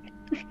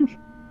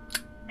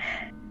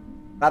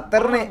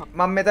 රත්තරනේ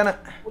මම මෙතන.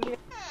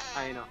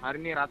 අයිනෝ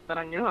හරිනේ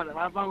රත්තරන් එනවා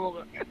බලපන් ඕක.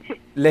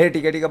 ලේ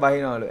ටික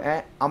බහිනවලු ඈ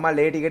අම්මා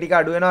ලේ ටික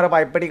අඩු වෙනවා අර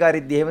පයිප් ටික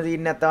අරිද්දි එහෙම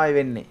සීන් එකක් තමයි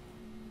වෙන්නේ.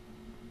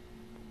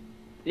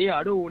 ඒ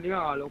අඩෝ ඌ නිකන්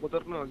ආලෝක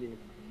තොරණේ වගේ.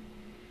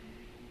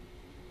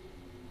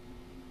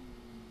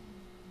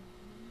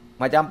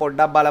 මචං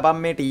පොඩ්ඩක් බලපන්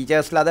මේ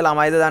ටීචර්ස්ලාද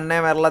ළමයිද දන්නේ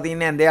නැහැ මැරලා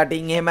තින්නේ ඇඳේ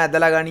යටින් එහෙම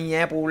ඇදලා ගනී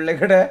ඈ පූල්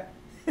එකට.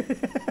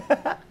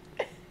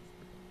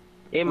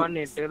 ඒ මන්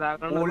නෙට් එක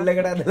දාගන්න පූල්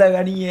එකට ඇදලා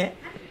ගනී ඈ.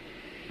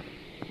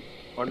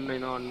 ඔන්න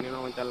එනවා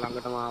මචං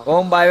ළඟටම ආවා.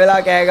 ඕම් බය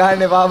වෙලා කෑ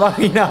ගහන්න එපා බං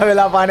hina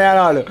වෙලා පණ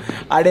යනවලු.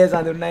 අඩේ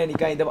සඳුන්නයි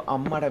නිකන් ඉඳ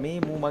අම්මට මේ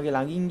මූ මගේ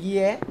ළඟින්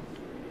ගියේ ඈ.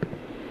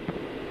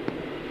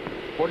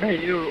 පොඩ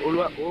එළිය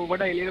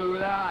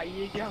ඔළුව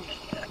අයියේ කියම්.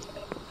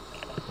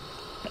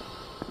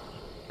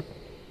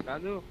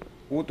 කාදු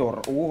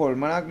ඌ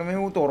හොල්මනක් නෙමෙයි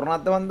ඌ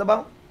තොරණක්ද වන්ද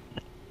බං.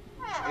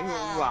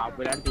 ඌ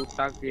ආබලන්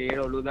චුට්ටක් ඒ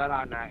ඔළුව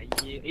දාලා නෑ.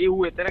 ඒ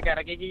ඌ එතන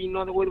කැරකේක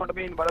ඉන්නවද කොහෙද මට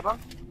පේන්නේ බලපන්.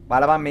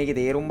 බලපන් මේකේ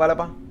තේරුම්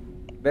බලපන්.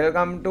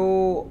 welcome to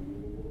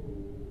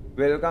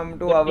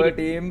our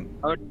team.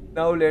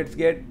 Now let's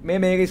get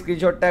මේක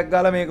ස්ක්‍රීන්ෂොට් එකක්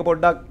ගාලා මේක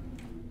පොඩ්ඩක්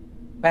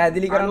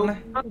පැහැදිලි කරන්න.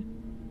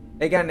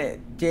 ඒ කියන්නේ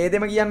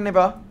ඡේදෙම කියන්න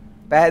එපා.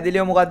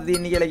 පැහැදිලිව මොකද්ද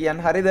තියෙන්නේ කියලා කියන්න.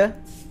 හරිද?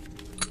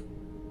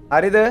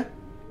 හරිද?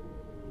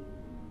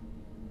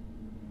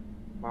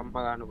 මම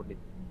ගන්න පොඩි.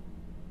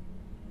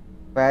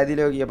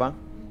 පැහැදිලිව කියපන්.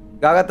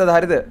 ගාගත්තද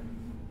හරිද?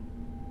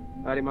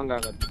 හරි මං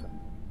ගාගත්තා.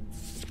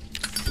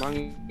 මං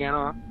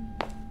යනවා.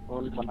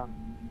 ඕන් බලන්න.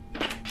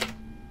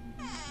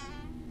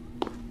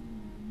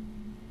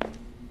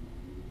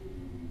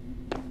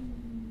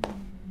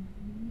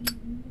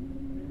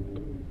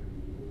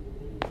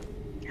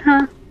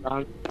 හා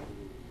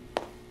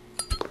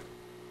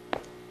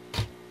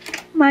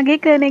මගේ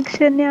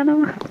කනෙක්ෂන්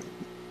යනවා.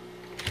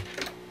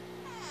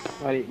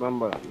 හරි මම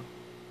බලන්න.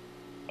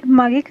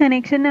 මගේ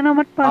කනෙක්ෂන් යනවා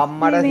මට පස්සේ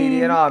අම්මට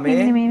සිරියනවා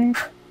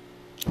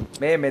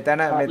මේ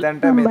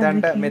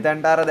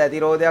මෙතනට අර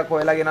දැතිරෝධයක්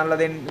හොයලා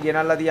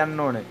ගෙනල්ලා තියන්න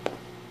ඕනේ.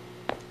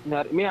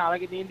 මේ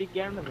ආලගේ තියෙන ටික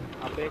කියන්නද?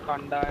 අපේ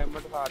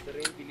කණ්ඩායමට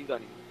සාදරයෙන්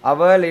පිළිගනිමු.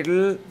 Our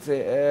little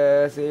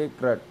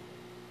secret.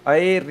 I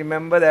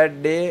remember that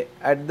day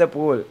at the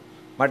pool.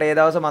 මට ඒ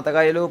දවස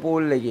මතකයිලු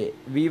pool එකේ.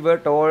 We were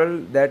told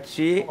that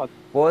she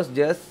was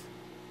just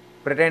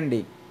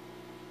pretending.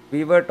 We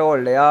were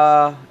told.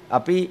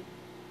 අපි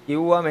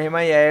කිව්වා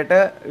මෙහෙමයි ඇයට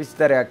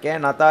විස්තරයක්.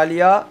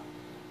 නතාලියා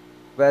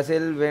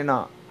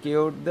වැසිල්වෙනා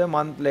killed the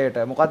month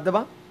later. මොකද්ද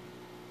බං?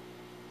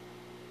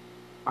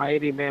 I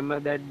remember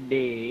that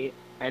day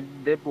at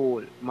the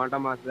pool. මට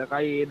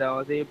මතකයි ඒ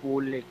දවසේ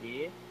pool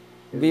එකේ.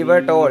 We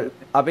were told.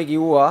 අපි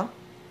කිව්වා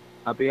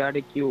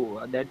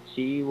that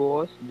she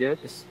was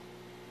just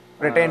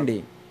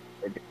pretending.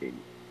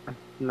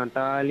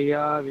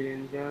 Natalia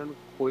Williamson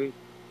quit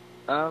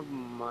a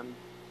month.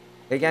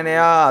 ඒ කියන්නේ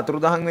එයා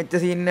අතුරුදහන් වෙච්ච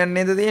සීන් එකක්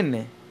නේද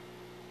තියෙන්නේ?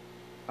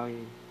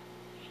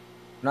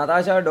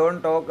 Natasha don't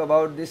talk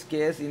about this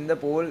case in the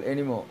pool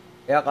anymore.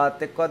 එයා කාත්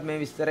එක්කවත් මේ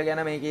විස්තර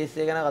ගැන මේ කේස්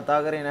එක ගැන කතා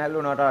කරේ නැහැලු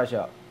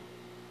Natasha.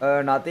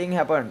 Nothing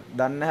happened.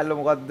 දන්නේ නැහැලු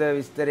මොකද්ද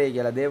විස්තරේ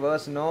කියලා. There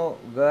was no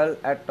girl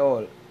at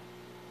all.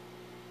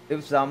 If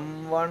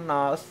someone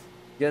asks,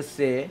 just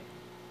say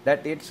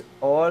that it's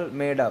all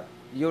made up.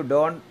 You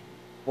don't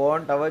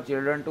want our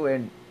children to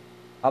end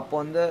up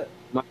on the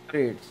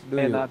streets, do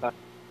you?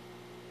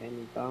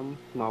 එනිකම්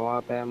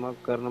මවාපෑමක්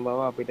කරන බව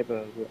අපිට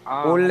පැවසුවා.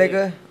 pool එක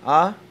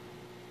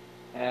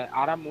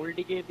අර මුල්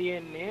ටිකේ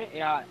තියෙන්නේ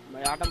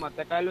එයාට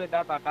මතකයිලු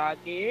එදා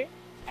තටාකේ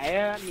ඇය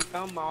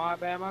නිකම්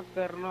මවාපෑමක්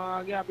කරනවා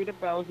වගේ අපිට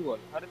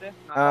පැවසුවලු. හරිද?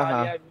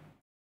 නතාලියා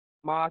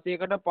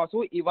මාසයකට පසු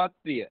ඉවත්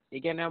විය. ඒ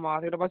කියන්නේ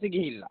මාසයකට පස්සේ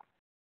ගිහිල්ලා.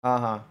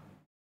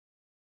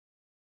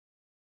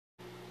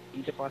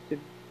 ඊට පස්සේ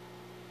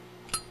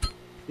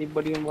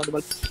තිබ්බඩියම් වඩ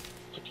බල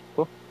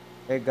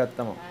ඒක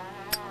ගත්තම.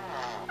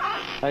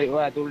 හරි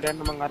ඔය ඇතුළට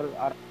යන්න මම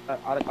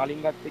අර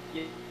කලින් ගත්ත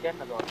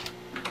කියන්නද ඔය.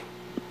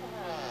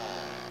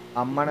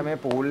 අම්මන මේ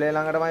pool එක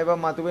ළඟටමයි බං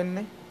මතු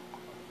වෙන්නේ.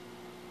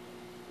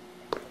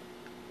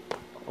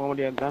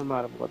 ඕමඩියක් ගන්න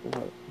මාරපුවත්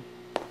හරි.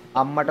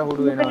 අම්මට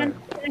හුඩු වෙනවා.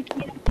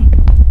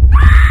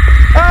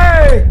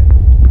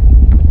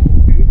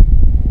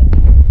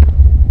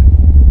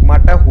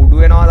 මට හුඩු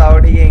වෙනවා තව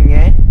ටිකෙන්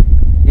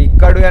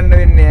හික්කඩු යන්න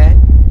වෙන්නේ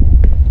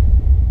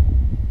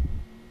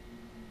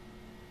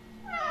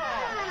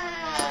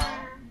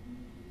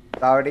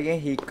තව ටිකෙන්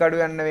හික්කඩු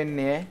යන්න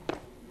වෙන්නේ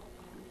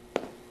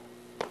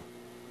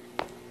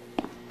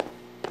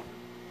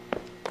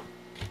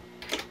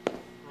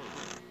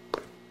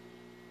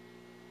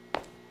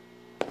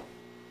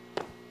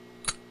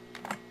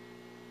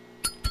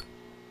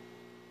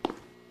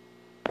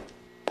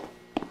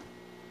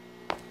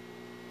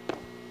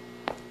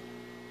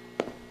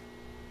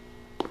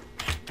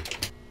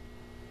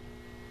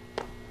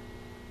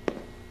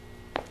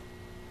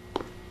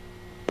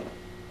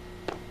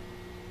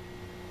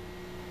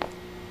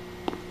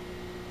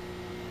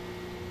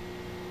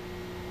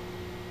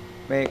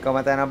මේ එකම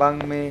තැන බං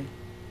මේ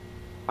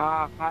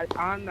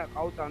ආන්න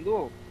කවුද අඳු?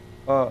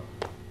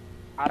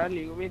 අර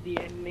ලියුමේ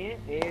තියෙන්නේ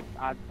ඒ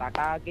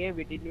තටාකේ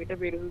විටින් විට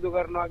පිරිසුදු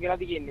කරනවා කියලා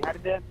තියෙන්නේ.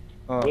 හරිද?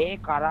 ඒ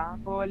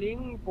කරාක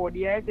වලින්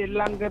පොඩි අය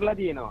සෙල්ලම් කරලා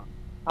තියෙනවා.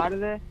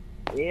 හරිද?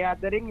 ඒ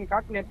අතරින්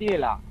එකක් නැති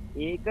වෙලා.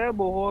 ඒක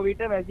බොහෝ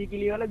විට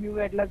වැසිකිලි වල බිම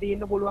වැටලා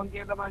තියෙන්න පුළුවන්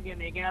කියලා තමයි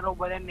කියන්නේ. ඒ කියන්නේ අර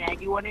ඔබ දැන් නෑ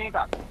කිව්වනේ එකක්.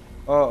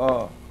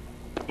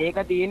 ඒක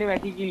තියෙන්නේ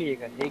වැසිකිලි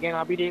එක. ඒ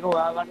කියන්නේ අපිට ඒක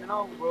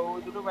හොයාගන්නවා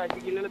බොහෝදුර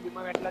වැසිකිලි වල බිම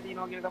වැටලා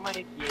තියෙනවා කියලා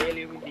තමයි ඒ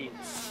ලියුමේ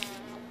තියෙන්නේ.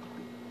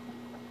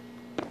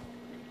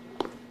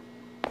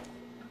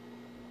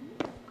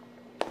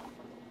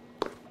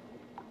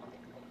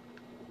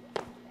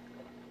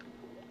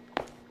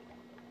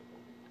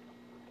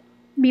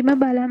 බිම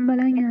බලන්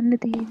යන්න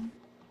තියෙන්නේ.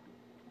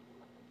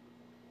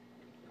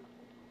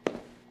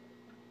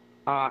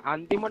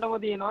 අන්තිමටම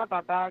තියෙනවා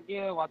තටාකය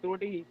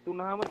වතුරට හිස්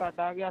වුණාම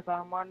තටාකය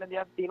අසාමාන්‍ය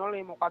දෙයක් තියෙනවලු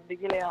ඒ මොකක්ද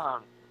කියලා එයා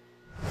අහනවා.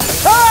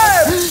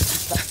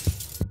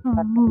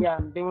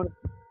 අන්තිමට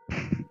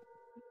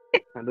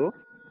හදෝ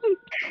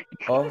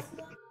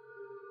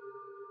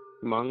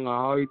මං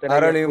ආව විතරයි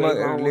අර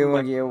ලියුම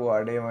කියවුවා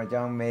අඩේ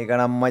මචං මේක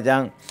නම්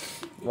මචං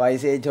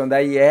වයිසේජ්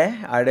හොඳයි ඈ.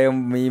 අර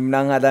මීම්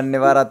නම් හදන්න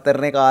එපා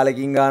රත්තරනේ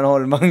කාලෙකින් ගන්න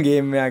හොල්මන්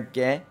ගේම් එකක්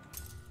ඈ.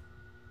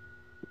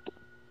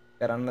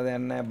 කරන්න දෙයක්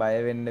නැහැ බය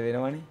වෙන්න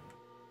වෙනවනේ.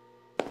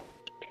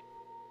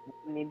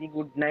 නිදි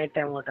good night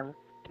හැමෝටම.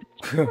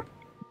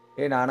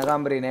 ඒ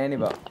නානකාම්බරේ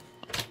නෑනේ බා.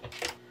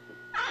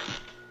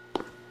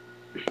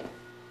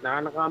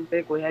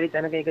 නානකාම්පේ කොහේ හරි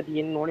තැනක එක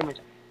තියෙන්න ඕනේ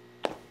මචං.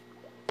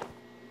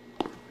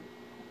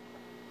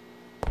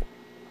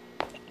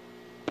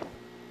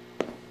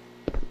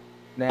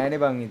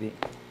 නෑනේ බං ඉතින්.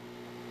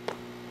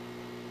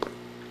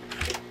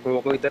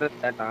 ඕක විතර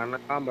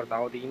නානකාම්බර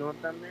තව තියෙනවද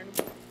දන්නේ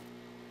නෑනේ.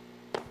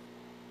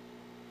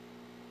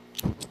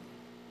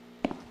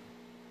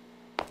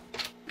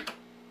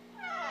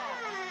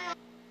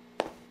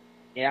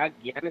 එයා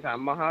කියන්නේ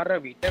සමහර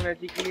විට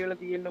වැසිකිලි වල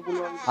තියෙන්න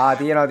පුළුවන්.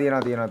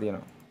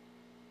 තියෙනවා.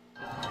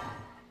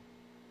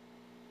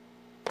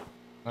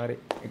 හරි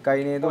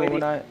එකයි නේද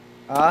ඕන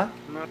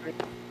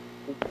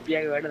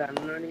උප්පියගේ වැඩ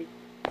දන්නවනේ.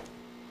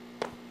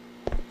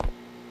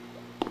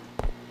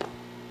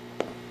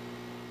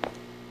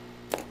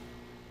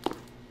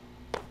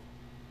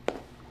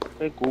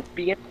 ඒ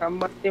කුප්පියේ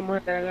සම්මතය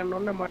මොකද කරගන්න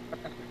ඕන මට.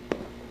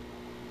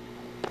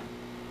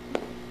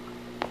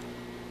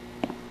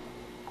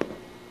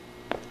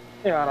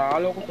 ඒ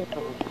ආලෝක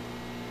තොරතුරු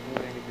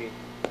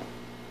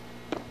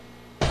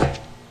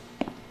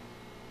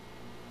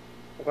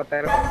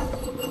ඔකතර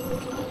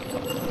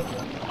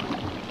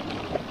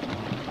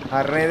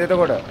හරි නේද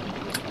එතකොට?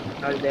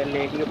 හරි දැන්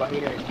මේකේ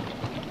බහිනවා.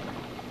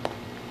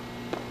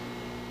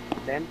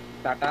 දැන්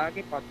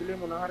ටටාගේ පතුලේ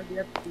මොන හරි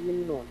දෙයක්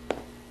තියෙන්න ඕන.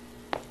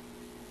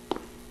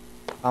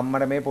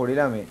 අම්මට මේ පොඩි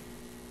ළමෙක්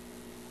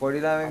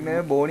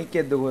නෙමෙයි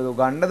බෝනික්ෙක්ද කොහෙද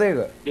ගන්නද ඒක?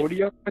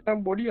 බොඩියක් නැත්නම්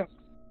බොඩියක්.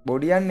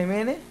 බොඩියක්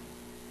නෙමෙයිනේ.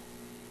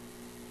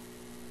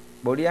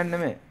 බොඩියක්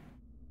නෙමෙයි.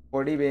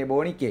 පොඩි මේ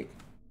බෝනික්ෙක්.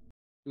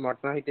 මට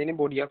නම් හිතෙන්නේ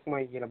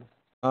බොඩියක්මයි කියලා.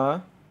 ආ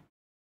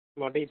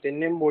මට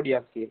හිතෙන්නේ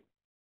බොඩියක් කියලා.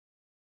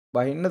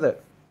 බහින්නද?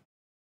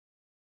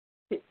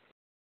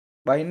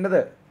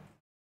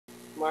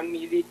 මන්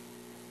ඉදි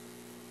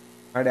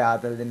අඩ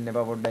ආතල් දෙන්න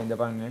එපා පොඩ්ඩක්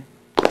ඉඳපන් නේ.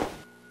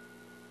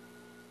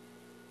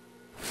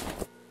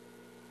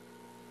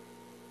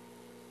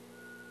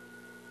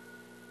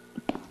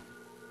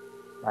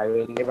 බය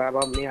වෙන්න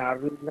බා මේ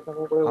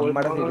ආර්වින්නකෝ ඔය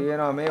අම්මට සිරි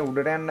වෙනවා මේ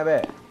උඩට යන්න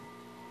බෑ.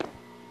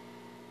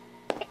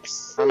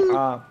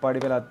 පඩි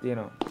පෙලක්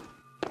තියෙනවා.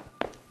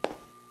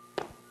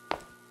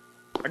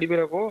 පඩි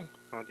පෙලකෝ?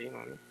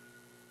 තියෙනවානේ.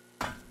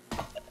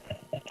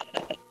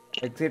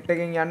 එක්සිට්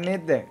එකෙන්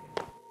යන්නේත් දැන්.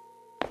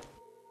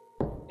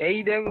 එයි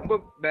දැන් ඔබ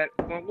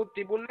මොකුත්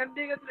තිබුණ නැද්ද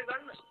ඒකත්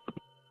ගන්න.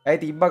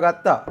 ඇයි තිබ්බ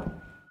ගත්තා?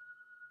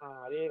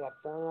 හරි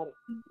ගත්තා හරි.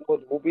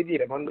 මොකද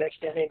උපිදිර මම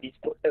දැක්කනේ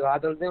ඩිස්කෝඩ් එක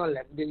ආතල් දෙනවා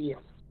ලැබ් දෙවිය.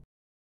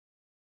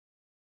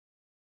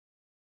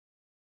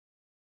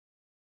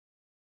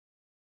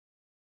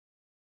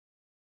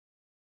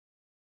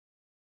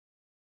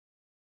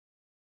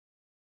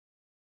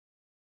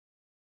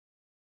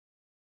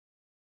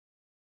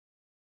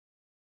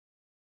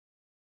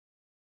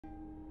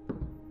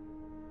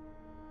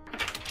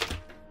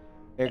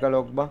 ඒක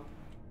ලොක් බං.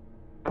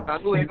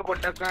 සතු ඒක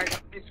පොඩ්ඩක් ආයෙත්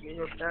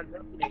ස්ක්‍රීන්ෂොට් එකක්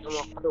ගන්න. ඒක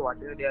මොකද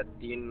වටින දෙයක්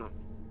තියෙනවා.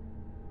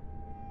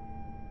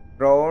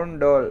 Round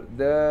doll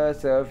the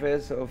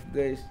surface of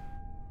the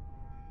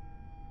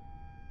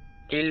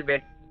till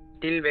wet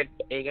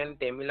ඒ කියන්නේ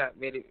තෙමිලා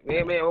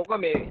මේ ඕක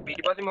මේ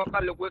පිටිපස්සේ මොකක්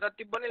ලොකු එකක්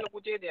තිබ්බනේ ලොකු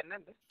ඡේදයක්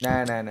නැද්ද?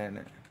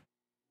 නෑ.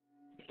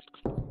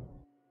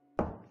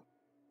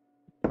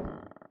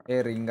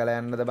 ඒ රිංගල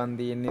යන්නද බන්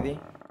තියෙන්නේ ඉතින්.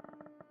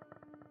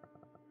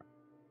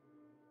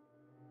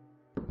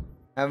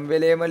 හැම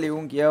වෙලේම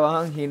ලියුම්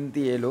කියවහන්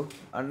හින්තියලු.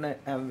 අන්න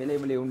හැම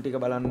වෙලේම ලියුම් ටික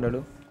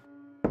බලන්නලු.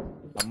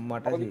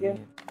 අම්මට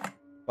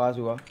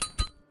පාසුවා.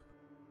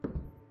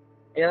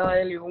 එයා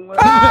ඒ ලියුම් වල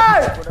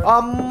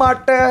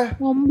අම්මට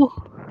අම්බෝ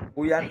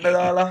උයන්න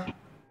දාලා.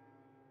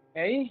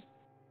 ඇයි?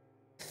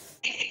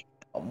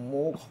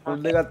 අම්මෝ කකුල්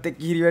දෙකත් එක්ක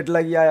කිරි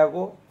වැටලා ගියා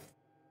යකෝ.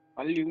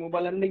 ලියුම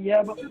බලන්න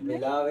ගියා බං.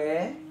 වෙලාවේ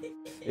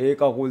ඒ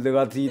කකුල්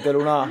දෙකත් සීතල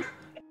වුණා.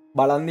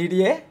 බලන්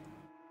හිටියේ.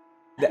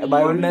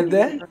 බය වුනේ නැද්ද?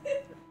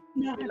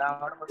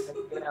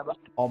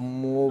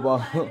 අම්මෝ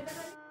බං.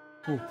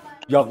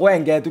 යකෝ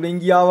ඇඟ ඇතුලෙන්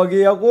ගියා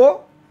වගේ යකෝ.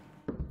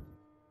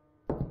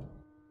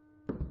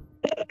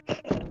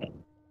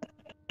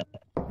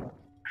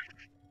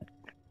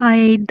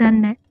 ආයේ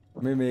ඉදන්නේ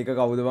මේක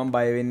කවුද බං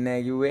බය වෙන්නේ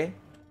නැහැ කිව්වේ?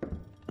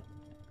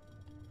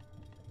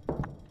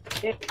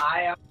 ඒ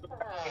ආය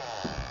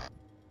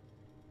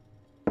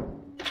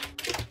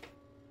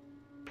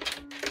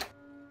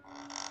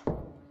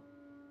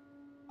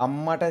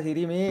අම්මට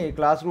සිරි මේ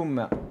ක්ලාස් රූම්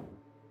එක.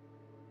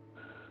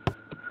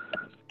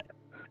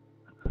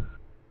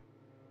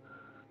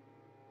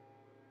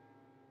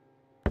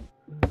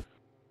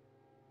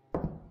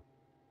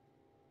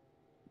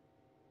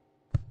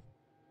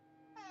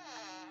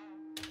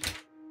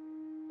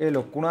 ඒ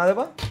ලොක්කුණාද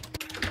බං?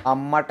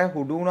 අම්මට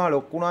හුඩු වුණා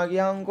ලොක්කුණා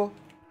කියහන්කෝ.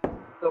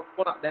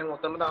 ලොක්කුණා දැන්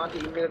ඔතන තමයි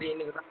ටීම් එක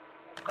තියෙන එක.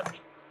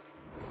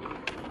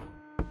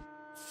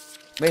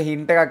 මේ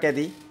හින්ට් එකක්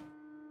ඇති.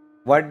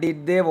 What did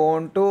they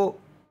want to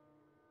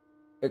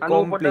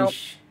accomplish?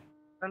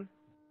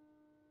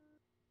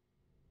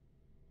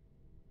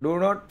 Do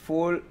not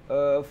fool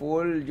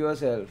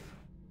yourself.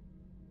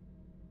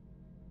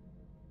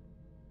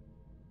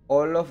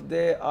 All of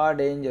them are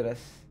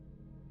dangerous.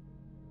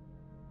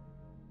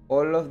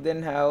 All of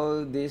them have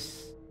this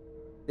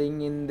thing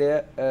in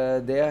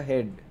their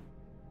head.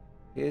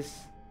 This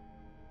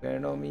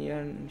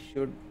phenomenon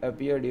should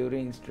appear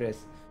during stress.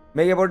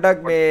 මේක පොඩ්ඩක්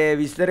මේ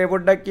විස්තරය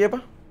පොඩ්ඩක්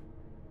කියපන්.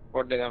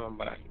 පොඩ්ඩක් මම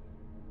බලන්න.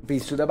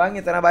 පිස්සුද බං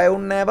එතන බය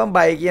වුන්නේ නැහැ බං.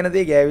 බය කියන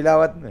දේ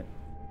ගෑවිලාවත් නෑ.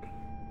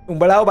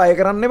 උඹලාව බය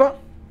කරන්න එපා.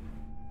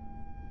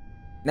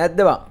 නැද්ද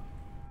බං?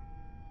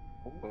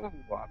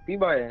 අපි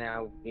බය නෑ.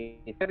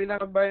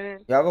 ඉතරිලා බය නෑ.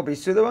 යාකෝ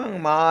පිස්සුද බං?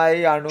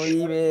 මායි අනුයි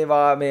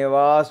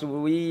මේවා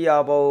සුවි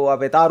ආපහු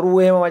අපේ තරුව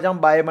එහෙම මචං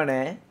බයම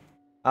නෑ.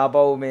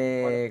 ආපහු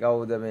මේ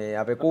කවුද මේ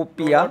අපේ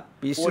කුප්පියා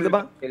පිස්සුද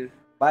බං?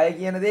 බය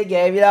කියන දේ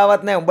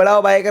ගෑවිලාවත් නෑ. උඹලාව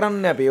බය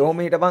කරන්න අපි. ඔහොම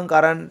හිටපන්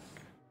කරන්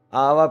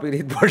ආවා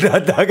පිරිත්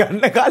පොඩ්ඩක්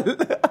දාගන්න කල්.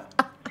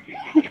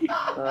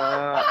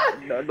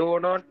 Do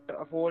not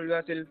fool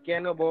yourself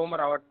කියන බොහොම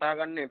රවට්ටා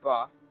ගන්න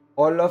එපා.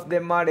 All of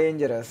them are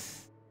dangerous.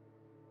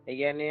 ඒ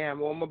කියන්නේ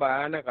හැමෝම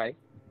භයානකයි.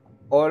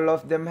 All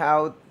of them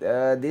have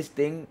this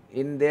thing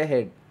in their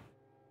head.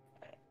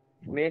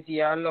 මේ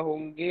සියල්ල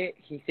ඔවුන්ගේ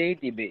හිසේ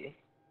තිබේ.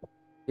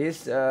 This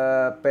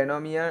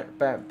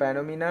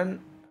phenomenon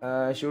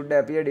should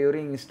appear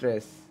during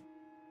stress.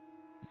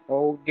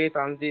 ඔවුන්ගේ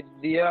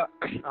සංසිද්ධිය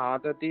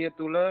ආතතිය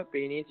තුල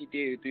පෙනී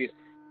සිටිය යුතුය.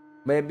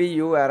 Maybe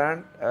you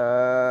aren't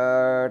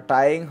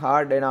trying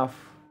hard enough.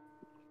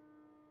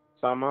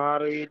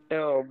 සමහර විට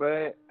ඔබ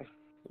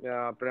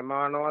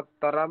ප්‍රමාණවත්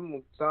තරම්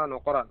උත්සාහ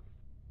නොකරන.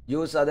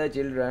 Use other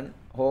children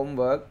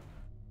homework,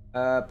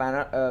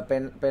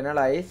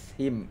 penalize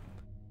him,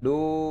 do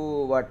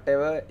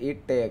whatever it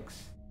takes.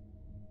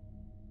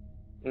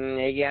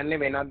 ඒ කියන්නේ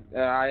වෙනත්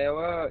අයව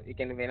ඒ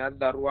කියන්නේ වෙනත්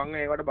දරුවන්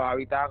ඒකට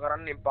භාවිතා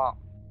කරන්න එපා.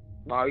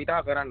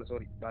 භාවිතා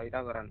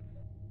කරන්න.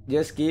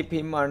 Just keep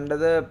him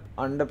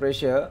under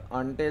pressure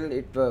until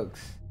it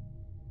works.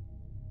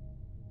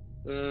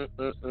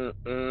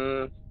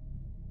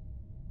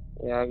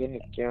 එයාගේ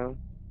හැකියාව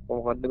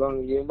මොකද්ද බං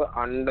කියඹ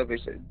under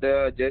pressure.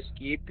 Just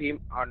keep him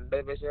under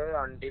pressure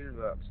until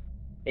works.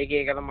 ඒක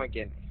තමයි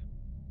කියන්නේ.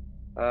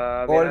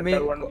 Call me.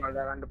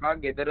 ගන්න පා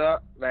ගෙදර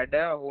වැඩ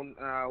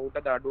ඌට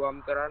දඩුවම්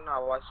කරන්න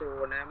අවශ්‍ය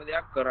ඕනෑම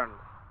දෙයක් කරන්න.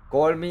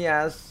 Call me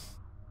as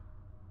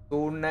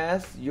soon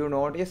as you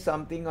notice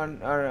something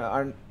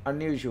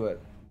unusual.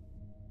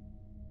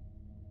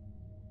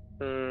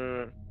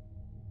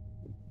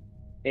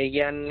 ඒ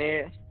කියන්නේ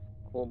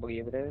කොහොමද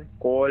කියපේ?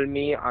 Call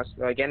me as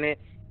කියන්නේ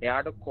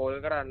එයාට කෝල්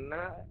කරන්න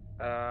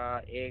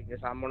ඒ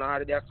සම්මුණ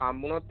හරි දෙයක්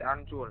හම්බුනොත්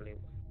අන්චුවල් නේ.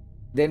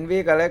 Then we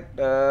collect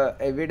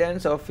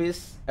evidence of his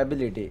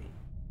ability.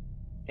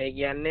 ඒ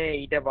කියන්නේ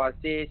ඊට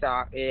පස්සේ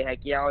ඒ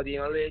හැකියාව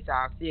දිනවල ඒ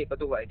සාක්ෂි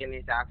එකතු කරලා, ඒ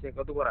කියන්නේ සාක්ෂි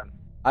එකතු කරන්න.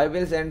 I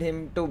will send him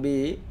to B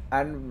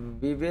and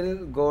we will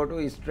go to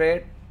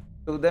straight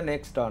to the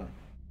next one.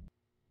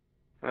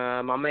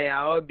 මම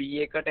එයාව B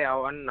එකට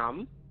යවන්නම්.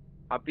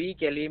 අපි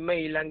කෙලින්ම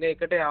ඊළඟ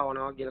එකට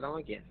යවනවා කියලා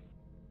තමයි කියන්නේ.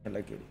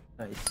 එලකිරි.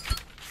 Nice.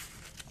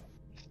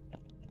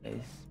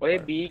 Nice. ඔය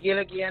B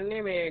කියලා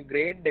කියන්නේ මේ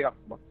ග්‍රේඩ් එකක්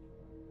බං.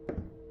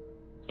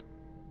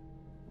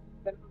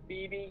 දැන් B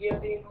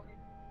කියලා තියෙනවා.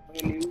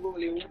 මේ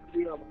ලියුම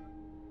තියෙනවා.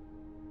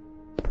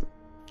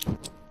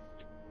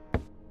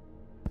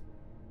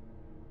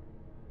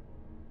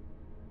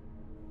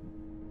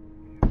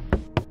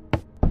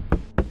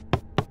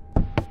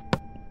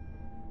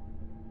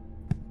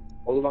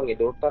 ඔය මගේ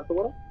දොරට තට්ටු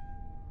කරා.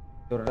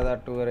 දොරට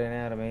තට්ටු කරේ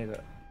නෑ අර මේක.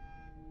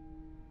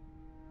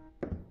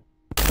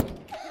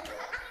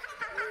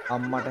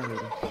 අම්මට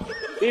හිරි.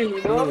 ඒ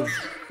හිනෝ.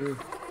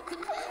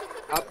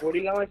 පොඩි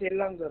ළමයි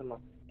සෙල්ලම් කරනවා.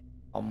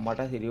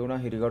 අම්මට හිරි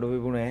වුණා හිරිකඩු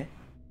විපුනේ.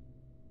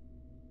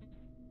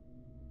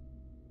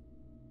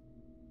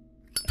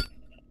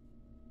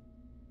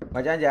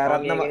 මචං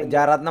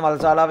ජාරත්න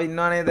මල්ශාලාව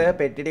ඉන්නව නේද?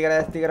 පෙට්ටි ටික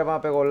ලෑස්ති කරපන්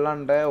අපේ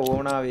කොල්ලන්ට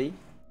ඕනා වෙයි.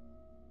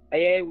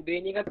 අය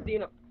උදේනි එකක්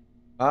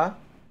තියෙනවා.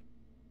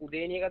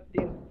 උදේනි එකක්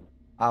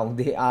තියෙනවා.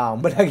 උදේ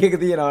උඹලගේ එක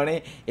තියෙනවනේ.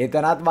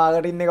 එතනත්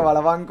මාකටින් එක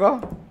බලපන්කෝ.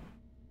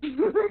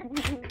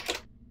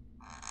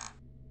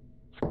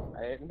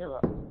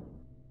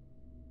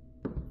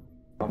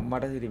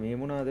 අම්මට සිරි මේ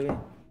මොනවද මේ?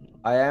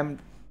 I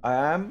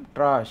am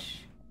trash.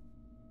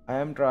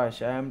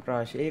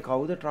 ඒ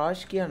කවුද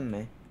trash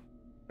කියන්නේ?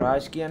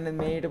 trash කියන්නේ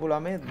මේ හිටපු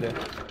ළමයිද?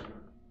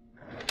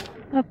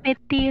 අපෙත්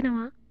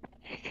තියෙනවා.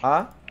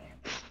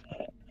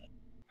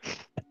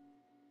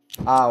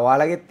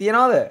 ඔයාලගෙත්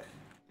තියනවද?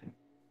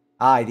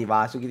 ඉතින්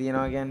වාසුකි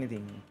තියනවා කියන්නේ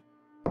ඉතින්.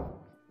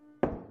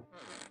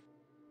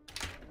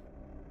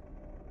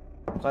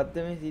 මොකද්ද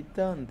මේ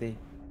සිද්ධාන්තේ?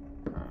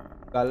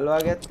 ගල්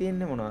වගේක්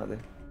තියෙන්නේ මොනවද?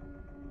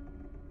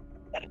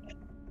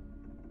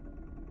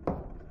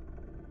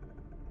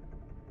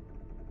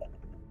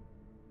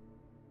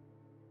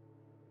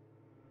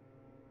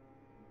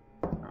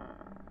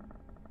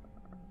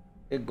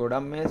 ඒ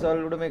ගොඩක්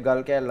මේසවල උඩ මේ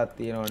ගල් කෑල්ලක්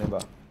තියෙනවනේ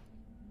බා.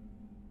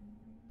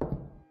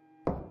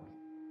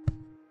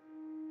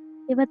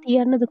 ඒවා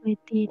තියන්නද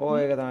කොහෙද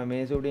තියෙන්නේ? ඒක තමයි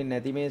මේස උඩින්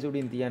නැති මේස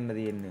උඩින් තියන්න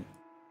තියෙන්නේ.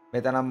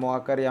 මෙතනම්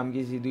මොකක් හරි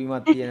යම්කිසි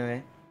සිදුවීමක්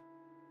තියෙනවා.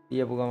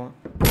 තියපු ගම.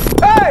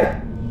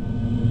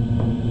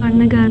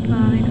 අන්න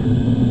ගාල්පා වෙනවා.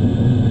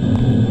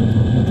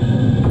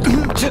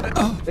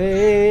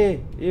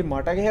 ඒ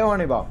මට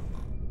ගහවනේ බා.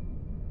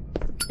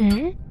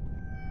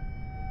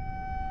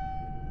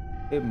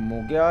 ඒ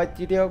මොගේ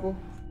ආච්චිටියකෝ.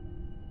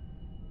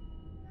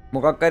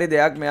 මොකක් හරි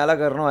දෙයක් මෙයාලා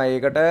කරනවා.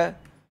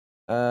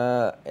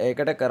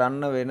 ඒකට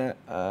කරන්න වෙන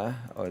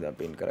ඔය දැන්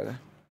පින් කරගන්න.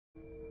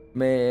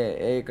 මේ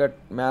ඒකට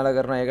මෙයාලා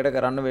කරන ඒකට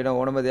කරන්න වෙන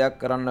ඕනම දෙයක්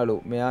කරන්නලු.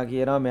 මෙයා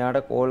කියනවා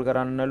මෙයාට කෝල්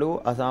කරන්නලු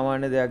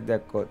අසාමාන්‍ය දෙයක්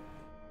දැක්කොත්.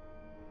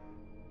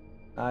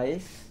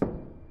 නයිස්.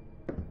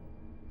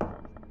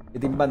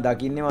 ඉතින් බං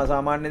දකින්නේම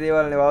අසාමාන්‍ය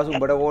දේවල් නේ වාසු.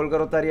 උඹට කෝල්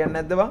කරොත් හරියන්නේ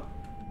නැද්ද බං?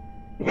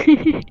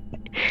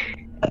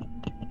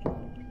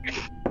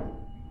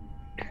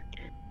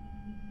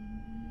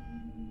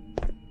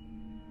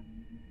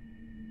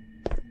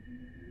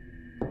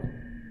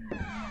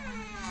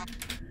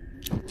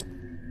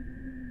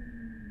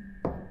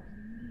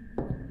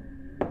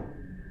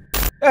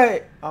 ඒ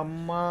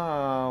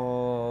අම්මා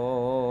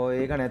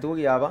ඒක නැතුව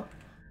ගියා බං.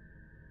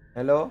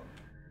 හෙලෝ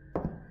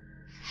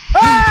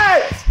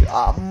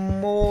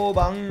අම්මෝ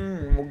බං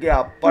මුගේ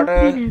අප්පට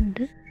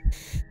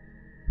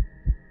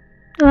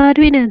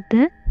ආර්වි නැද්ද?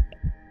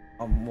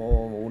 අම්මෝ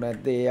ඌ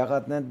නැද්ද? ඒ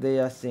යකත් නැද්ද? ඒ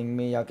අස්සෙන්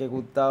මේ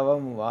යකෙකුත්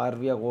ආවම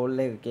ආර්විය කෝල්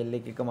එක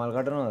කෙල්ලෙක් එක මල්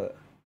කටනවද?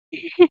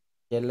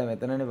 කෙල්ල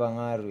මෙතනනේ බං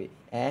ආර්වි.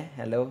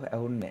 හෙලෝ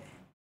ඇහුන්නේ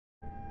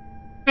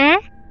නැහැ.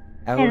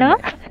 Hello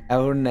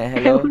ඇහුන්නේ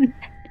hello.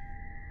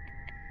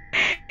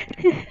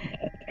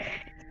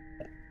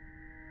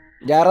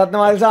 ජයරත්න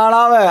මල්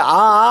ශාලාව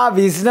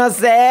බිස්නස්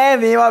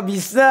මේවා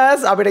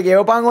බිස්නස් අපිට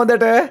ගෙවපන්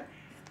හොඳට.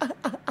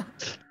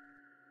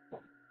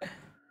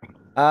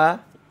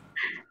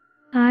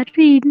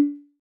 ආර්වි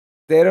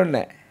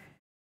තේරුන්නේ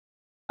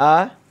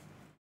නැහැ.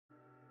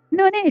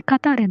 නෝනේ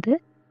කතා නේද?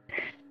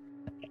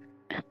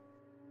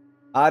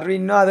 ආර්වි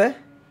ඉන්නවද?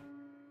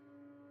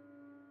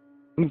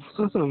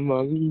 මම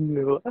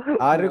ඉන්නවා.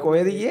 ආර්වි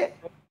කොහෙද ගියේ?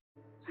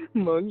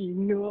 මං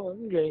ඉන්නවා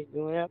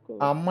ගෑනෝ.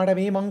 අම්මට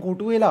මේ මං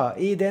කොටු වෙලා.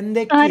 දැන්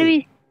දැක්කේ. ආර්වි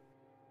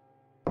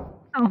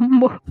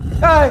අම්මෝ.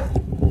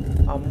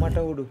 අම්මට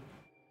උඩු.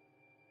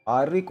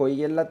 ආර්වි කොයි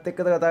කෙල්ලත්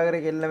එක්කද කතා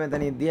කරේ? කෙල්ල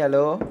මෙතන ඉද්දි.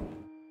 හලෝ.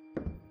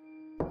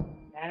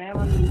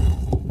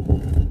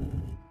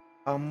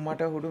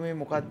 අම්මට උඩු මේ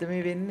මොකද්ද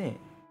මේ වෙන්නේ?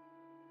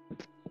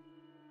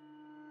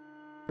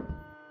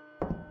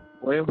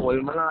 ඔය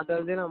හොල්මන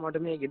ආතල් දෙනා මට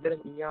මේ ගෙදර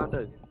කීය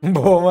ආතල්ද?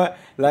 බොහොම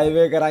ලයිව්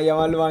එක කරන්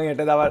යමල්ලු මං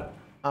හෙට දවල්.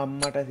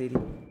 අම්මට සිරි.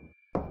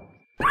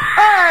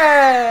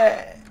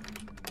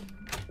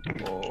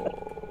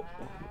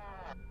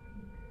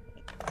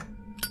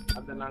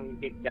 අද නම්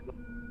ගෙක් යනවා.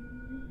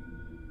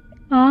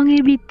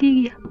 ආන්ගේ බිත්ති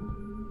ගියා.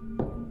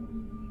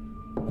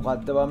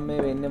 මොකද්ද බම් මේ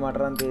වෙන්නේ මට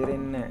නම්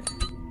තේරෙන්නේ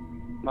නැහැ.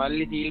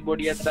 මල්ලි සීල්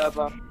බොඩියක්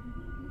දාපන්.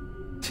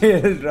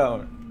 චිල්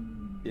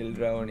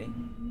රවුනේ.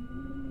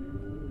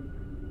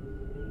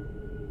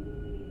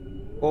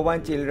 ඕවන්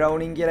චිල්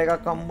රවුනින් කියලා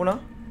එකක් හම්බුණා.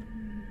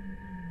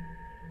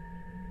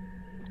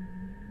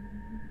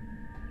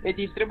 ඒ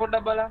චිත්‍රේ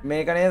පොඩ්ඩක් බලන්න.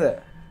 මේක නේද?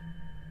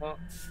 ඔව්.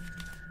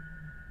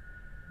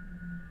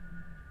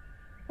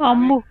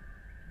 අම්මෝ.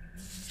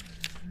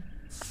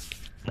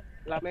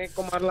 ළමෙක්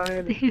කොමරලා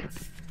නේද?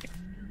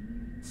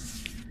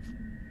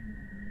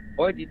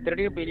 ඔය චිත්‍ර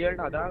ටික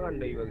පිළිවෙලට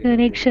හදාගන්නයි වගේ.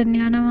 ඩිරෙක්ෂන්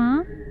යනවා.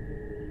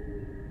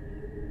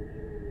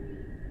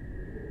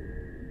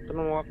 තන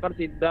මොකක් කර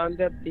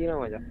සිද්ධාන්තයක්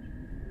තියෙනවා මචං.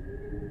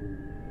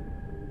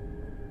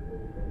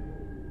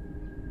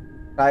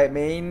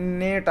 මේ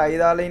ඉන්නේ ටයි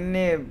දාලා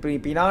ඉන්නේ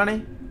පිනානේ.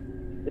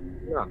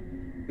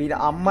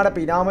 අම්මට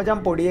පිනා මචං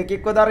පොඩි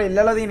එකෙක්ව දර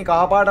එල්ලලා තියෙන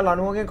කහපාට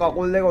ලණුවකින්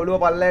කකුල් දෙක ඔළුව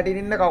පල්ලයට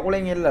ඉන්න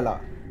කකුලෙන් එල්ලලා.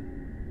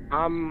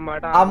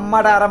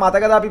 අම්මට අර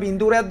මතකද අපි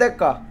පින්තූරයක්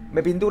දැක්කා?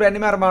 මේ පින්තූරයක්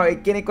නෙමෙයි අර මම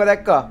එක්කෙනෙක්ව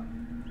දැක්කා.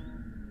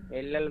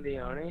 එල්ලලා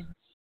තියෙනවනේ.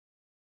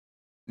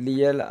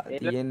 ලියලා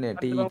තියෙන්නේ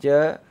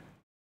ටීචර්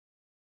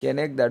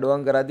කෙනෙක්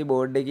දඩුවම් කරද්දි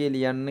බෝඩ් එකේ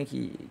ලියන්න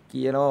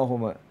කියනවා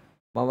ඔහොම.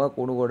 මම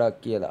කුණු ගොඩක්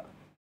කියලා.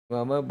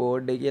 මම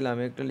බෝඩ් එකේ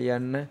ළමෙක්ට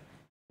ලියන්න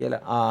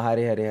කියලා.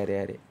 හරි.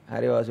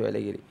 හරි වාසු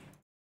වැලගිරි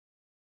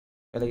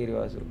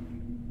වාසු.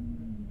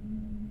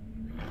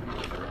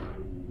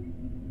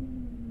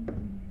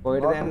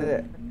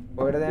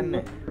 කොහෙටද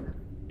යන්නේ?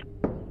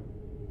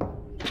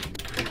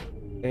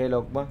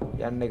 ලොක් බං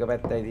යන්න එක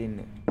පැත්තයි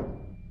තින්නේ.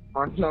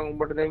 අන්න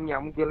උඹට දැන්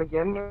යමු කියලා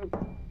කියන්නේ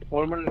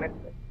හොල්මන්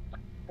නැද්ද?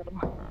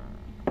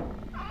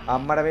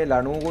 අම්මට මේ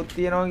ලණුවකුත්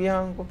තියනවා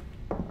කියහන්කෝ.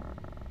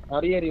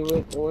 හරි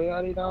ඔය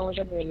හරි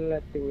තාමට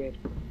එල්ලatti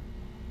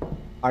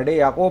අඩේ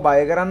යකෝ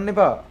බය කරන්න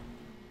එපා.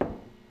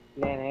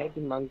 නෑ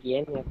ඉතින් මං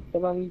කියන්නේ ඇත්ත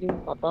බං ඉතින්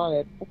කතාව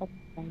ඇත්ත කතා.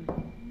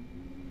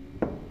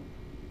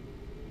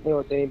 ඒ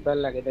ඔතේ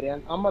ඉබ්බල්ලා ගෙදර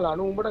යන්න අම්මා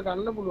ලණු උඹට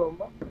ගන්න පුළුවන්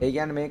බා. ඒ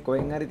කියන්නේ මේ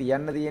කොහෙන් හරි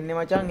තියන්න තියෙන්නේ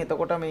මචං.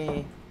 එතකොට මේ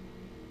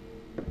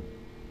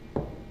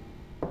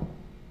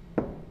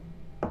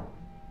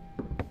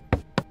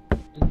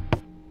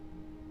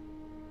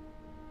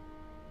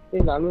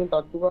ඒ ලණුවෙන්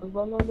තට්ටු කරන්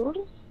බලන්න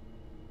උඩට.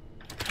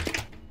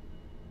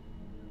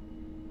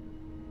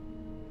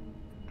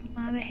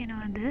 මාව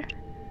එහෙනවද?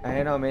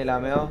 ඇහෙනවා මේ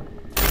ළමයෝ.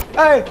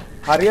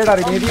 හරියට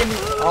හරි මේ තියෙන්නේ.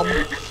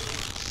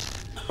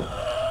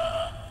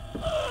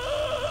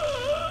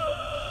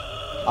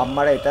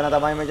 අම්මට එතන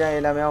තමයි මචං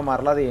ඒ ළමයාව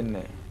මරලා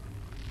තියෙන්නේ.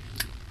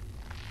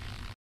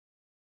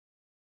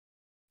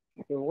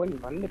 ඕනි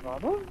මල්ලේ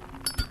බාබා.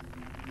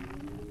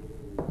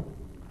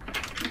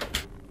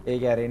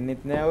 ඒක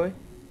ඇරෙන්නෙත් නෑ ඔය.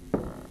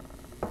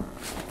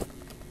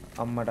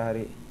 අම්මට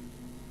හරි.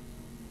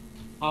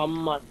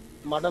 අම්මා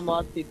මට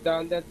මාත්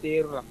සිද්ධාන්තයක්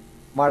තේරුණා.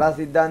 මට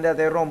සිද්ධාන්තයක්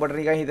තේරුණා. උඹට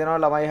නිකන් හිතෙනවා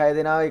ළමයි 6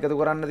 දෙනා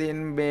එකතු කරන්න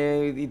තියෙන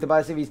මේ ඊට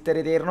පස්සේ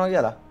විස්තරේ තේරෙනවා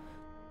කියලා.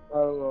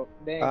 ඔව්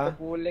දැන්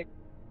එක පූල් එක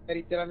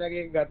පරිච්ඡ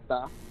ළමයාගේ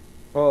ගත්තා.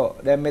 ඕ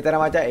දැන් මෙතන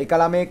මචං එක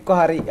ළමෙක්ව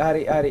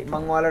හරි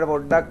මං ඔයාලට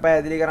පොඩ්ඩක්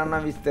පැහැදිලි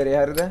කරන්නම් විස්තරේ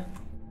හරිද?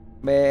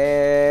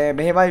 මේ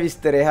මෙහෙමයි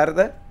විස්තරේ හරිද?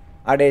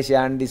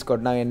 අඩේෂයන්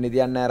ඩිස්කෝඩ් නම් එන්නේ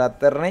තියන්නේ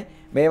රත්තරනේ.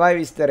 මේවයි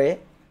විස්තරේ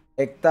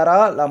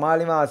එක්තරා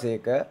ළමාලි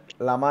මාසයක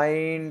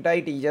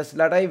ළමයින්ටයි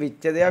ටීචර්ස්ලාටයි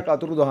විච්ච දෙයක්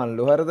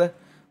අතුරුදහන්ලු හරිද?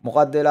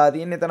 මොකක්ද වෙලා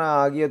තියෙන්නේ? එතන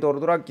ආගිය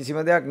තොරතුරක් කිසිම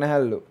දෙයක්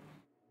නැහැලු.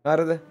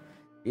 හරිද?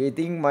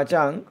 ඉතින්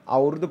මචං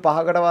අවුරුදු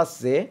 5කට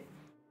පස්සේ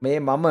මේ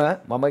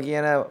මම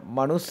කියන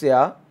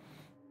මිනිස්සයා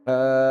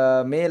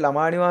මේ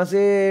ළමා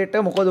නිවාසයට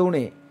මොකද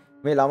වුනේ?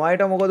 මේ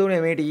ළමයිට මොකද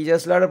වුනේ? මේ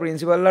ටීචර්ස්ලාට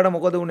ප්‍රින්සිපල්ලාට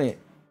මොකද වුනේ?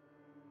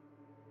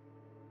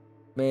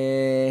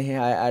 මේ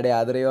අඩේ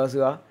ආදරේ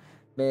වාසුවා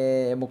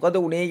මේ මොකද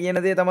උනේ කියන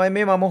දේ තමයි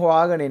මේ මම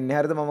හොයාගෙන ඉන්නේ.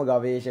 හරිද? මම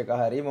ගවේෂක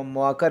හරි මම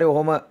මොකක් හරි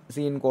ඔහොම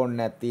සීන් කෝන්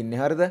නැත්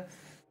තින්නේ. හරිද?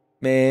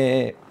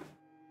 මේ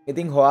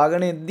ඉතින්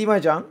හොයාගෙන ඉද්දි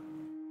මචං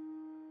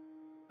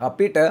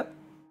අපිට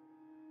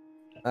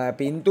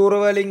පින්තූර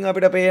වලින්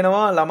අපිට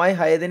පේනවා ළමයි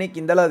 6 දෙනෙක්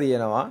ඉඳලා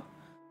තියෙනවා.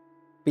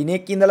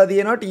 පිනෙක් ඉඳලා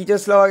තියෙනවා,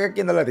 ටීචර්ස්ලා වගේක්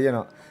ඉඳලා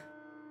තියෙනවා.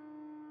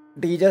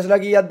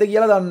 ටීචර්ස්ලා කීයක්ද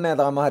කියලා දන්නේ නැහැ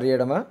තාම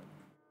හරියටම.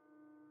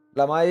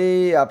 ළමයි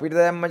අපිට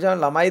දැන්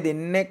මචං ළමයි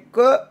දෙන්නෙක්ව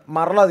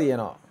මරලා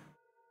තියෙනවා.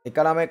 එක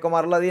ළමෙක්ව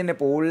මරලා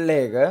තියෙන්නේ පූල්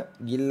එකක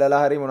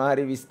ගිල්ලලා හරි මොනවා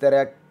හරි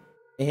විස්තරයක්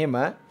එහෙම.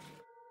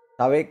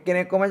 තව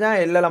එක්කෙනෙක්ව මචං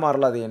එල්ලලා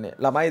මරලා තියෙන්නේ.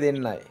 ළමයි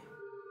දෙන්නයි.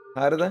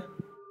 හරිද?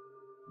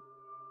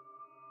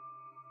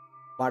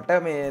 මට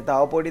මේ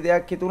තව පොඩි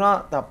දෙයක් හිතුණා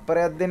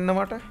තප්පරයක් දෙන්න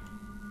මට.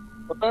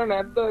 ඔතන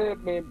නැද්ද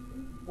මේ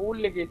පූල්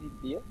එකේ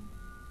සිද්ධිය?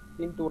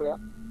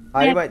 පින්තූරයක්.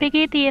 මැප්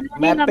එකේ තියෙනනේ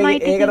මැප් ළමයි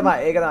එකේ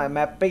ඒක තමයි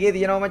මැප් එකේ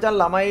තියෙනවා මචං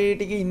ළමයි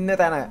ටික ඉන්න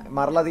තැන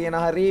මරලා තියෙන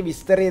හරිය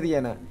විස්තරේ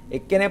තියෙන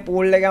එක්කෙනෙක්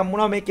පූල් එකේ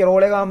හම්බුණා මේ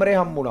කෙරෝලේ කාමරේ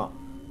හම්බුණා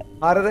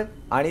හරිද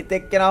අනිත්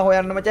එක්කෙනා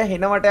හොයන්න මචං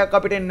හෙන වටයක්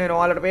අපිට එන්න වෙනවා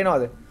ඔයාලට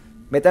පේනවද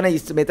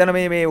මෙතන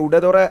මේ උඩ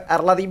දොර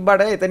ඇරලා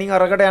තිබ්බට එතනින්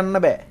අරකට යන්න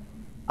බෑ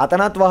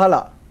අතනත්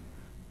වහලා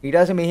ඊට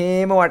පස්සේ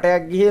මෙහෙම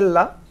වටයක්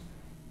ගිහිල්ලා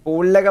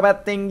පූල් එක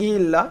පැත්තෙන්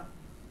ගිහිල්ලා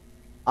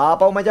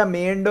ආපහු මචං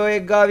මේන් ඩෝ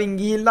එක ගාවින්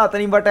ගිහිල්ලා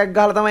අතනින් වටයක්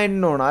ගහලා තමයි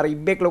එන්න ඕන අර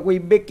ඉබ්බෙක් ලොකු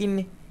ඉබ්බෙක්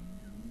ඉන්නේ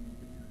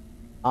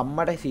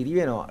අම්මට සිරි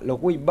වෙනවා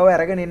ලොකු ඉබ්බව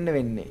අරගෙන එන්න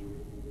වෙන්නේ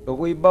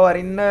ලොකු ඉබ්බව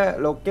අරින්න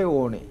ලොක්කේ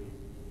ඕනේ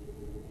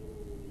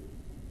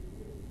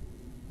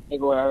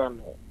ඒක හොයාගන්න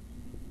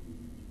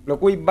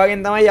ලොකු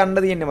ඉබ්බගෙන් තමයි යන්න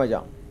තියෙන්නේ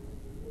මචං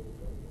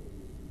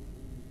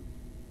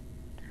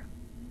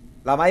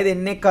ළමයි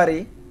දෙන්නෙක් හරි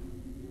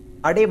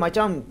අඩේ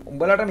මචං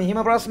උඹලට මෙහිම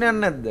ප්‍රශ්නයක්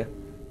නැද්ද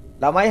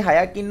ළමයි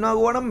 6ක් ඉන්නවා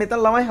ගෝනම්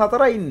මෙතන ළමයි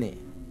 4යි ඉන්නේ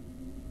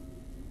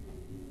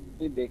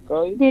මේ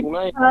දෙකයි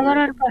තුනයි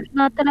ආගරන්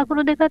ප්‍රශ්නාර්ථ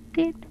ලකුණු දෙකක්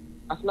තියෙනවා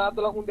අස්නාත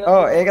ලකුණු දෙකක්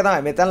ඔව් ඒක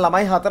තමයි මෙතන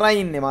ළමයි 4යි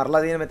ඉන්නේ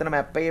මරලා තියෙන මෙතන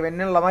මැප් එකේ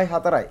වෙන්නේ ළමයි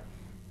 4යි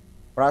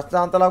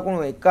ප්‍රශ්නාර්ථ ලකුණු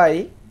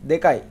 1යි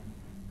 2යි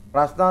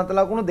ප්‍රශ්නාර්ථ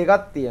ලකුණු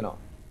දෙකක් තියෙනවා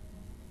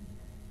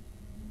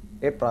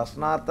ඒ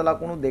ප්‍රශ්නාර්ථ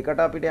ලකුණු දෙකට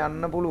අපිට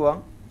යන්න පුළුවන්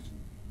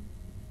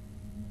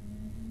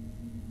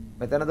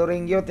මෙතන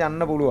දොරින් ගියොත්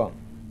යන්න පුළුවන්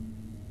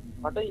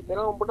මට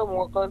හිතෙනවා උඹට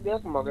මොකක් හරි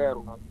දෙයක් මග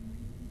ඇරුණා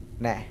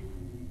නෑ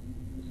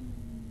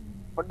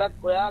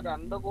පොඩ්ඩක් ඔයා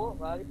ගන්නකෝ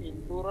ඔයාගේ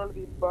පින්තූර වල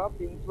තිබ්බා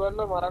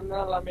පින්සිපල්ව මරන්න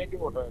යන ළමයෙක්ගේ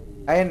ෆොටෝ එක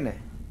ඇහෙන්නේ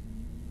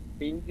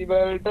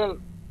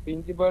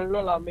පින්සිපල්ව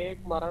ළමයෙක්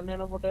මරන්න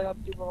යන ෆොටෝ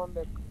එකක් තිබ්බා මම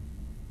දැක්කා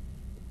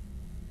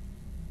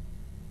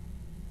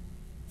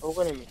ඕක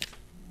නෙමෙයි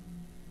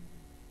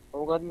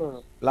ඕකත්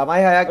නෙමෙයි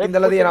ළමයි 6ක්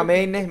ඉඳලා තියෙනවා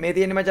මේ ඉන්නේ මේ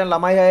තියෙන්නේ මචං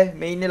ළමයි 6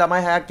 මේ ඉන්නේ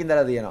ළමයි 6ක්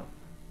ඉඳලා තියෙනවා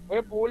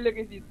ඔය පූල්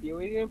එකේ සිද්ධිය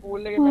ඔය ඉන්නේ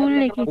පූල්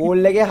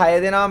පූල් එකේ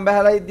 6 දෙනාම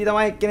බහලා ඉද්දි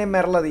තමයි එක්කෙනෙක්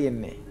මැරලා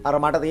තියෙන්නේ අර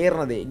මට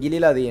තේරෙන දේ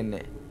ගිලිලා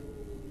තියෙන්නේ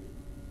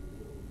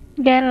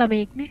ගෑන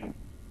ළමෙක් නේ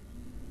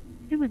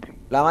එහෙමද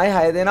ළමයි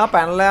 6 දෙනා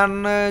පැනලා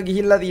යන්න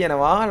ගිහිල්ලා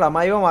තියෙනවා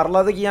ළමයිව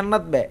මරලාද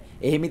කියන්නත් බෑ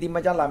එහෙම ඉතින්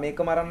මචං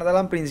ළමයෙක්ව මරන්න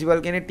දාලා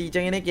ප්‍රින්සිපල් කෙනෙක්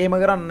ටීචර් කෙනෙක් එහෙම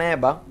කරන්නේ නෑ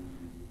බා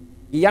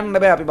කියන්න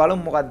බෑ අපි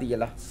බලමු මොකක්ද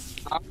කියලා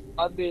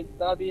අද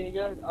එක්තා තියෙන එක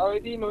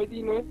ආවෙදී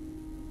නොයිදී නොයි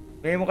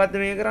මේ මොකද්ද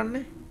මේ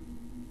කරන්නේ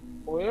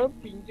ඔය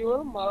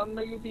පින්චිවල මරන්න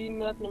ගිය සීන්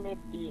එකක් නෙමෙයි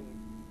තියෙන්නේ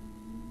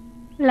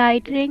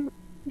ලයිටරින්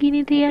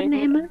ගිනි තියන්න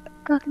එහෙම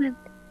එකක් නැද්ද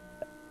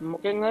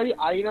මොකෙන් හරි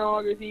අයිනා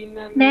වගේ සීන්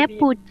එකක් නෑ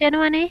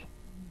පුච්චනවනේ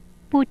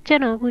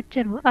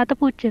පුච්චනවා අත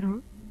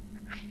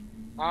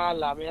පුච්චනවා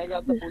ළමයාගේ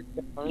අත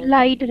පුච්චනවා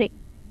ලයිටරේ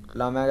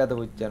ළමයා ගත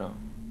පුච්චනවා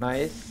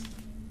නයිස්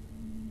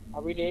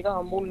අපිට ඒක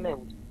හම්බුන්නේ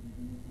නැහැ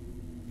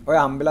ඔය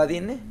හම්බෙලා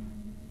තින්නේ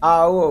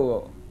ඔව්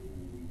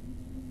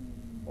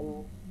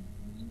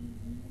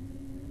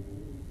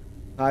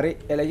හරි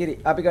එලගිරි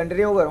අපි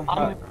කන්ටිනියු කරමු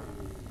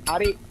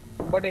හරි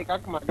උඹට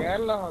එකක්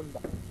මගහැරලා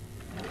හන්දා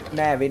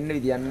නෑ වෙන්න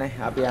විදියක්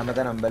නැහැ අපි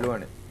හැමතැනම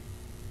බැලුවනේ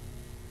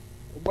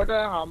උඹට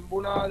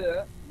හම්බුණාද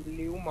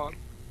ලියුමක්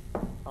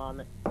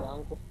ආනේ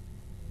යන්කෝ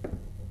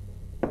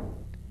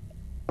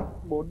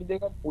බොඩි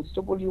දෙක පුෂ්ට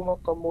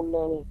පොලියුමක්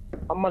හම්බුන්නේ නැහැ.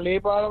 අම්මා ලේ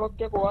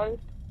පාරවක් යකෝ ආයේ.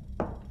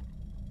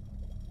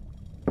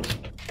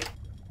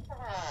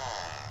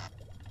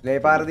 ලේ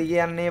පාර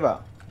දිගේ යන්නේ බා.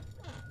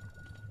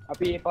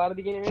 අපි ඒ පාර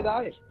දිගේ නෙමෙයි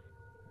ආවේ.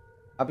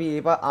 අපි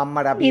ඒ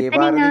අම්මට අපි ඒ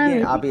පාර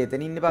දිගේ අපි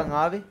එතනින් ඉන්න බං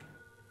ආවේ.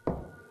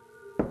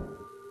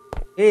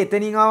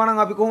 එතනින් ආව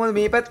නම් අපි කොහොමද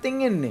මේ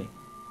පැත්තෙන් එන්නේ?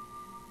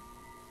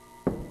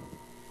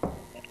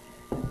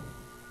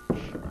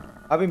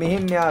 අපි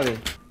මෙහෙන් ආවේ.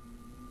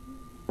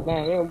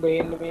 නෑ උඹ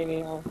එන්න මේ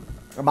නේ.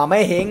 මම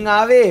එහෙන්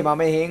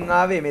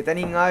ආවේ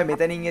මෙතනින් ආවේ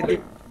මෙතනින් එද්දි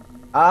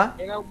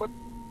ඒක උඹ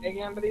ඒක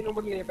යන්න දින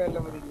උඹට ලේ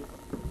පැල්ලම දිගේ.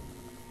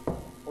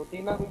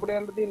 ඔතින උඹට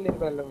යන්න දින ලේ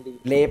පැල්ලම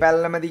දිගේ. ලේ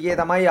පැල්ලම දිගේ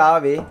තමයි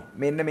ආවේ.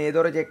 මෙන්න මේ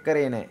දොර චෙක්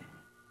කරේ නෑ.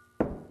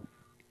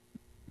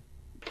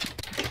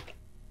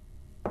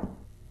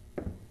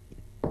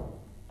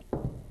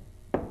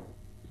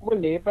 උඹ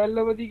ලේ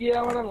පැල්ලම දිගේ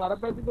ආව නම් අර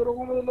පැත්තේ දොර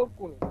කොහමද ලොක්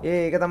වුනේ?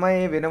 ඒක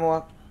තමයි වෙන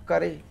මොකක්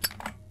කරේ.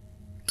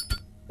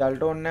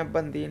 ජල්ටෝන්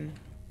නැබ්බන්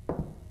තියෙන්නේ.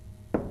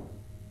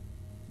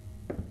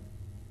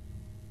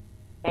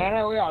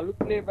 නෑ ඔය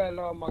අලුත් ලේ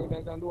පැල්ලම මගේ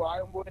දැන් සඳු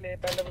ආයෙ උඹ ලේ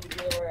පැල්ලම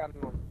දිගේ ඔය යන්න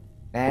ඕන.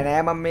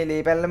 නෑ මම මේ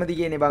ලේ පැල්ලම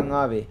දිගේනේ බං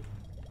ආවේ.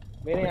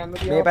 මෙනේ යන්න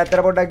තියව. මේ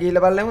පැත්තට පොඩ්ඩක්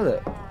ගිහිල්ලා බලමුද?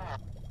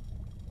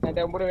 නෑ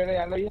දැන් උඹට වෙන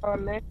යන්න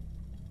විහවන්නේ.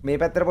 මේ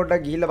පැත්තට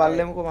පොඩ්ඩක් ගිහිල්ලා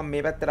බලමුකෝ මම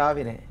මේ පැත්තට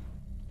ආවේ නෑ.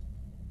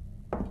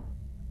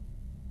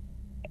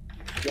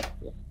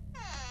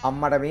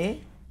 අම්මට මේ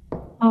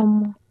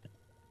අම්මා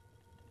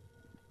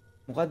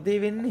මොකක්ද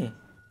වෙන්නේ?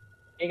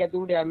 ඒක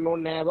ඇතුළට යන්න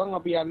ඕනේ නෑ බං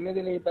අපි යන්නේ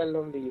දෙලේ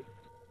පැල්ලම දිගේ.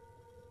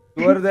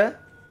 ෂුවර්ද?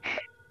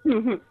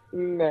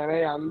 නෑ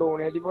යන්න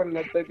ඕනේ ඇති පොන්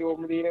නැත්නම් ඒක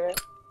ඔක්කොම දිනනවා.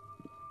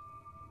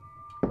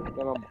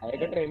 මම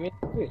බයකට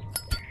එන්නේ.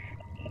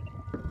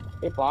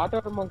 ඒ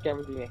පාටට මම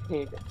කැමති නෑ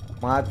මේක.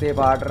 මාත් ඒ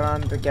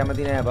පාටරන්ට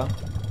කැමති නෑ බං.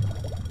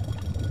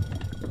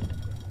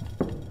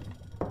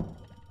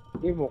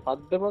 මේ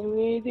මොකද්ද බං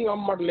මේ ඉතින්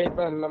අම්මට ලේ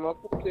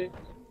පැල්ලමක් උත්තේ.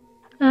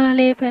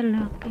 ලේ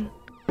පැල්ලක්.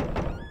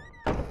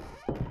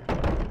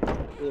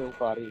 ඒ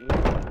උකාරි.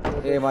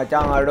 ඒ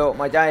මචං අඩෝ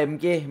මචං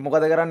MK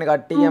මොකද කරන්නේ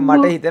කට්ටිය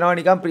මට හිතෙනවා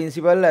නිකන්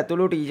ප්‍රින්සිපල්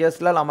ඇතුළු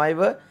ටීචර්ස්ලා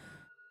ළමයිව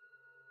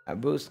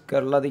අබියුස්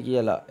කරලාද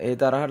කියලා. ඒ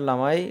තරහට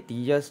ළමයි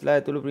ටීචර්ස්ලා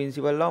ඇතුළු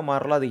ප්‍රින්සිපල්ලාව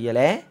මරලාද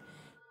කියලා ඈ.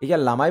 ඒ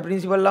කියන්නේ ළමයි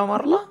ප්‍රින්සිපල්ලාව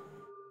මරලා?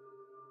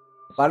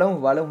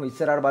 බලමු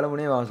ඉස්සරහට බලමු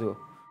නේ වාසුව.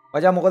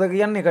 මචං මොකද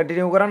කියන්නේ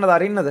කන්ටිනියු කරන්නද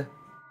අරින්නද?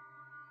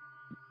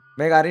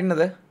 මේක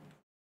අරින්නද?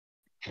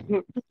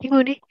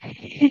 ඉමුනේ.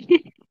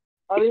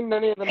 අරින්න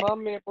නේද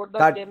මම මේ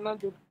පොඩ්ඩක් එන්නම්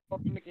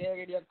චුට්ටක් කෑ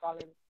ගෙඩියක්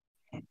කාලේ.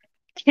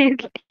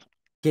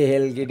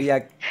 කෙහෙල්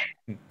ගෙඩියක්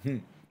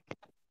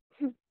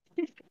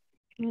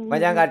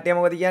මචං කට්ටිය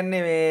මොකද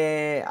කියන්නේ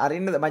මේ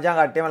අරින්නද මචං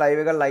කට්ටියම ලයිව්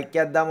එකට ලයික්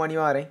එකක් දාමු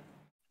අනිවාර්යෙන්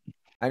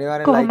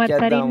ලයික්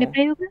එකක් දාමු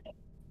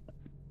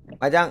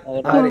මචං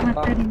හරි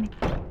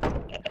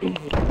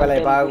උඹලා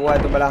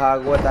එපාගුවත් උඹලා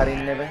හාගුවත්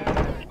අරින්න එපා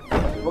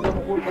ඔගේ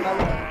මුකුත්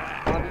නෑ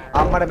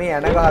අම්මට මේ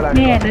ඇන ගහලා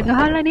මේ ඇන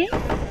ගහලානේ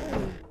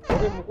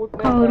ඔගේ මුකුත්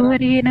නෑ කවුරු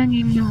හරි එනන්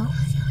ඉන්නවා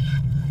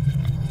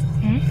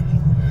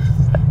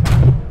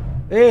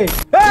ඒ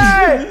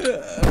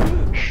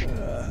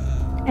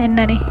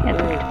එන්නනේ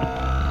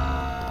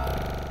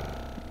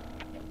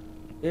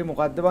ඒ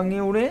මොකද්ද බං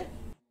ඒ උනේ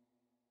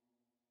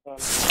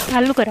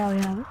අල්ලු කරා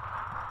ඔයාව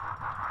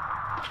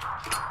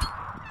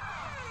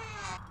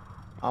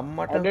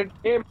අම්මට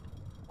ඒ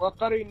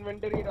මොකක්ද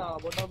ඉන්වෙන්ටරි එක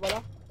පොඩ්ඩක්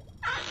බලන්න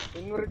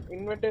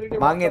ඉන්වෙන්ටරි එක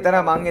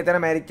මං එතන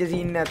මැරිච්ච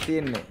සීන් එකක්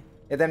තියෙන්නේ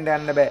එතනට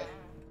යන්න බෑ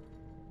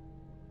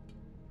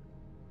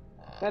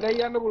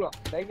දැන් යන්න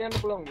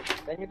පුළුවන්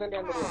දැන් එතන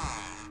යන්න පුළුවන්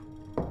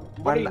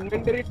මට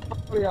ඉන්වෙන්ටරි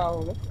එක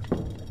යාවුනේ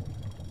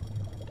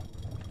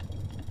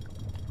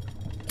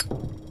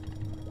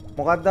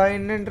මොකක්ද ආ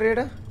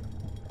ඉන්වෙන්ටරියට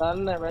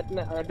දන්න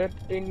වැටන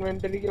ඇඩට්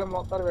ඉන්වෙන්ටරි කියලා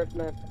මොකක් හරි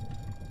වැටන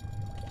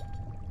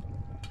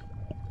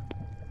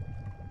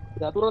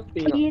යතුරක්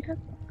තියෙනවා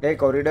ඒ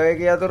කොරිඩෝ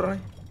එකේ යතුරුනේ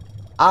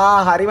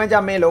හරි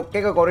මචං මේ ලොක්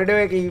එක කොරිඩෝ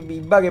එකේ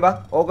ඉබ්බගේ බං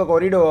ඕක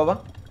කොරිඩෝ බං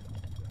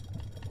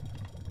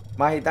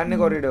මම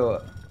හිතන්නේ කොරිඩෝ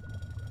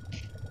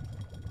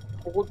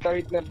මොකුත්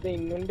ඇවිත් නැත්නම්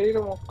ඉන්වෙන්ටරි එක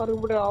මොකක් හරි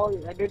උඹට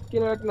ඇඩට්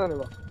කියලා වැටනනේ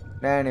බං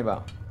නෑනේ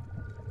බං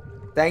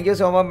thank you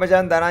so much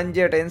මචං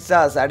ධනංජය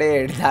ටෙන්සස් අඩේ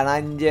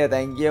ධනංජය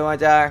thank you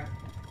මචං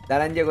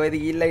ධනංජය කොහෙද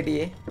ගිහිල්ලා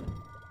හිටියේ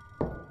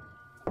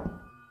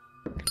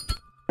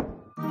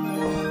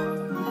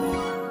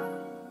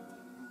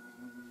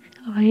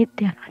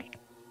ආයෙත්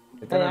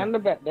යනවා යන්න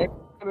බෑ දැක්ක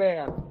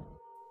බෑ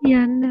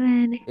යන්න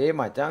බෑනේ ඒ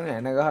මචං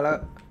එන ගහලා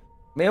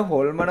මේ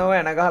හොල්මනව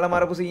එන ගහලා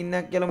මරපු සීන්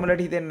එකක් කියලා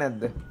උඹලට හිතෙන්නේ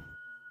නැද්ද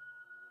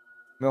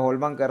මේ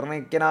හොල්මන් කරන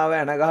එක්කෙනාව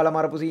එන ගහලා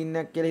මරපු සීන්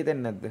එකක් කියලා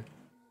හිතෙන්නේ නැද්ද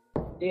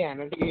ඒ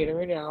ඇනට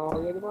කියනවෙන්නේ ආවා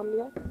වගේද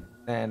පන්නිලා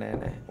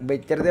නෑ උඹ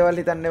එච්චර දේවල්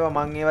හිතන්න එපා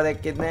මං ඒවා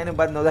දැක්කෙත් නෑනේ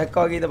උඹත්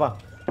නොදැක්කා වගේ ඉඳපන්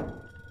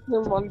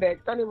මම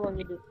දැක්කනේ මං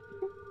ඉතින්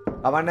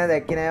කවන්නේ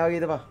දැක්කේ නෑ වගේ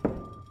ඉඳපන්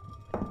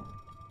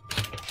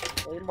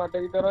ඒ මට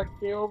විතරක්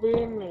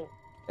කියෝබෙන්නේ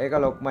ඒක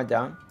ලොක්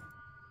මචං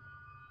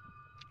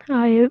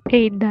ආයෙ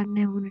ඒත්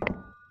දන්නේ වුණට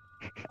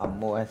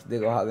අම්මෝ ඇස්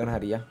දෙක වහගෙන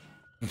හරියා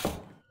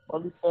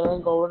පොඩ්ඩක්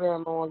කවුරුද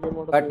යනවා වගේ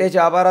මොකද කට්ටේ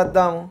චාපාරක්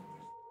දාමු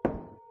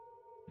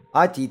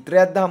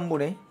චිත්‍රයක්ද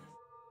හම්බුනේ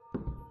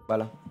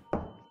බලන්න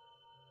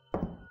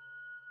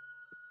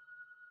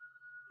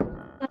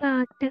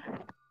කාට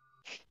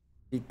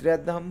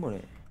චිත්‍රයක්ද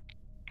හම්බුනේ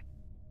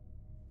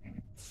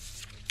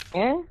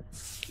ඈ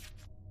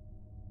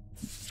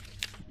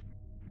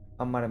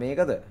අම්මට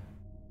මේකද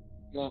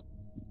නෑ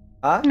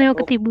ආ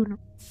නෝක තිබුණු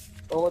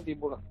ඕක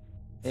තිබුණා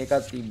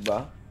ඒකත්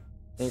තිබ්බා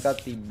ඒකත්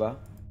තිබ්බා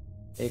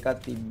ඒකත්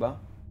තිබ්බා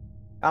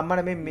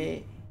අම්මට මේ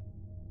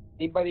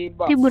තිබ්බා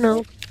තිබුණා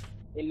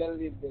ඉල්ලලා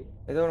තිබ්බේ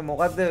එතකොට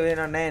මොකද්ද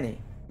වෙන නෑනේ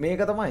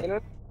මේක තමයි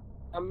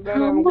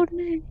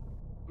හම්බුනේ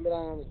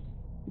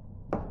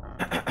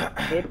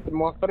ඒ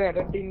මොකක්ද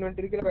ඇඩට්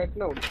ඉන්වෙන්ටරි කියලා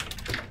වැටෙනවා උඩ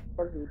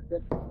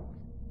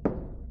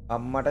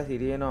අම්මට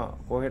සිරියනවා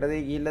කොහෙටද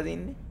ගිහිල්ලා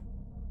තින්නේ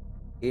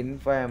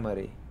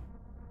ඉන්ෆර්මරි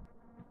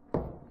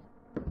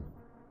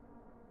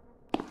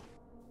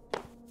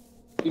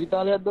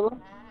ඉරිතාලයක්ද බං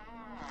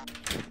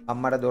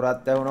අම්මට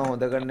දොරත් ඇහුණා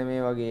හොඳ කරන්න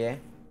මේ වගේ ඈ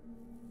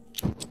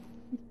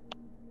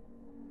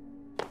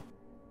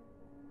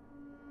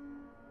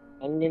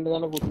අංගෙන්ද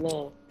ගන්න පුත්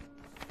නෑ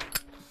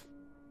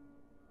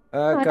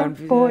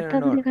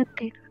confusion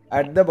note.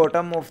 At the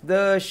bottom of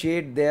the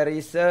sheet there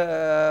is a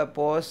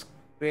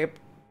postscript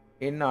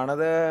in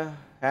another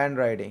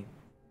handwriting.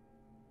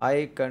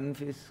 I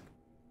confuse.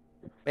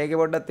 මේකේ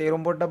පොඩ්ඩක්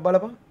තේරුම් පොඩ්ඩක්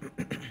බලපන්.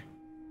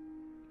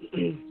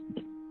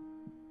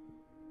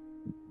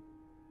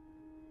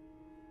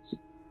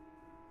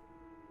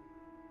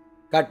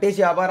 කට්ටිය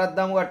ෂෙයා පාරක්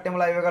දාමු කට්ටියම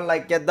ලයිව් එකට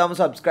ලයික් එකක් දාමු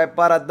සබ්ස්ක්‍රයිබ්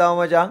පාරක් දාමු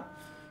මචං.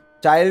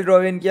 චයිල්ඩ්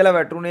රොවින් කියලා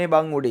වැටුනේ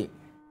බං උඩින්.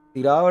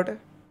 තිරාවට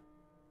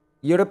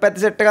YouTube පැත්ත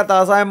සෙට් එකත්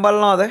ආසාවෙන්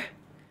බලනවද?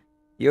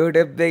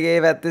 YouTube එකේ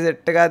පැත්ත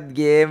සෙට් එකත්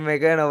ගේම්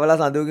එක නොබලා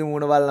සඳුගේ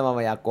මූණ බලන මම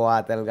යකෝ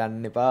ආතල්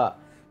ගන්න එපා.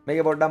 මේක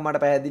පොඩ්ඩක්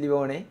මට පැහැදිලිව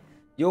ඕනේ.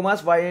 You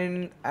must find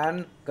and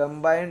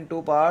combine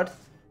two parts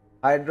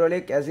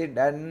hydraulic acid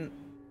and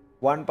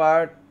one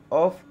part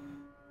of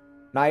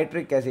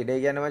nitric acid. ඒ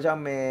කියන්නේ මචං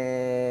මේ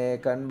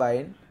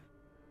combine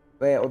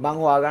මං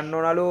හොයාගන්න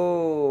ඕනලු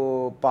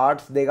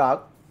parts දෙකක්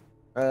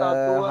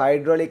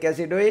hydraulic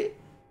acid උයි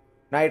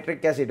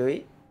nitric acid උයි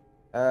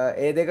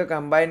ඒ දෙක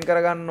combine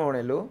කරගන්න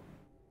ඕනෙලු.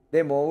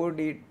 They moved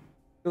it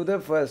to the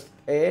first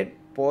aid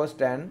post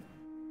and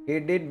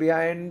hid it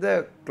behind the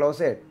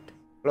closet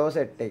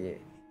එකේ.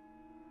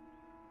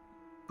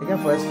 ඒක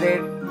first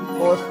aid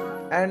post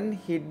and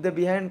hid the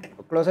behind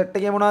closet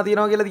එකේ මොනවද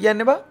තියනවා කියලා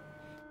කියන්නේ බා?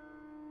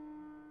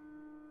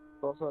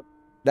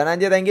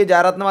 ධනංජය thank you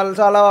ජයරත්න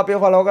මල්ශාලාව අපිව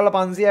follow කරලා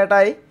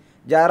 560යි.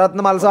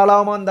 ජයරත්න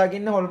මල්ශාලාව මම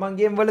දකින්නේ හොල්මන්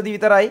ගේම් වලදී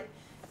විතරයි.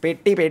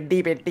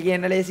 පෙට්ටි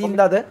කියන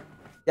ලේසින්ද අද?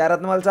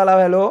 ජයරත්න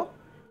මල්ශාලාව hello.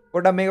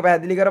 පොඩ්ඩක් මේක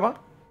පැහැදිලි කරපන්.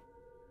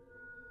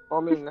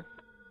 කොහොම ඉන්න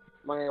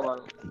මම ඒක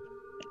බලන්න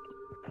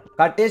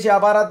කට්ටිය ෂෙයා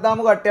පාරක්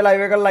දාමු කට්ටිය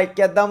ලයිව් එකට ලයික්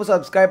එකක් දාමු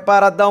සබ්ස්ක්‍රයිබ්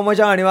පාරක් දාමු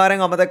මචං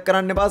අනිවාර්යෙන් අමතක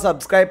කරන්න එපා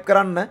සබ්ස්ක්‍රයිබ්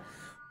කරන්න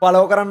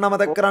ෆලෝ කරන්න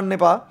අමතක කරන්න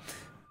එපා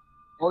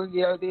ඔය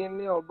කියලා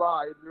තියෙන්නේ ඔබ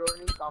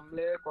හයිඩ්‍රෝනික්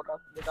අම්ලයේ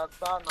කොටස් දෙකක්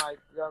සහ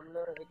නයිට්‍රජන්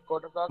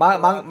කොටසක්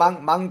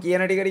මං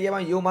කියන ටිකට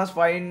කියමන් you must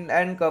find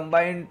and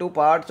combine two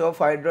parts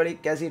of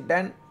hydraulic acid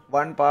and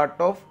one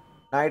part of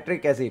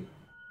nitric acid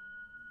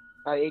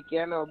ඒ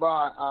කියන්නේ ඔබ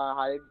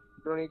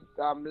හයිඩ්‍රෝනික්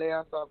අම්ලය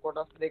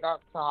කොටස් දෙකක්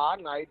සහ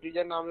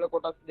නයිට්‍රජන් අම්ල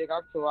කොටස්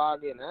දෙකක්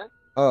සොයාගෙන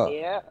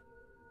එය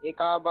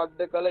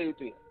ඒකාබද්ධ කළ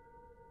යුතුය.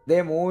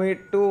 they move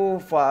it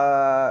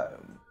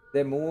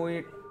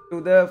to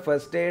the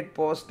first aid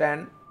post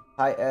and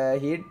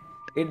hid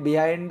it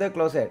behind the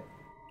closet.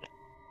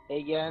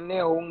 ඒ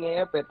කියන්නේ ඔවුන් එය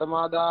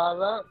ප්‍රථමාදාර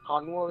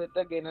කණුව වෙත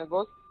ගෙන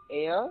ගොස්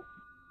එය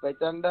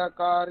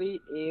ප්‍රචණ්ඩකාරී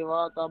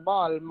ඒවා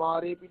තබා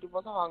අල්මාරිය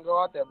පිටුපස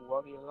හංගවා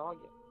තැබුවා කියලා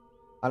කියනවා.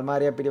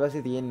 අල්මාරිය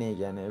පිටිපස්සේ තියෙන්නේ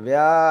කියන්නේ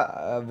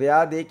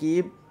where they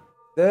keep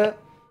the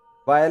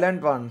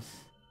violent ones.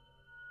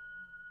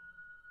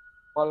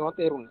 බලනවා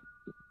තේරුණා.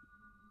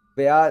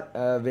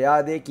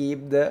 where they keep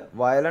the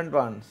violent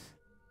ones.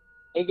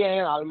 ඒ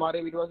කියන්නේ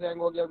අල්මාරිය පිටුපස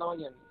හංගවා කියලා තමයි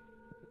කියන්නේ.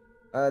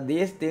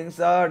 These things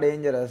are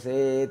dangerous.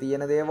 ඒ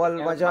තියෙන දේවල්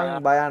මචං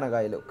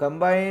භයානකයිලු.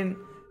 Combine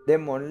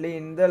them only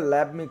in the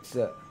lab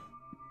mixer.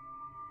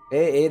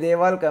 ඒ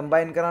දේවල්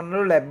combine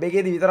කරන්නලු lab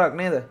එකේදී විතරක්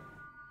නේද?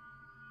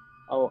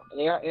 ඔව්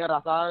ඒ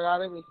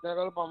රසායනාගාරේ මිශ්‍ර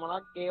කරලා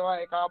පමණක් ඒවා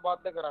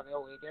ඒකාබද්ධ කරන්නේ.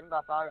 ඔව් ඒ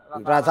කියන්නේ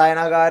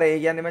රසායනාගාරය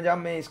ඒ කියන්නේ මචං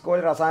මේ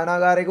ඉස්කෝලේ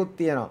රසායනාගාරයකුත්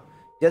තියෙනවා.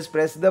 Just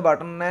press the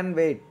button and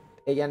wait.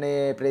 ඒ කියන්නේ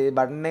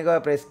බටන් එක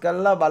press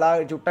කරලා බලා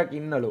චුට්ටක්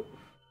ඉන්නලු.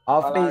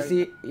 After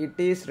it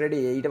is ready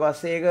ඊට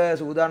පස්සේ ඒක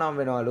සූදානම්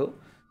වෙනවලු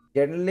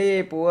generally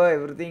pour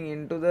everything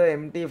into the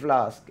empty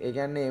flask ඒ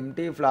කියන්නේ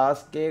empty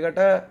flask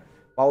එකකට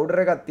powder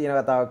එකක් තියෙන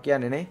කතාවක්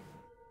කියන්නේ නේ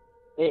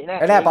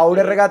නෑ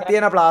powder එකක්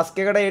තියෙන flask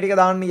එකට ඒ ටික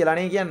දාන්න කියලා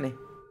නේ කියන්නේ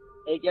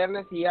ඒ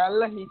කියන්නේ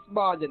සියල්ල හිස්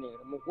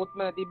භාජනයකට මුකුත්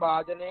නැති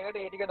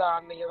භාජනයකට ඒ ටික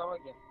දාන්න කියලා තමයි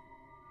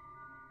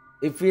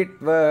කියන්නේ if it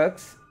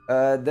works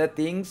the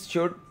things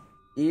should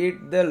eat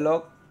the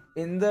lock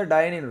in the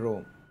dining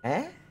room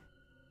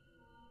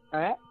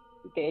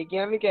ඒ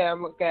කියන්නේ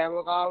කෑම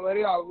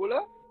කාමරේ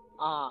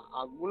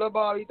අගුල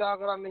භාවිතා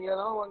කරන්න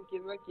කියලා මම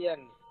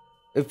කියන්නේ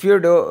if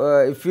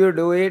you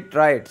do it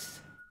right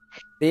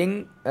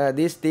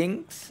this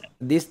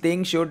thing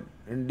should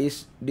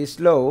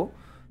dislodge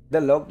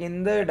the lock in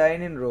the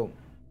dining room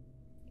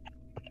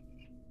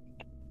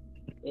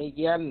ඒ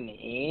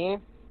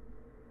කියන්නේ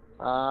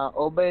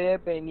ඔබ එය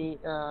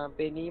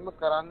පෙනීම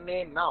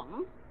කරන්නේ නම්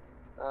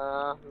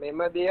මෙම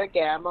දෙය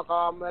කෑම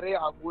කාමරයේ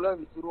අගුල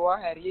විසුරුවා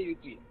හැරිය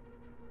යුතුය.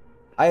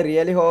 I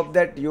really hope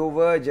that you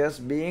were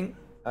just being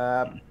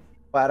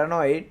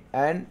paranoid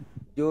and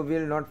you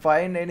will not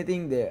find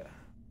anything there.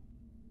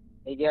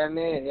 ඒ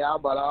කියන්නේ එයා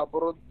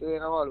බලාපොරොත්තු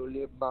වෙනවලු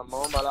මම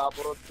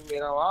බලාපොරොත්තු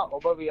වෙනවා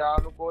ඔබ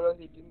ව්‍යානුකූල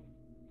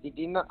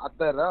සිටින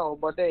අතර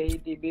ඔබට එහි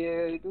තිබිය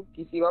යුතු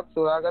කිසිවක්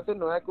සොයාගත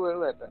නොහැකි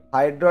වනු ඇත.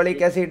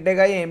 Hydraulic acid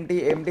එකයි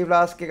empty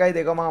flask එකයි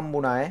දෙකම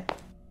හම්බුණා ඈ.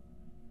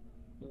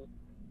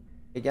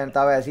 ඒ කියන්නේ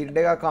තව acid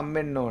එකක්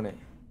හම්බෙන්න ඕනේ.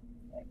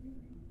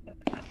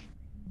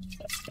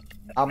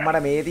 අම්මට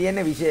මේ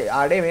තියෙන්නේ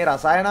ආඩේ මේ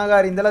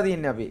රසායනාගාරේ ඉඳලා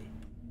තියන්නේ අපි.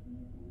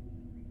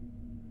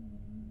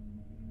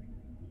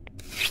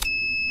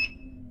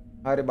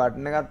 හරි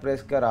බටන් එකත්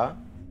ප්‍රෙස් කරා.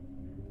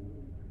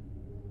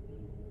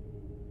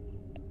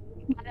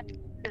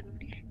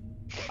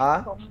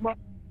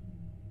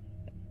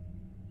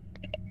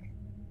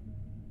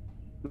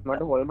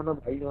 මට හොල්මන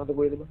බයිනවද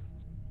කොයිද බං?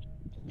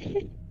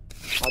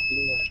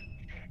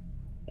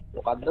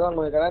 මොකද්ද මම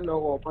ඔය කරන්නේ?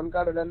 ඕක ඕපන්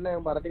කාඩ් දැන්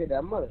නැහැ. බර ටික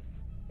දැම්මද?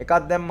 එකක්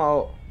දැම්මා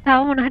ඕ. තව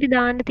මොන හරි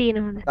දාන්න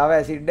තියෙනවද? තව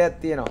ඇසිඩ් එකක්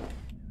තියෙනවා.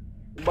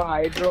 උඹ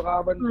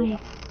හයිඩ්‍රෝකාබන්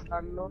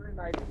ගන්න ඕනේ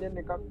නයිට්‍රජන්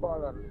එකක් පවා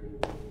ගන්න.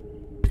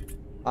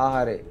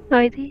 හරි.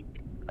 ඔයද?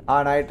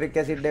 නයිට්‍රික්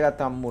ඇසිඩ් එකත්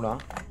හම්බුණා.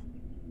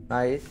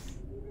 නයිස්.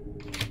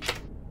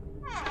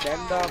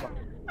 දැන් දාපන්.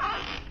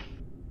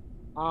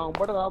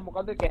 උඹට තාම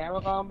මොකද්ද කෑම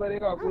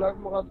කාමරේක අකුලක්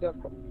මොකක්ද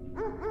දැක්කා?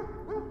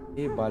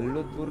 ඒ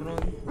බල්ලොත්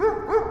පුරනවද?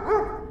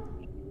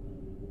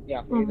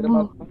 යා ඊතර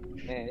බත්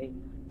නෑ නේ.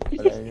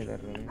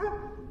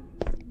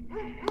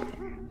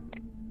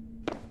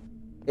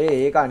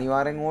 ඒක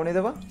අනිවාර්යෙන් ඕනේද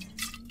බං?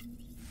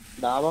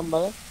 දාපන්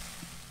බල.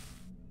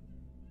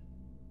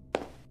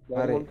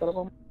 හරි.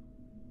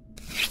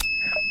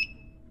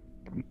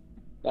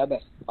 බෑ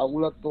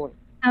අකුලක් ඕනේ.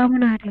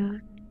 ආමනාරය.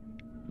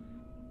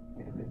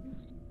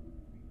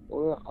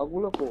 ඔය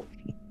අගුලකෝ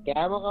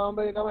කෑම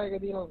කාමරේ තමයි එක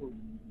තියෙනවා.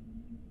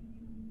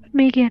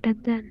 මේක යටත්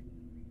දාන්න.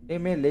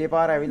 මේ ලේ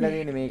පාර ඇවිල්ලා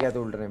තියෙන්නේ මේක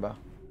ඇතුළට නේ බා.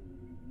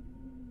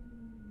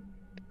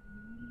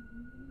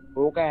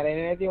 ඕක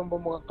ඇරෙන්නේ නැති උඹ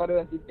මොකක් කර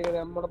ඇසිඩ් එක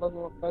දැම්මට පස්සේ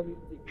මොකක් හරි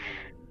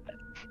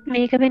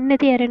මේක වෙන්නේ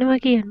නැති ඇරෙනවා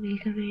කියන්නේ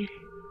ඒක මේ.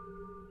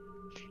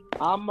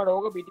 ආම්මඩ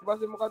ඕක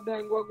පිටිපස්සේ මොකක්ද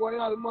හැංගුවක්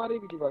වගේ අල්මාරිය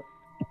පිටිපස්සේ.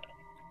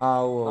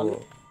 ඔව්.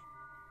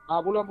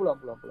 පුල.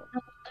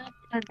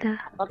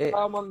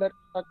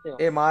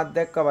 ඒ මාත්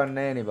දැක්ක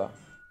වන්නේ නේ බා.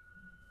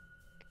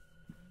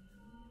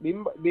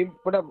 බිම්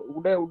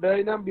උඩ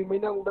ඉඳන් බිම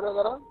ඉඳන් උඩට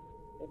කරා.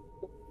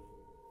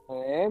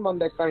 මම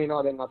දැක්කා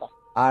එනවා දැන් අත.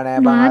 නෑ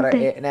බං අර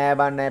නෑ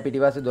බං නෑ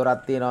පිටිපස්සේ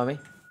දොරක් තියෙනවා මේ.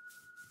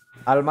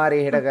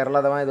 අල්මාරිය හෙට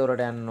කරලා තමයි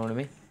දොරට යන්න ඕනේ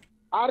මේ.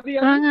 ආර්තිය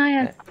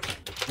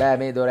බෑ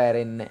මේ දොර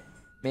ඇරෙන්නේ නෑ.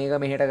 මේක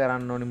මෙහෙට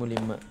කරන්න ඕනේ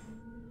මුලින්ම.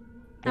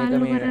 මේක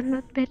මෙහෙට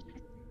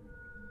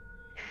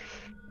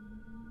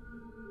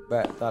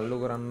බෑ තල්ලු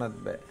කරන්නත්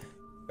බෑ.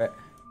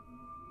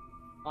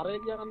 අරේ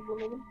කියන්න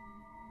පුළුවන්ද?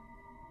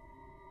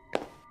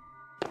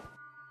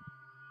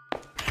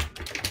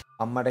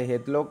 අම්මට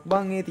හෙඩ් ලොක්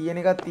බං ඒ තියෙන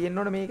එකක් තියෙන්න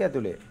ඕනේ මේක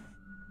ඇතුලේ.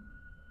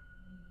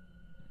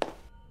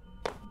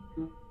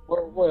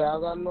 ඔයා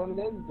ගන්න ඕනේ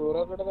දැන්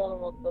දොරකට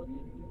දාලා මොකක්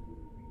කරන්නේ?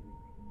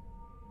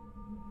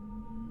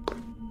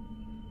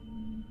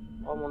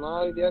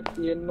 මොනවා දෙයක්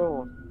තියෙන්න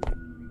ඕන.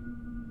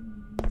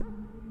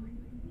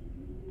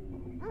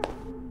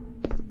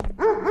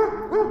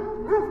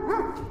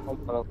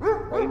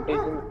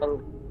 ඔයින්ටේෂන් කරු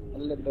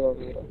අල්ලද්දෝ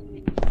වගේ.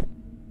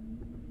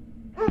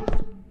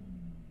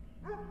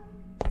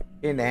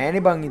 ඒ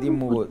නෑනේ බං ඉතින්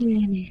මොකද?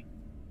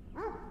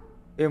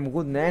 ඒ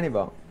මොකුත් නෑනේ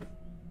බං.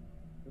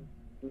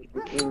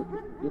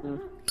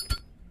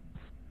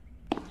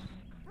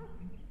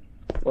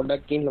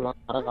 පොඩ්ඩක් ඉන්න මම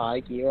අර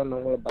කායි කියවන්න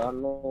ඕනේ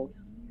බලන්න ඕනේ.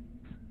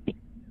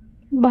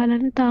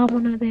 බලන්න තාම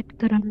මොනවද ඇඩ්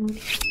කරන්න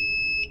ඕනේ.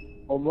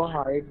 ඔබ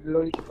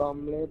හයිඩ්‍රොලික්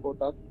අම්ලයේ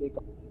කොටස් දෙකක්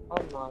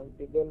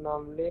නයිට්‍රජන්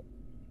අම්ලයේ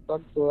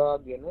කොටස්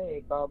සොයාගෙන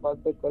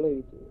ඒකාබද්ධ කළ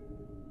යුතුය.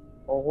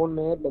 ඔහු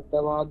මේ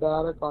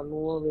බෙතවාදාර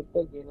කණුව වෙත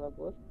ගෙන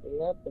ගොස් එය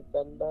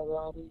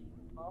ප්‍රචණ්ඩකාරී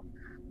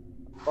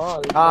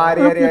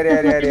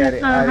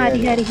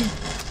හරි.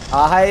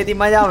 ඉතින්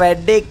මචං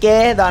වැඩෙක්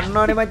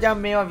දන්නවනේ මචං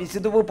මේවා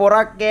විසිතුපු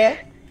පොරක්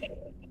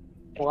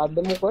මොකද්ද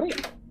මොකරේ?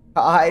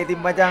 ඉතින්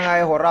මචං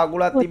ආයේ හොර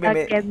අගුලක් තිබ්බේ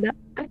මේ.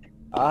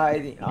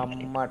 ඉතින්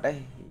අම්මට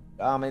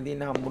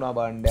ආමෙදින් හම්බුණා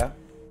බණ්ඩයක්.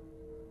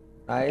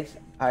 නයිස්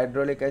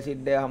හයිඩ්‍රොලික්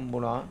ඇසිඩ් එක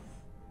හම්බුණා.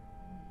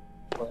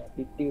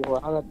 පිටි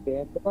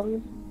වහගත්තේ නැත්නම්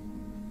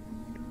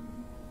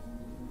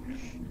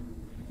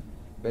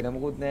වෙන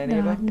මොකුත් නෑ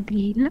නේ බං.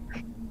 දීලා.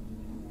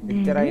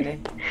 එච්චරයිනේ.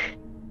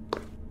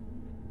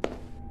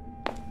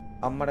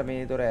 අම්මට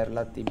මේ දොර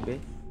ඇරලා තිබ්බේ.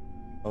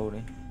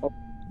 ඔව්නේ.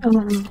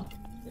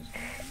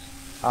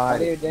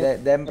 හරි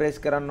දැන් ප්‍රෙස්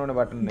කරන්න ඕනේ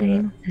බටන් එක.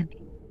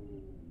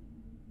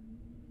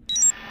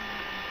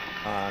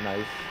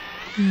 නයිස්.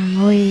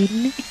 ඔය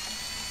ඉන්නේ.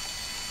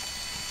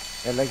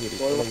 එලා ගිරි.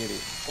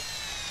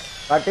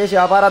 කට්ටිය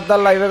ෂෙයා පාරක්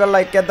දාලා ලයිව් එක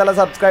ලයික් එකක් දාලා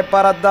සබ්ස්ක්‍රයිබ්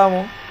පාරක්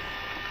දාමු.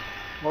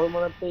 මොල්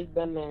මොනත් පේජ්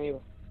ගන්න නෑ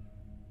මේවා.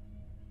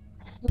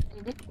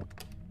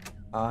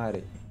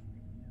 හරි.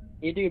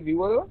 ඊට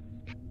විවල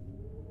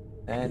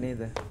ඈ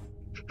නේද?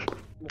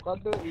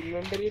 මොකද්ද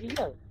ඉන්වෙන්ටරි ටික?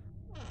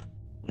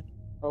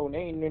 ඔව්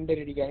නේ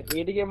ඉන්වෙන්ටරි ටික. ඒ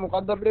ටිකේ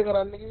මොකද්ද අපිට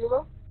කරන්න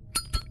කිව්වා?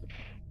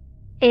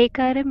 ඒක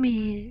අර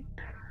මේ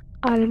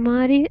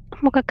අල්මාරි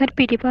මොකක් හරි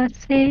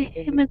පිටිපස්සේ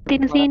එහෙම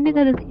තියෙන සීන් එකද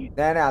තියෙන්නේ?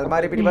 නෑ නෑ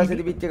අල්මාරි පිටිපස්සේ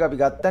තිබිච්ච එක අපි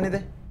ගත්තා නේද?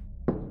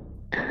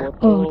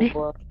 ඕනේ.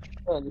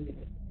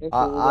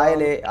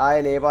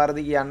 ආයේ ලේ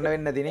පාරදි කියන්න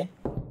වෙන්නේ නැතිනේ.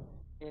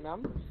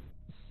 එනම්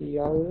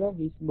සියල්ල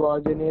හිස්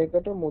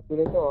භාජනයකට මුතු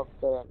ලෙස වක්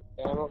කරන්න.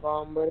 කෑම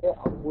කාමරයේ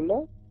අකුල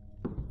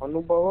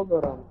අනුභව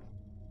කරන්න.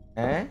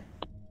 ඈ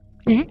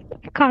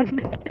කන්න.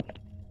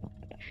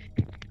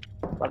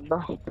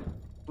 පද්දා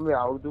මේ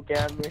අවුරුදු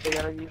කෑම මේක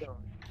ගැන කියනවා.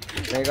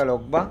 මේක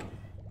ලොක් බං.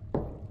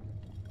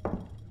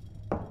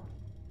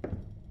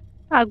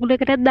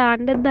 අගුලකට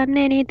දාන්නත්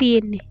දන්නේ නේ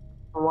තියෙන්නේ.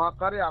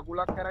 මොකක් හරි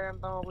අකුලක් කරගෙන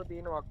තමයි ඔක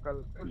තියෙන වක්කල්.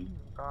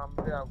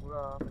 කාමරේ අකුල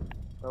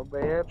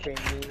ඔබේ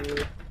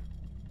පෙන්නේ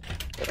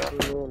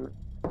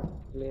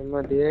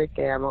මෙමදේ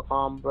කෑම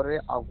කාමරේ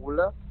අකුල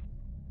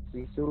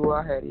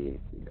විසුරුවා හැරී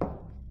කියලා.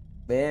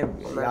 මේ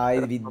ආයි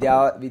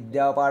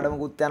විද්‍යාව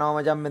පාඩමකුත් යනවා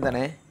මචං මෙතන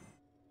ඈ.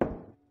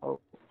 ඔව්.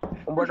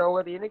 උඹට ඕක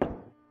තියෙන්නේ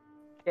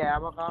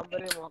කෑම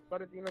කාමරේ මොකක්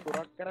හරි තියෙන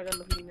දොරක්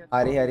කරගන්න තියෙන.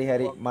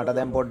 හරි මට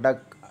දැන්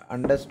පොඩ්ඩක්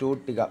අන්ඩර්ස්ටූඩ්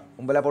ටික.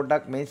 උඹලා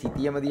පොඩ්ඩක් මේ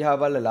සිටියම දිහා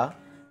බලලා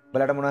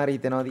උඹලට මොන හරි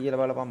හිතනවාද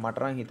කියලා බලපන්. මට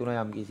නම්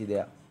හිතුණා යම් කිසි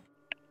දෙයක්.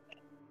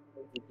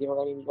 සිටියම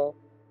කලින් බා.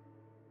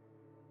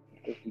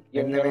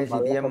 එන්න මේ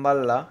සිටියම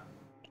බලලා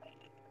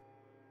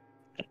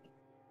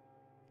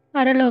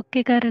අර ලොක්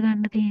එක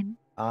අරගන්න තියෙන්නේ.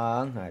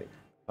 ආන් හරි.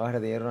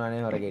 ඔයාලට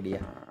තේරුණානේ හොර ගෙඩිය.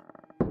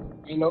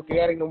 මේ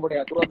ලෝකේ හරි උඹට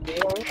යතුරුක්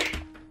දෙනවා.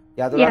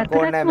 යතුරක්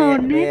ඕනේ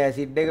නැහැ මේ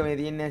ඇසිඩ් එක මේ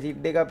තියෙන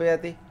ඇසිඩ් එක අපේ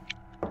ඇති.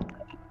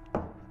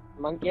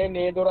 මං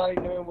කියන්නේ මේ දොරාරින්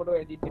නෙමෙයි උඹට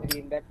ඇසිඩ් එක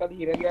තියෙන. දැක්කද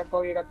හිරගයක්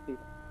වගේ එකක්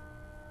තියෙනවා.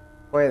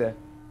 කොහෙද?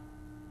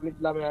 මිත්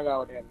ළමයා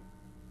ගාවට යන්නේ.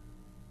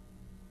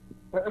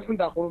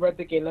 දකුණු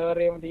පැත්තේ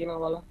කෙළවරේම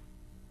තියෙනවා බලන්න.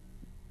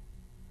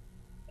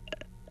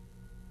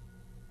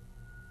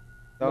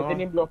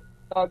 මෙතනින් බ්ලොක්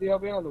ආදියා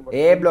පේනවද උඹට?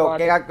 ඒ බ්ලොක්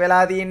එකක්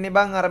වෙලා තියෙන්නේ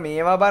බං අර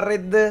මේවා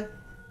බරෙද්ද?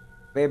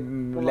 මේ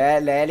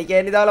ලෑලි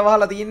කෑලි දාලා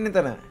වහලා තියෙන්නේ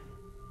එතන.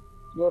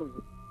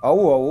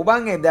 ඔව්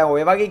බං දැන්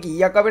ඔය වගේ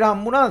කීයක් අපිට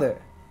හම්බුණාද?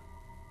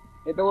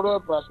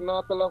 එතකොට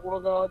ප්‍රශ්නාර්ථ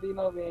ලකුණ ගාව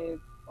තියෙනවා මේ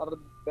අර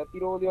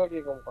ප්‍රතිරෝධය වගේ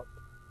එකක් මොකක්ද?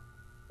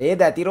 ඒ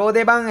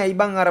දැතිරෝදේ බං ඇයි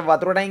බං අර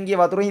වතුර ටැංකිය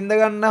වතුර හින්ද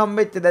ගන්න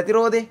හම්බෙච්ච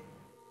දැතිරෝදේ?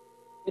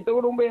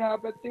 එතකොට උඹ එහා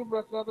පැත්තේ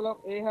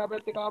ප්‍රශ්නාර්ථ එහා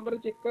පැත්තේ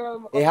කාමරේ චෙක්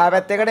කරලා එහා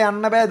පැත්තකට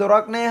යන්න බෑ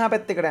දොරක් නෑ එහා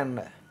පැත්තකට යන්න.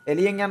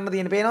 එළියෙන් යන්න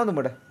තියෙන පේනවද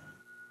උඹට?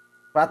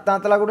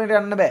 ප්‍රශ්නාර්ථ ලකුණට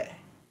යන්න බෑ.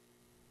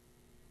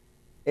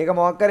 ඒක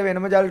මොකක් කරේ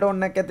වෙනම ජල්ට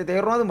ඕන්නක් ඇත්තේ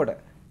තේරුණාද උඹට?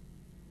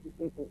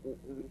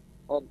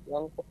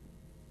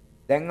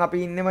 දැන් අපි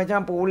ඉන්නේ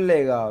මචං පූල්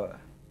එක ගාව.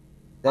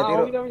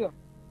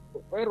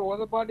 ඔය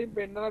රෝස පාටින්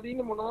පෙන්නලා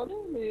තියෙන්නේ මොනවද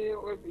මේ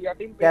ඔය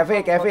යටින්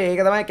කැෆේ ඒක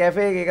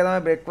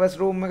තමයි බ්‍රෙක්ෆාස්ට්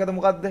රූම් එකද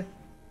මොකද්ද?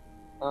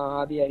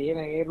 හරි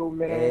නෑ ඒ රූම්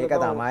එක ඒක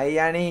තමයි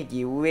යන්නේ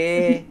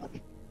කිව්වේ.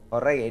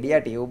 හොර ගෙඩිය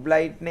ටියුබ්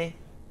ලයිට් නේ.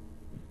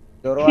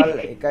 දොරවල්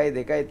 1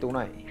 2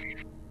 3යි.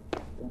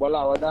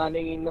 උඹලා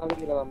අවධානයෙන් ඉන්නවද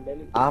කියලා මම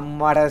බැලුවා.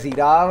 අම්මට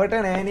සිරාවට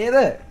නෑ නේද?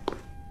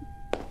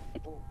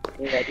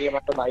 මේ වැඩි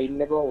මට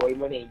බයින්නකෝ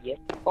ඔයිමනේ අයියේ.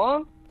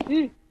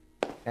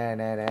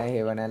 නෑ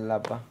හේව නැල්ල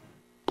අප්පා.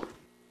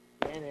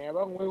 නෑ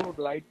බං ඔය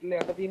ලයිට්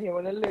එක යට තියෙන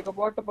හේවනල්ල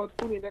එකපාරට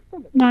පත්තුනේ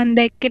දැක්කද? මං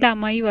දැක්කේ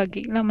ළමයි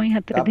වගේ. ළමයි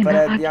 4 දෙනා.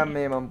 අපරාධියම්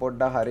මේ මම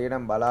පොඩ්ඩක්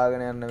හරියටම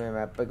බලාගෙන යන්න මේ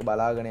මැප් එක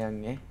බලාගෙන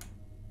යන්නේ.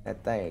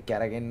 නැත්තම්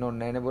කැරගෙන්න ඕනේ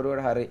නෑනේ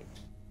බොරුවට හරි.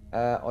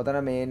 ඔතන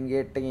මේන්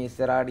ගේට් එකෙන්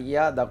ඉස්සරහට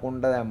ගියා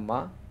දකුණට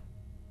දැම්මා.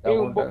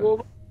 දකුණට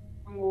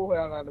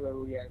හොයාගන්න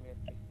බැරුව කියන්නේ.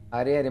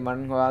 හරි මං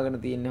හොයාගෙන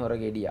තියන්නේ හොර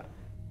ගෙඩිය.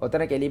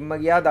 ඔතන කෙලින්ම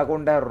ගියා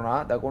දකුණට හැරුණා.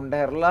 දකුණට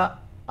හැරලා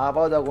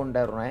ආපහු දකුණට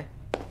හැරුණා.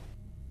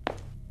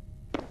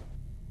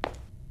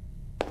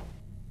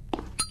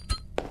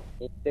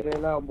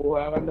 එච්චරලා උඹ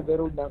හොයාගන්න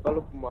බැරුව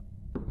දකලු මම.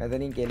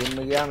 මෙතනින් කෙලින්ම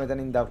ගියා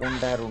මෙතනින්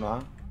දකුණට හැරුණා.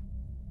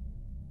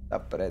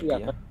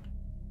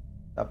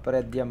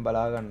 තප්පරැද්දියම්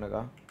බලා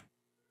ගන්නකම්.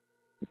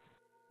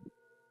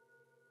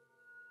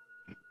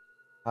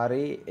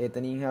 හරි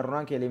එතනින්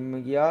හැරුණා කෙලින්ම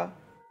ගියා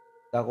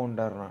දකුණට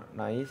හැරුණා.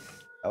 නයිස්.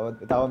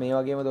 තව මේ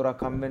වගේම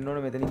දොරක් හම්බෙන්න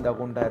ඕනේ මෙතනින්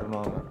දකුණට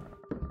හැරුණාම.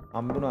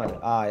 හම්බුණාද?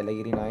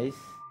 එලගිරි නයිස්.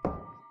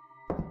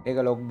 ඒක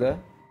ලොක්ද?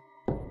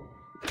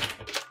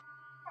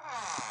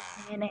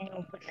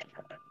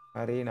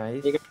 හරි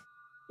නයිස්. ඒක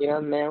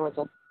නෑ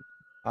මචං.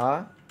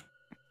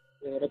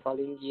 ඒකට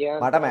කලින් ගියා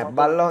මට මැප්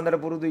බලලා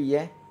හොඳට පුරුදුයි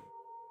ඈ.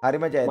 හරි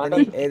මචං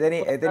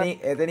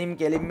එතනින්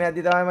කෙලින්ම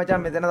යද්දි තමයි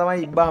මචං මෙතන තමයි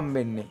ඉබ්බා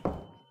හම්බෙන්නේ.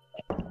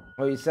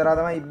 ඔය ඉස්සරහා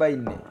තමයි ඉබ්බා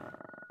ඉන්නේ.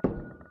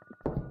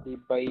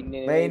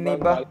 මේ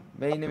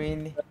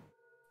ඉන්නේ.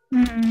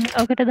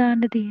 ඔකට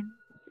දාන්න තියෙන්නේ.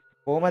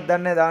 කොහොමද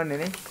දන්නේ දාන්නේ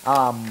නේ?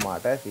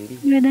 අම්මට සිරි.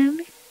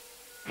 වෙනන්නේ.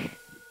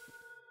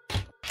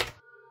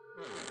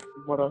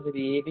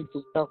 මොරොසි ඒක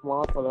චුට්ටක්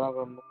මාත් බලා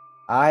ගන්න.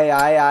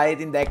 ආයේ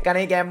ඉතින්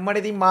දැක්කනේ කැම්මට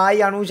ඉතින්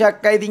මායි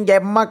අනුෂක්කයි ඉතින්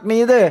කැම්මක්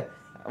නේද?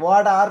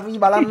 ඔයාට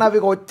ආර්මී බලන්න අපි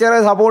කොච්චර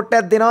සපෝට්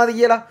එකක් දෙනවද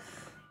කියලා.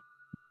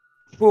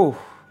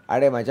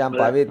 අඩේ මචං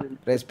පවිත්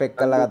රෙස්පෙක්ට්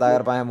කරලා කතා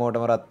කරපන්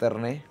හැමෝටම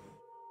රත්තරනේ.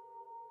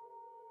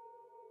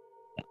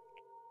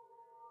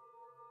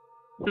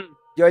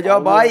 යෝයෝ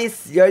බයිස්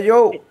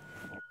යෝයෝ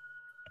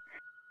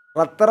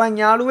රත්තරන්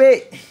යාළුවේ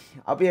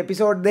අපි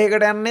එපිසෝඩ්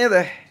දෙකකට යන්නේද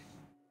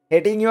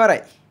හෙටින්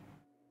ඉවරයි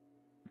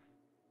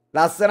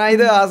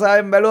ලස්සනයිද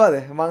ආසාවෙන් බැලුවද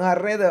මං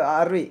හරිනේද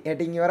ආර්වි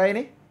හෙටින්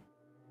ඉවරයිනේ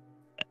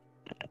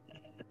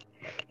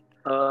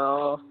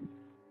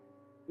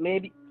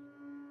maybe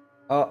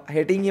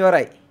හෙටින්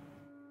ඉවරයි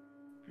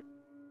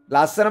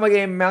ලස්සනම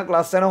ගේම් එකක්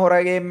ලස්සන හොර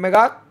ගේම් එකක්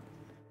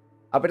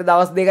අපිට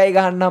දවස් 2යි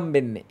ගහන්න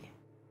හම්බෙන්නේ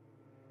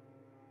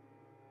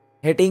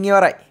හෙටින්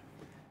ඉවරයි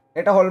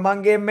හෙට හොල්මන්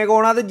ගේම් එක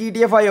ඕනද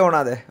GTA 5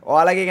 ඕනද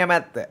ඔයාලගේ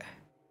කැමැත්ත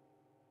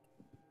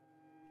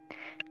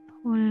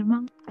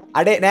හොල්මන්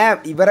අඩේ නෑ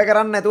ඉවර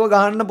කරන්න නැතුව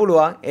ගහන්න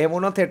පුළුවන් එහෙම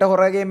වුණොත් හෙට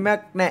හොර ගේම්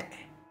එකක් නෑ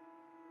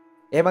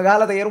එහෙම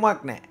ගහලා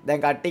තේරුමක් නෑ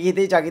දැන් කට්ටිය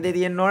හිතේ චකිතේ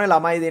තියෙන්න ඕනේ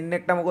ළමයි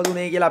දෙන්නෙක්ට මොකද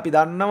උනේ කියලා අපි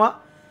දන්නවා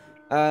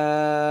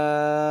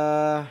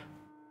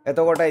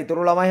එතකොට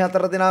ඉතුරු ළමයි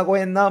 4 දෙනා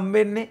කොහෙන්ද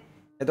හම්බෙන්නේ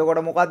එතකොට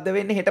මොකද්ද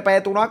වෙන්නේ හෙට පැය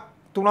 3ක්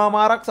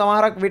 3මාරක්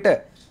සමහරක් විට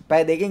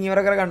පැය 2කින් ඉවර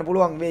කරගන්න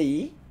පුළුවන්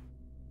වෙයි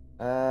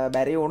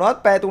බැරි වුණොත්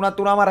පැය 3ක්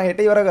 3මාර හෙට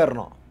ඉවර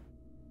කරනවා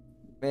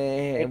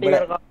මේ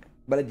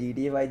බල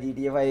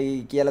GTA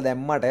 5 කියලා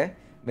දැම්මට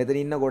මෙතන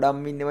ඉන්න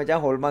ගොඩම් ඉන්නේ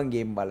මචං හොල්මන්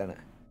ගේම් බලන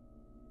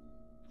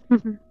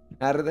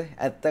හරිද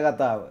ඇත්ත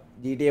කතාව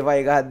GTA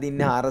 5 ගහද්දි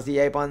ඉන්නේ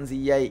 400යි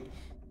 500යි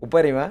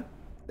උපරිම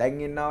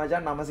දැන් ඉන්නවා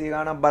මචං 900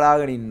 ගාණක්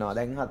බලාගෙන ඉන්නවා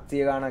දැන්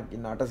 700 ගාණක්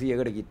ඉන්න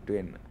 800කට කිට්ටු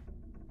වෙන්න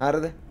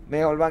හරිද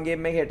මේ හොල්මන්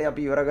ගේම් එක හෙට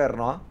අපි ඉවර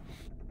කරනවා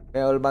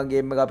මේ හොල්මන්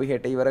ගේම් එක අපි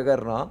හෙට ඉවර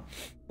කරනවා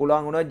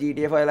පුළුවන් වුණා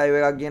GTA 5 ලයිව්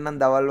එකක් ගියනම්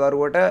දවල්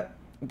වරුවට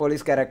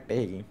පොලිස් කැරක්ටර්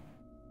එකකින්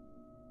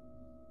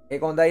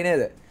ඒක හොඳයි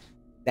නේද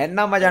දැන්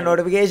නම් මචං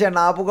නොටිෆිකේෂන්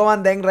ආපු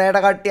ගමන් දැන් රැයට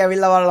කට්ටිය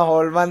ඇවිල්ලා බලන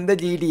හොල්මන්ද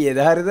GTA ද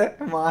හරිද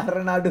මාර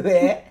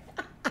නඩුවේ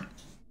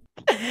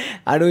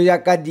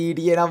අනුජක්කා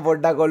GTA නම්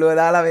පොඩ්ඩක් ඔළුව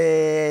දාලා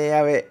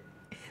මේ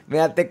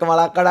මෙයත් එක්ක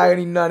මලක් කඩාගෙන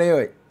ඉන්නවා නේ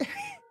ඔය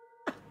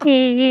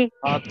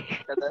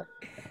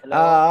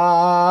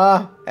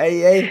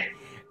ඇයි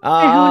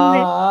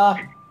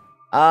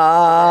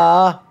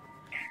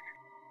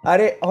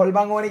හරි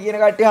හොල්මන් ඕනි කියන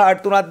කට්ටිය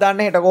හાર્ට් 3ක්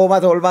දාන්න හෙට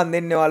කොහමද හොල්මන්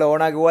දෙන්නේ ඔයාලා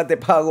ඕනා කිව්වත්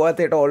එපා කිව්වත්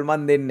හෙට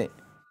හොල්මන් දෙන්නේ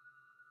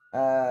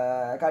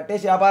කට්ටිය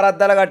ෂෙයා පාරක්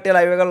දාලා කට්ටිය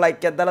ලයිව් එකට ලයික්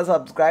එකක් දාලා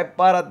සබ්ස්ක්‍රයිබ්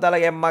පාරක්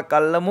දාලා ගැම්මක්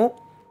අල්ලමු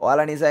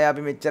ඔයාලා නිසායි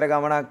අපි මෙච්චර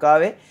ගමනක්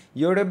ආවේ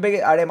YouTube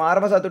එකේ අඩේ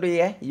මාරම සතුටුයි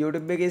ඈ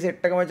YouTube එකේ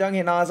සෙට් එක මචං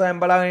එන ආසයෙන්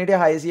බලාගෙන හිටිය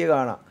 600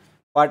 ගාණක්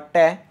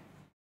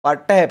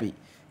පට්ට හැපි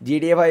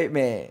GTA 5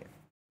 මේ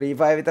Free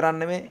Fire විතරක්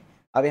නෙමෙයි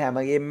අපි හැම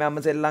ගේම් එකක්ම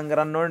සෙල්ලම්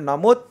කරන්න ඕනේ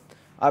නමුත්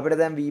අපිට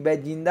දැන්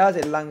V-Badge ඉඳලා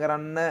සෙල්ලම්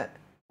කරන්න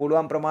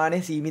පුළුවන් ප්‍රමාණය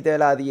සීමිත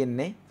වෙලා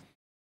තියෙන්නේ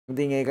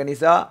ඉතින් ඒක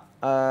නිසා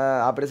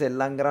අපිට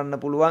සෙල්ලම් කරන්න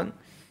පුළුවන්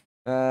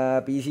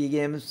PC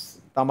games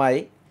තමයි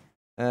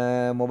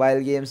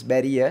mobile games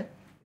බැරිය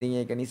ඉතින්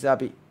ඒක නිසා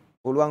අපි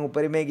පුළුවන්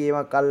උපරිමේ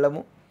ගේමක්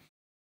අල්ලමු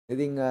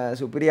ඉතින්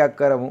සුපිරියක්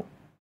කරමු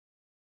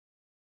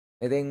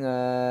ඉතින්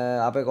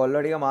අපේ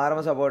කොල්ලෝ ටික මාරම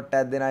සපෝට්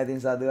එකක් දෙනවා ඉතින්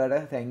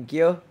සදුවට thank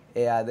you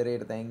A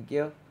ආදරේට thank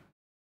you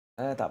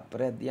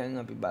තප්පරයක් දියන්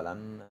අපි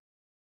බලන්න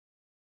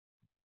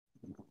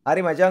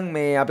හරි මචං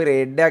මේ අපි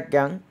රේඩ් එකක්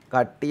යන්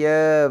කට්ටිය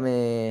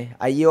මේ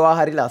අයියෝ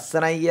හරි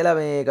ලස්සනයි කියලා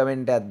මේ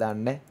කමෙන්ට් එකක්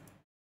දාන්න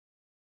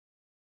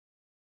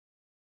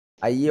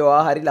අයියෝ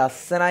හරි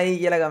ලස්සනයි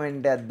කියලා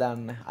කමෙන්ට් එකක්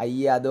දාන්න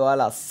අයියේ අද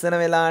ඔයා ලස්සන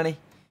වෙලානේ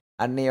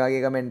අන්න ඒ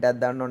වගේ කමෙන්ට් එකක්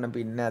දාන්න ඕන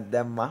පින්නක්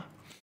දැම්මා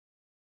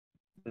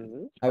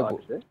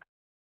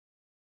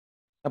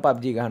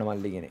PUBG ගහන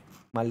මල්ලි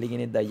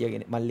කෙනෙක් දයියා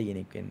කෙනෙක් මල්ලි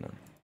කෙනෙක් වෙන්න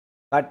ඕනේ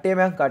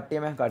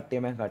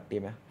කට්ටියම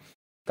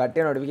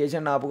කට්ටිය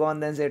නොටිෆිකේෂන් ආපු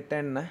ගමන් දැන් සෙට්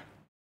වෙන්න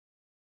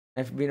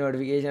FB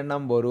නොටිෆිකේෂන්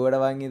නම් බොරුවට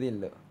වන්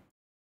ඉතිල්ලෝ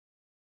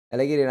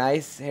එලගිරි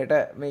නයිස් හෙට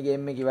මේ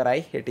ගේම් එක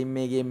ඉවරයි හෙටින්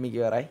මේ ගේම් එක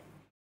ඉවරයි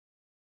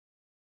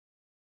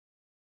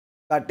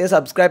කට්ටිය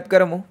සබ්ස්ක්‍රයිබ්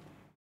කරමු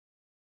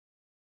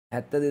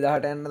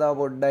 72000ට යන්න තව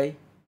පොඩ්ඩයි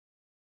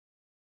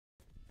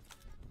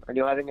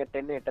අනිවාර්යෙන් හෙට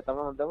එන්නේ හෙට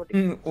තමයි හොඳම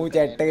ඌ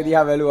chat එක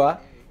දිහා බැලුවා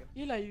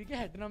ඊ ලයිව් එකේ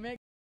 69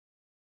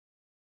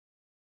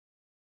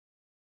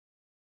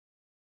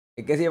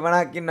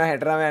 150ක් ඉන්නවා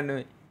 69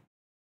 යන්නේ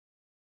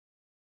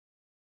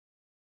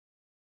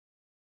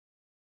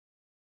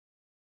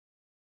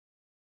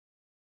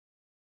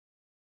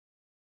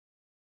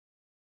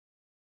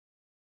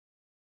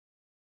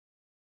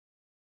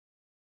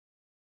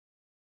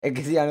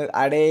 190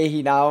 අඩේ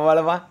හිනාව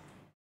බලපන්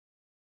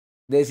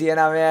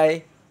 209යි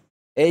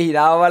ඒ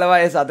හිනාව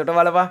බලපන් ඒ සතුට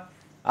බලපන්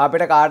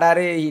අපිට කාට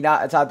හරි හිනා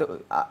සතු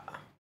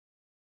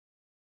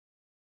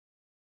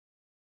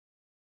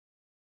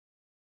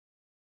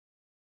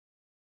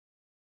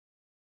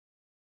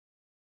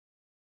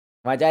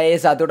මචං ඒ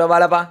සතුට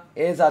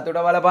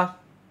බලපන්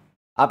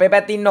අපේ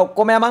පැත්තේ ඉන්න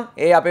ඔක්කොම යමන්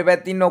ඒ අපේ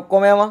පැත්තේ ඉන්න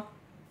ඔක්කොම යමන්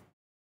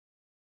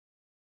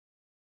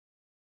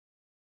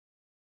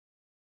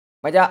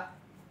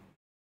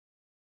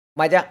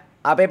මචං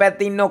අපේ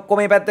පැත්තේ ඉන්න ඔක්කොම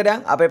මේ පැත්තට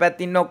යන් අපේ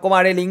පැත්තේ ඉන්න ඔක්කොම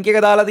අර ලින්ක්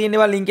එක දාලා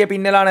තියෙනවා ලින්ක් එක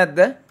පින් වෙලා නැද්ද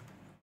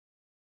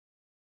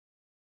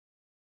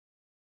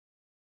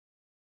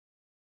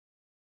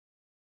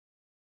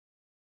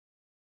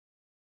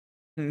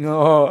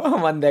නෝ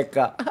මන්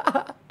දැක්කා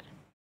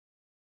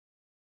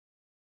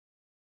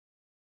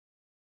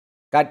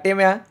කට්ටියම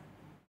යන්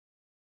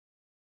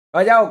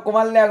මචං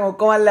ඔක්කොමල්ලයන්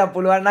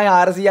පුළුවන් නම්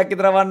 400ක්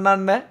විතර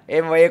වන්නන්න.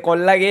 ඒ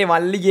කොල්ලගේ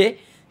මල්ලිගේ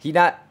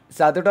හිනා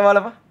සතුට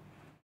බලපන්.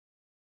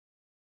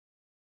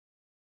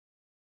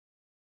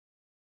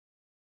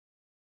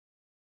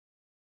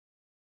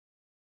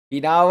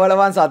 හිනාව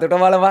බලපන් සතුට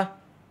බලපන්.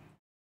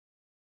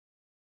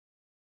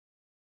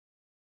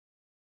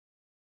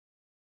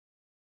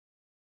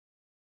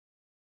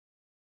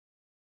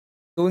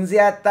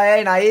 තුන්සිය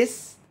ඇත්තයයි නයිස්.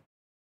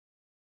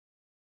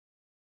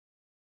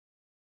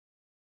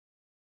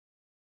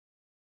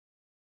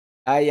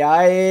 අයි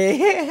අයි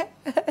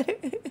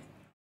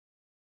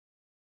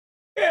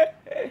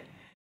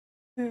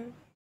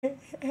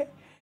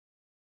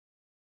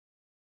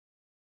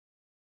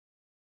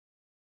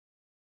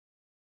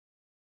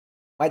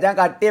මචං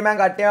කට්ටිය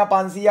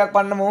 500ක්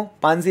පන්නමු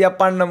 500ක්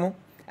පන්නමු.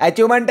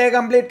 ඇචීව්මන්ට් එක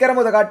කම්ප්ලීට්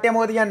කරමුද කට්ටිය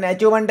මොකද කියන්නේ?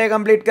 ඇචීව්මන්ට් එක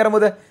කම්ප්ලීට්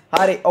කරමුද?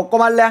 හරි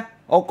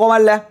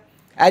ඔක්කොමල්ලා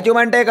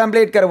ඇචීව්මන්ට් එක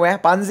කම්ප්ලීට් කරමු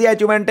 500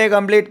 ඇචීව්මන්ට් එක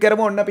කම්ප්ලීට්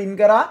කරමු. ඔන්න පින්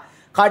කරා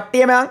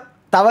කට්ටිය මං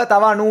තව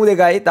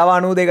 92යි තව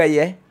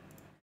 92යි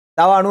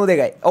තව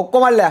 92යි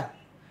ඔක්කොමල්ලා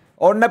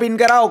ඔන්න පින්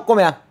කරා ඔක්කොම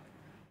යන්.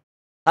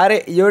 හරි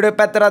YouTube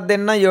පැත්තටත්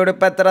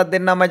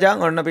දෙන්න මචං.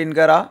 ඔන්න පින්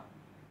කරා.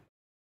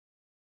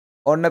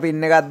 ඔන්න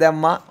පින් එකක්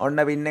දැම්මා.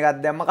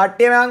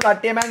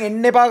 කට්ටිය මං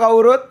එන්න එපා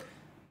කවුරුත්.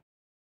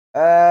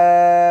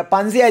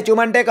 500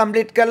 achievement එක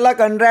කම්ප්ලීට් කරලා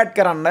කන්ග්‍රැට්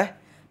කරන්න.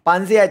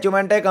 500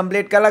 achievement එක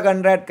කම්ප්ලීට් කරලා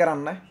කන්ග්‍රැට්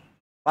කරන්න.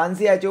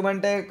 500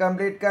 achievement එක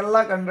කම්ප්ලීට්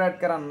කරලා කන්ග්‍රැට්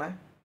කරන්න.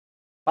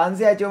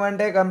 500 achievement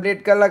එක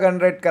කම්ප්ලීට් කරලා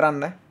කන්ග්‍රැට්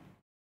කරන්න.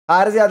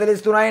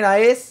 443යි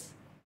නයිස්.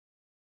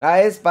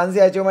 නයිස්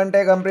 500 achievement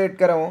එක කම්ප්ලීට්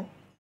කරමු.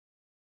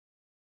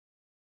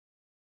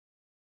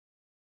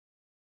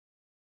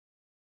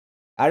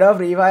 අඩෝ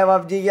ෆ්‍රී ෆයර්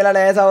PUBG කියලා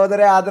නෑ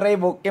සහෝදරය. ආදරේ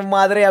බොක්කෙන්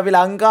ආදරේ අපි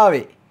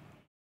ලංකාවේ.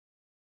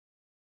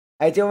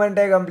 achievement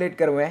එක කම්ප්ලීට්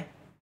කරමු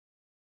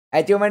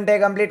achievement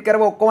එක කම්ප්ලීට්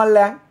කරමු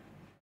ඔක්කොමල්ලා.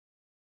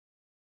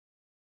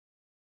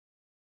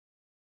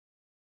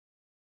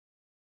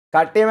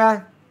 කට්ටියම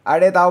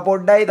අඩේ තව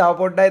පොඩ්ඩයි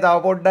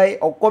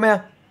ඔක්කොම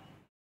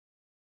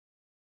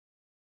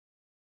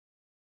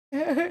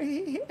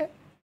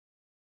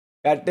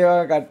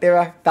කට්ටියම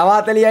තව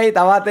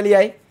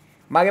 40යි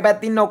මගේ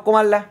පැත්තේ ඉන්න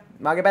ඔක්කොමල්ලා.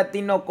 මගේ පැත්තේ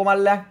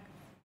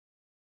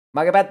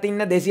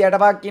ඉන්න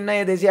 265ක් ඉන්න.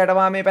 ඒ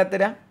 265 මේ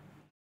පැත්තට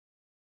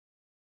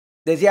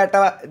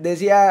 200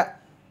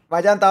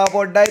 මචං තව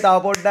පොඩ්ඩයි තව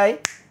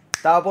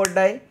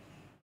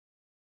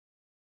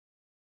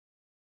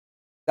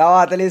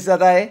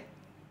 47යි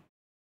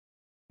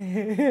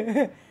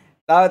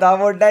තව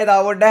පොඩ්ඩයි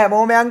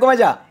හැමෝම යන්කෝ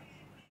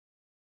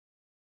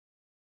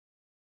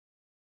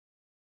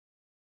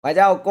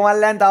මචං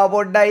ඔක්කොමල්ලයන් තව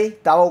පොඩ්ඩයි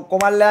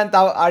ඔක්කොමල්ලයන්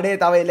තව අඩේ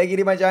තව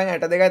එලගිරි මචං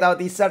 62යි තව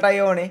 38යි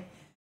ඕනේ.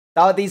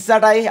 තව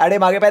 38යි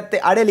අඩේ මගේ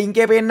පැත්තේ අඩේ ලින්ක්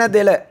එක පේන්න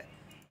දෙල.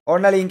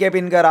 ඔන්න ලින්ක් එක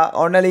පින්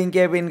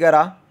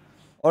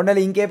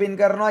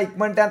කරනවා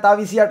ඉක්මනට යන තව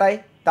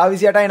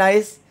 28යි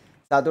නයිස්.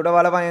 සතුට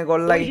බලපන් ඒ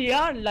කොල්ලයි.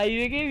 ෂියා ලයිව්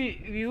එකේ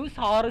views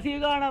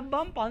 400 ගාණක්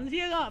බම්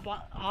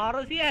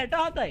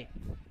 467යි.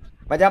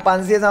 මචං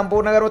 500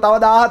 සම්පූර්ණ කරමු. තව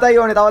 17යි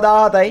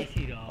ඕනේ.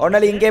 ඔන්න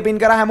ලින්ක් එක පින්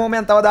කරා හැමෝම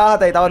යන් තව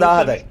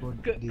 17යි.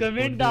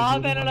 කමෙන්ට්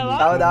 10 පැනනවා.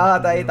 තව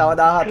 17යි තව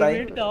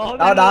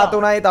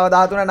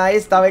 13යි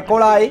නයිස්. තව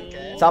 11යි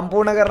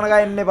සම්පූර්ණ කරන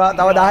ගා එන්න එපා.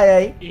 තව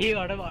 10යි. ඒ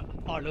වඩ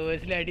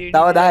followers ලැඩි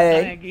තව 10යි.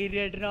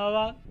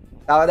 ගිරියටනවා.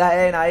 තව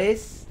 10යි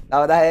නයිස්.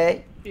 තව 10යි.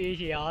 ඒ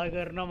ෂෙයා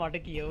කරනවා මට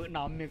කියව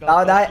නම් එක. තව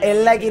 10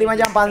 එල්ලයි කිරි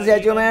මචං 500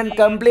 achievement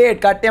complete.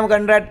 කට්ටියම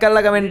කන්ග්‍රැට්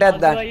කරලා කමෙන්ට් එකක්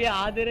දාන්න. අය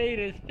ආදරේ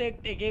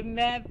respect එකෙන්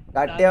නෑ.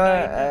 කට්ටියම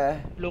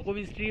ලොකු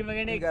ස්ට්‍රීමර්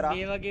කෙනෙක්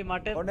මේ වගේ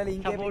මට ඔන්න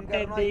ලින්ක් එක support පින්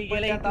එකක් දෙයි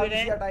කියලා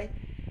හිතුවේ නෑ.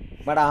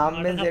 මට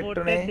ආම්මෙන් සෙට්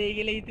උනේ. දෙයි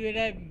කියලා හිතුවේ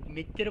නෑ.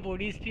 මෙච්චර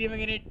පොඩි ස්ට්‍රීමර්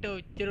කෙනෙක්ට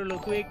ඔච්චර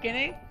ලොකු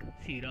එක්කෙනෙක්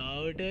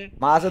සිරාවට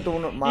මාස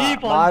 3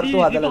 මාර්තු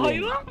හදලා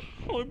දෙන්නේ.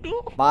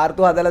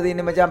 මාර්තු හදලා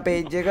දෙන්නේ මචං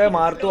page එක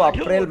මාර්තු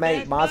අප්‍රේල් මැයි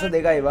මාස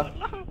දෙකයි වා.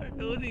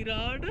 අඩෝ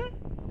සිරාවට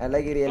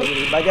එලගිරි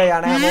බජා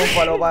යන හැමෝම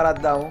ෆලෝ පාරක්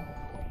දාමු.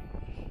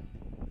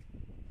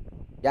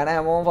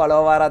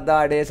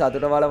 අඩේ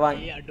සතුට බලපන්.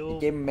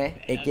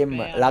 එකෙන්ම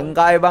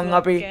ලංකාවේ බං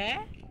අපි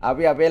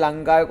අපේ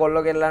ලංකාවේ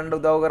කොල්ලෝ කෙල්ලන්ට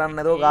උදව් කරන්නේ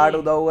නැතුව කාට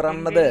උදව්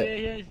කරන්නද?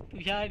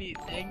 තුෂාරි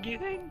thank you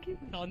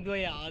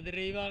සන්දුවයි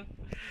ආදරේ බං.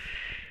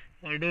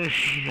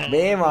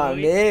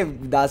 මේ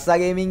දස්සා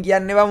ගේමින්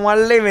කියන්නේ බං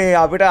මල්ලේ මේ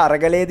අපිට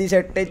අරගලේදී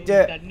සෙට් වෙච්ච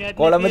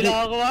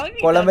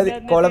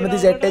කොළඹදී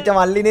සෙට් වෙච්ච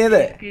මල්ලි නේද?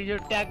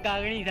 ස්ක්‍රීන්ෂොට් එකක්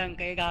ගාගෙන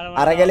ඉසංකේ කාලම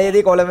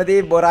අරගලේදී කොළඹදී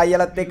බොර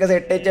අයියලත් එක්ක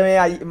සෙට් වෙච්ච මේ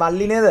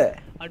මල්ලි නේද?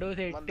 අඩෝ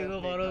සෙට් එක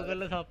ෆලෝ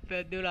කරලා සබ්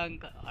එකක් දීලා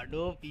ලංකා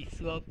අඩෝ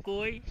පිස්සුවක්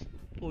කොයි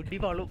පොඩි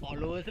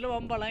followers ල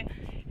මම බලයි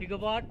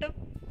එකපාරට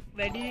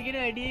වැඩි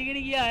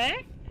වෙගෙන ගියා ඈ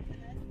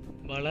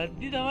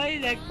බලද්දි තමයි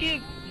දැක්කේ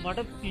මට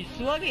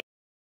පිස්සු වගේ.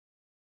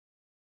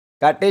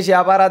 කට්ටේ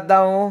ෂෙයා පාරක්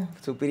දාමු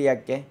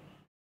සුපිරියක් ඈ.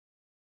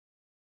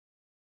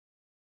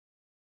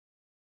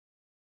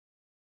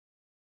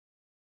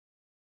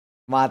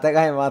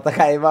 මතකයි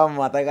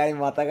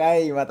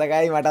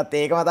මටත්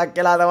ඒක මතක්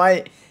කළා තමයි.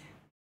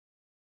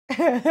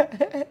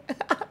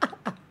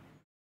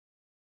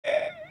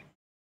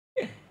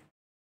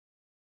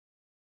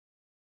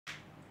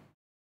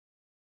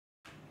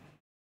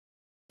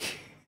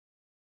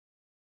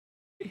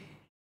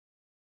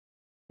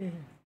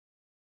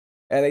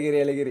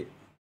 එලගිරි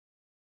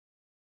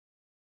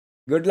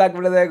good luck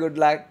brother good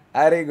luck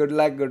හරි good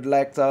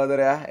luck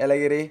සහෝදරයා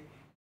එලගිරි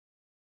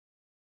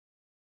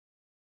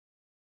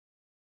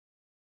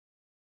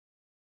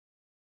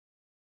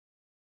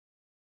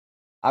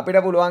අපිට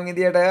පුළුවන්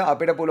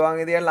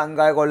විදියට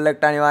ලංකාවේ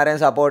කොල්ලෙක්ට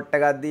අනිවාර්යෙන් සපෝට්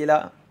එකක්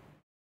දීලා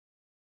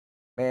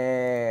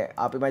මේ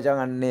අපි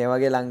මචං අන්න ඒ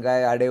වගේ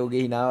ලංකාවේ අඩේ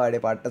උගේ හිනාව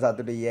අඩේ පට්ට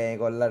සතුටු ඊයේ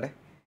කොල්ලට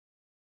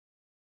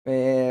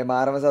මේ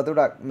මාරම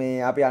සතුටක්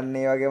මේ අපි අන්න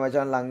ඒ වගේ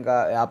මචං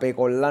ලංකාවේ අපේ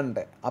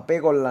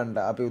කොල්ලන්ට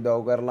අපි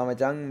උදව් කරලා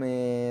මචං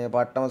මේ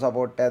පට්ටම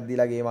සපෝට් එකක්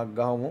දීලා ගේමක්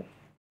ගහමු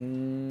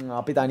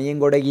අපි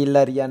තනියෙන් ගොඩ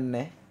ගිහිල්ලා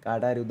හරියන්නේ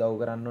කාට හරි උදව්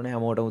කරන්න ඕනේ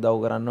හැමෝටම උදව්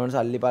කරන්න ඕනේ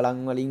සල්ලි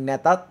පලන් වලින්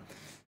නැතත්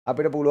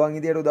අපිට පුළුවන්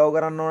විදියට උදව්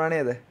කරන්න ඕන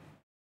නේද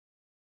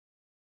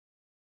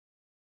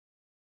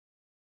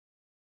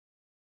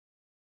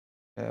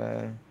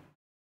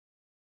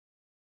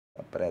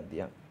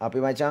අපරාධියන් අපි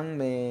මචං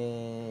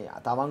මේ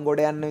තමන්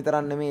ගොඩ යන්න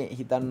විතරක් නෙමේ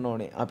හිතන්න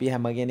ඕනේ අපි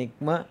හැම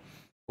කෙනෙක්ම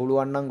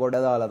පුළුවන් නම් ගොඩ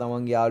දාලා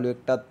තමන්ගේ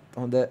යාළුවෙක්ටත්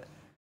හොඳ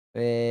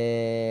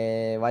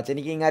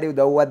වචනකින් හරි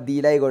උදව්වක්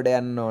දීලායි ගොඩ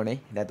යන්න ඕනේ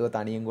නැතුව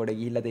තනියෙන් ගොඩ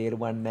ගිහිල්ලා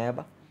තේරුම්ක් නැහැ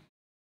බා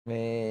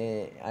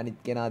මේ අනිත්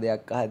කෙනා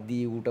දෙයක්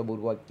අහද්දී ඌට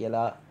බොරුවක්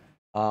කියලා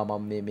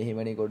මම මේ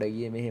මෙහෙමනේ ගොඩ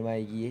ගියේ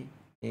මෙහෙමයි ගියේ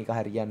මේක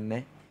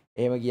හරියන්නේ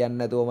එහෙම කියන්නේ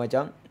නැතුව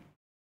මචං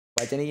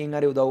වචනකින්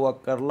හරි උදව්වක්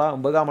කරලා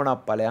උඹ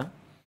ගමනක් ඵලයන්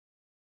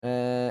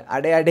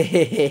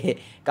අඩේ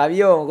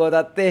කවියෝ මොකෝ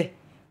තත්තේ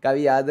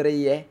කවි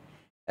ආදරෙයි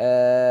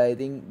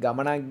ඉතින්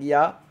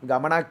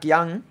ගමනක්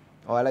කියන්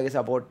ඔයාලගේ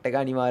සපෝට් එක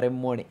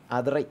අනිවාර්යෙන්ම ඕනේ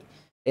ආදරෙයි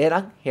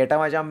එහෙනම් හෙට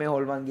මචං මේ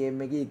හොල්මන්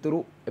ගේම් එකේ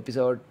ඉතුරු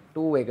එපිසෝඩ්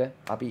 2 එක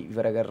අපි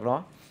ඉවර කරනවා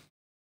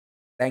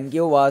thank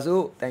you වාසු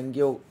thank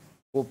you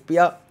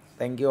කුප්පියා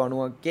thank you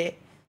අනුවක්කේ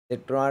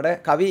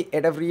සෙට්රුණාට කවි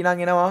එට ෆ්‍රී නම්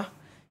එනවා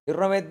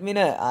සිරුරමෙත් මින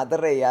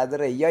ආදරේ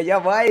ය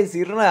වයි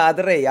සිරුර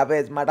ආදරේ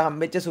අපේ මට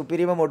හම්බෙච්ච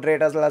සුපිරිම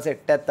මොඩරේටර්ස්ලා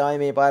සෙට් එකක් තමයි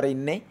මේ පාරේ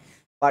ඉන්නේ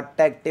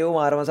පට්ට ඇක්ටිව්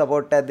මාරම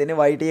සපෝට් එකක්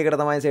දෙන්නේ YT එකට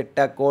තමයි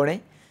සෙට් එකක් ඕනේ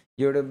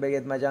YouTube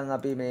එකෙත් මචං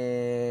අපි මේ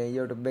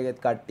YouTube එකෙත්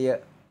කට්ටිය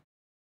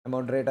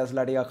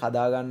මොඩරේටර්ස්ලා ටිකක්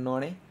හදා ගන්න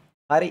ඕනේ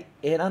හරි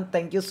එහෙනම්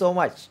thank you so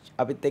much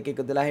අපිත් එක්ක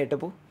එකතුලා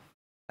හිටපු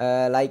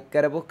like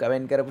කරපු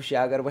comment කරපු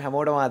share කරපු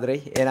හැමෝටම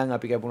ආදරෙයි එහෙනම්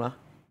අපි කැපුණා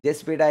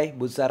ජෙස්පීටයි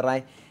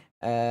බුස්සර්රයි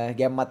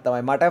ගැම්මත්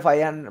තමයි මට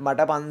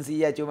 500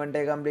 achievement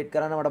එක complete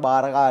කරන්න මට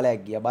බර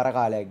කාලයක් ගියා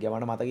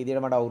මට මතක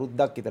විදියට මට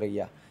අවුරුද්දක් විතර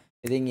ගියා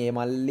ඉතින් මේ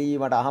මල්ලි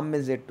මට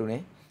අහම්බෙන් සෙට්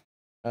උනේ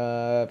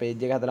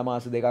page එක හදලා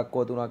මාස දෙකක්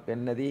හෝ තුනක්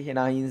වෙන්න නැති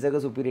එන අහිංසක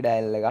සුපිරි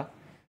ඩයල් එක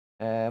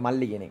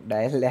මල්ලි කෙනෙක්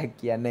ඩයල් එකක්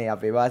කියන්නේ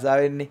අපේ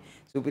භාෂාවෙන්නේ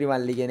සුපිරි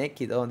මල්ලි කෙනෙක්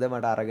හිත හොඳ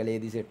මට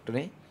අරගලේදී සෙට්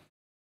උනේ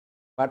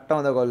පට්ට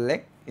හොඳ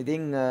කොල්ලෙක්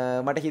ඉතින්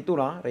මට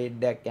හිතුණා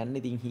රේඩ් එකක් යන්න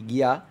ඉතින්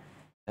ගියා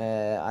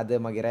අද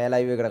මගේ රෑ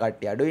ලයිව් එකට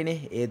කට්ටිය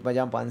අඩුයිනේ ඒත්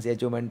මචං 500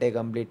 achievement එක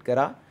complete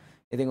කරා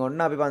ඉතින්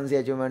ඔන්න අපි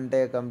 500 achievement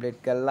එක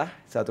complete කළා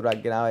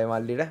සතුටක් ගෙනාවා මේ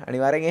මල්ලිට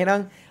අනිවාර්යෙන්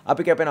එහෙනම්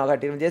අපි කැපෙනවා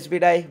කට්ටියම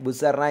ජෙස්පීටයි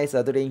බුස්සර්ණයි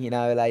සතුටින්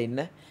hina වෙලා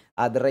ඉන්න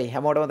ආදරේ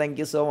හැමෝටම thank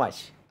you so much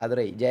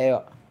ආදරේ ජය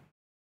වේවා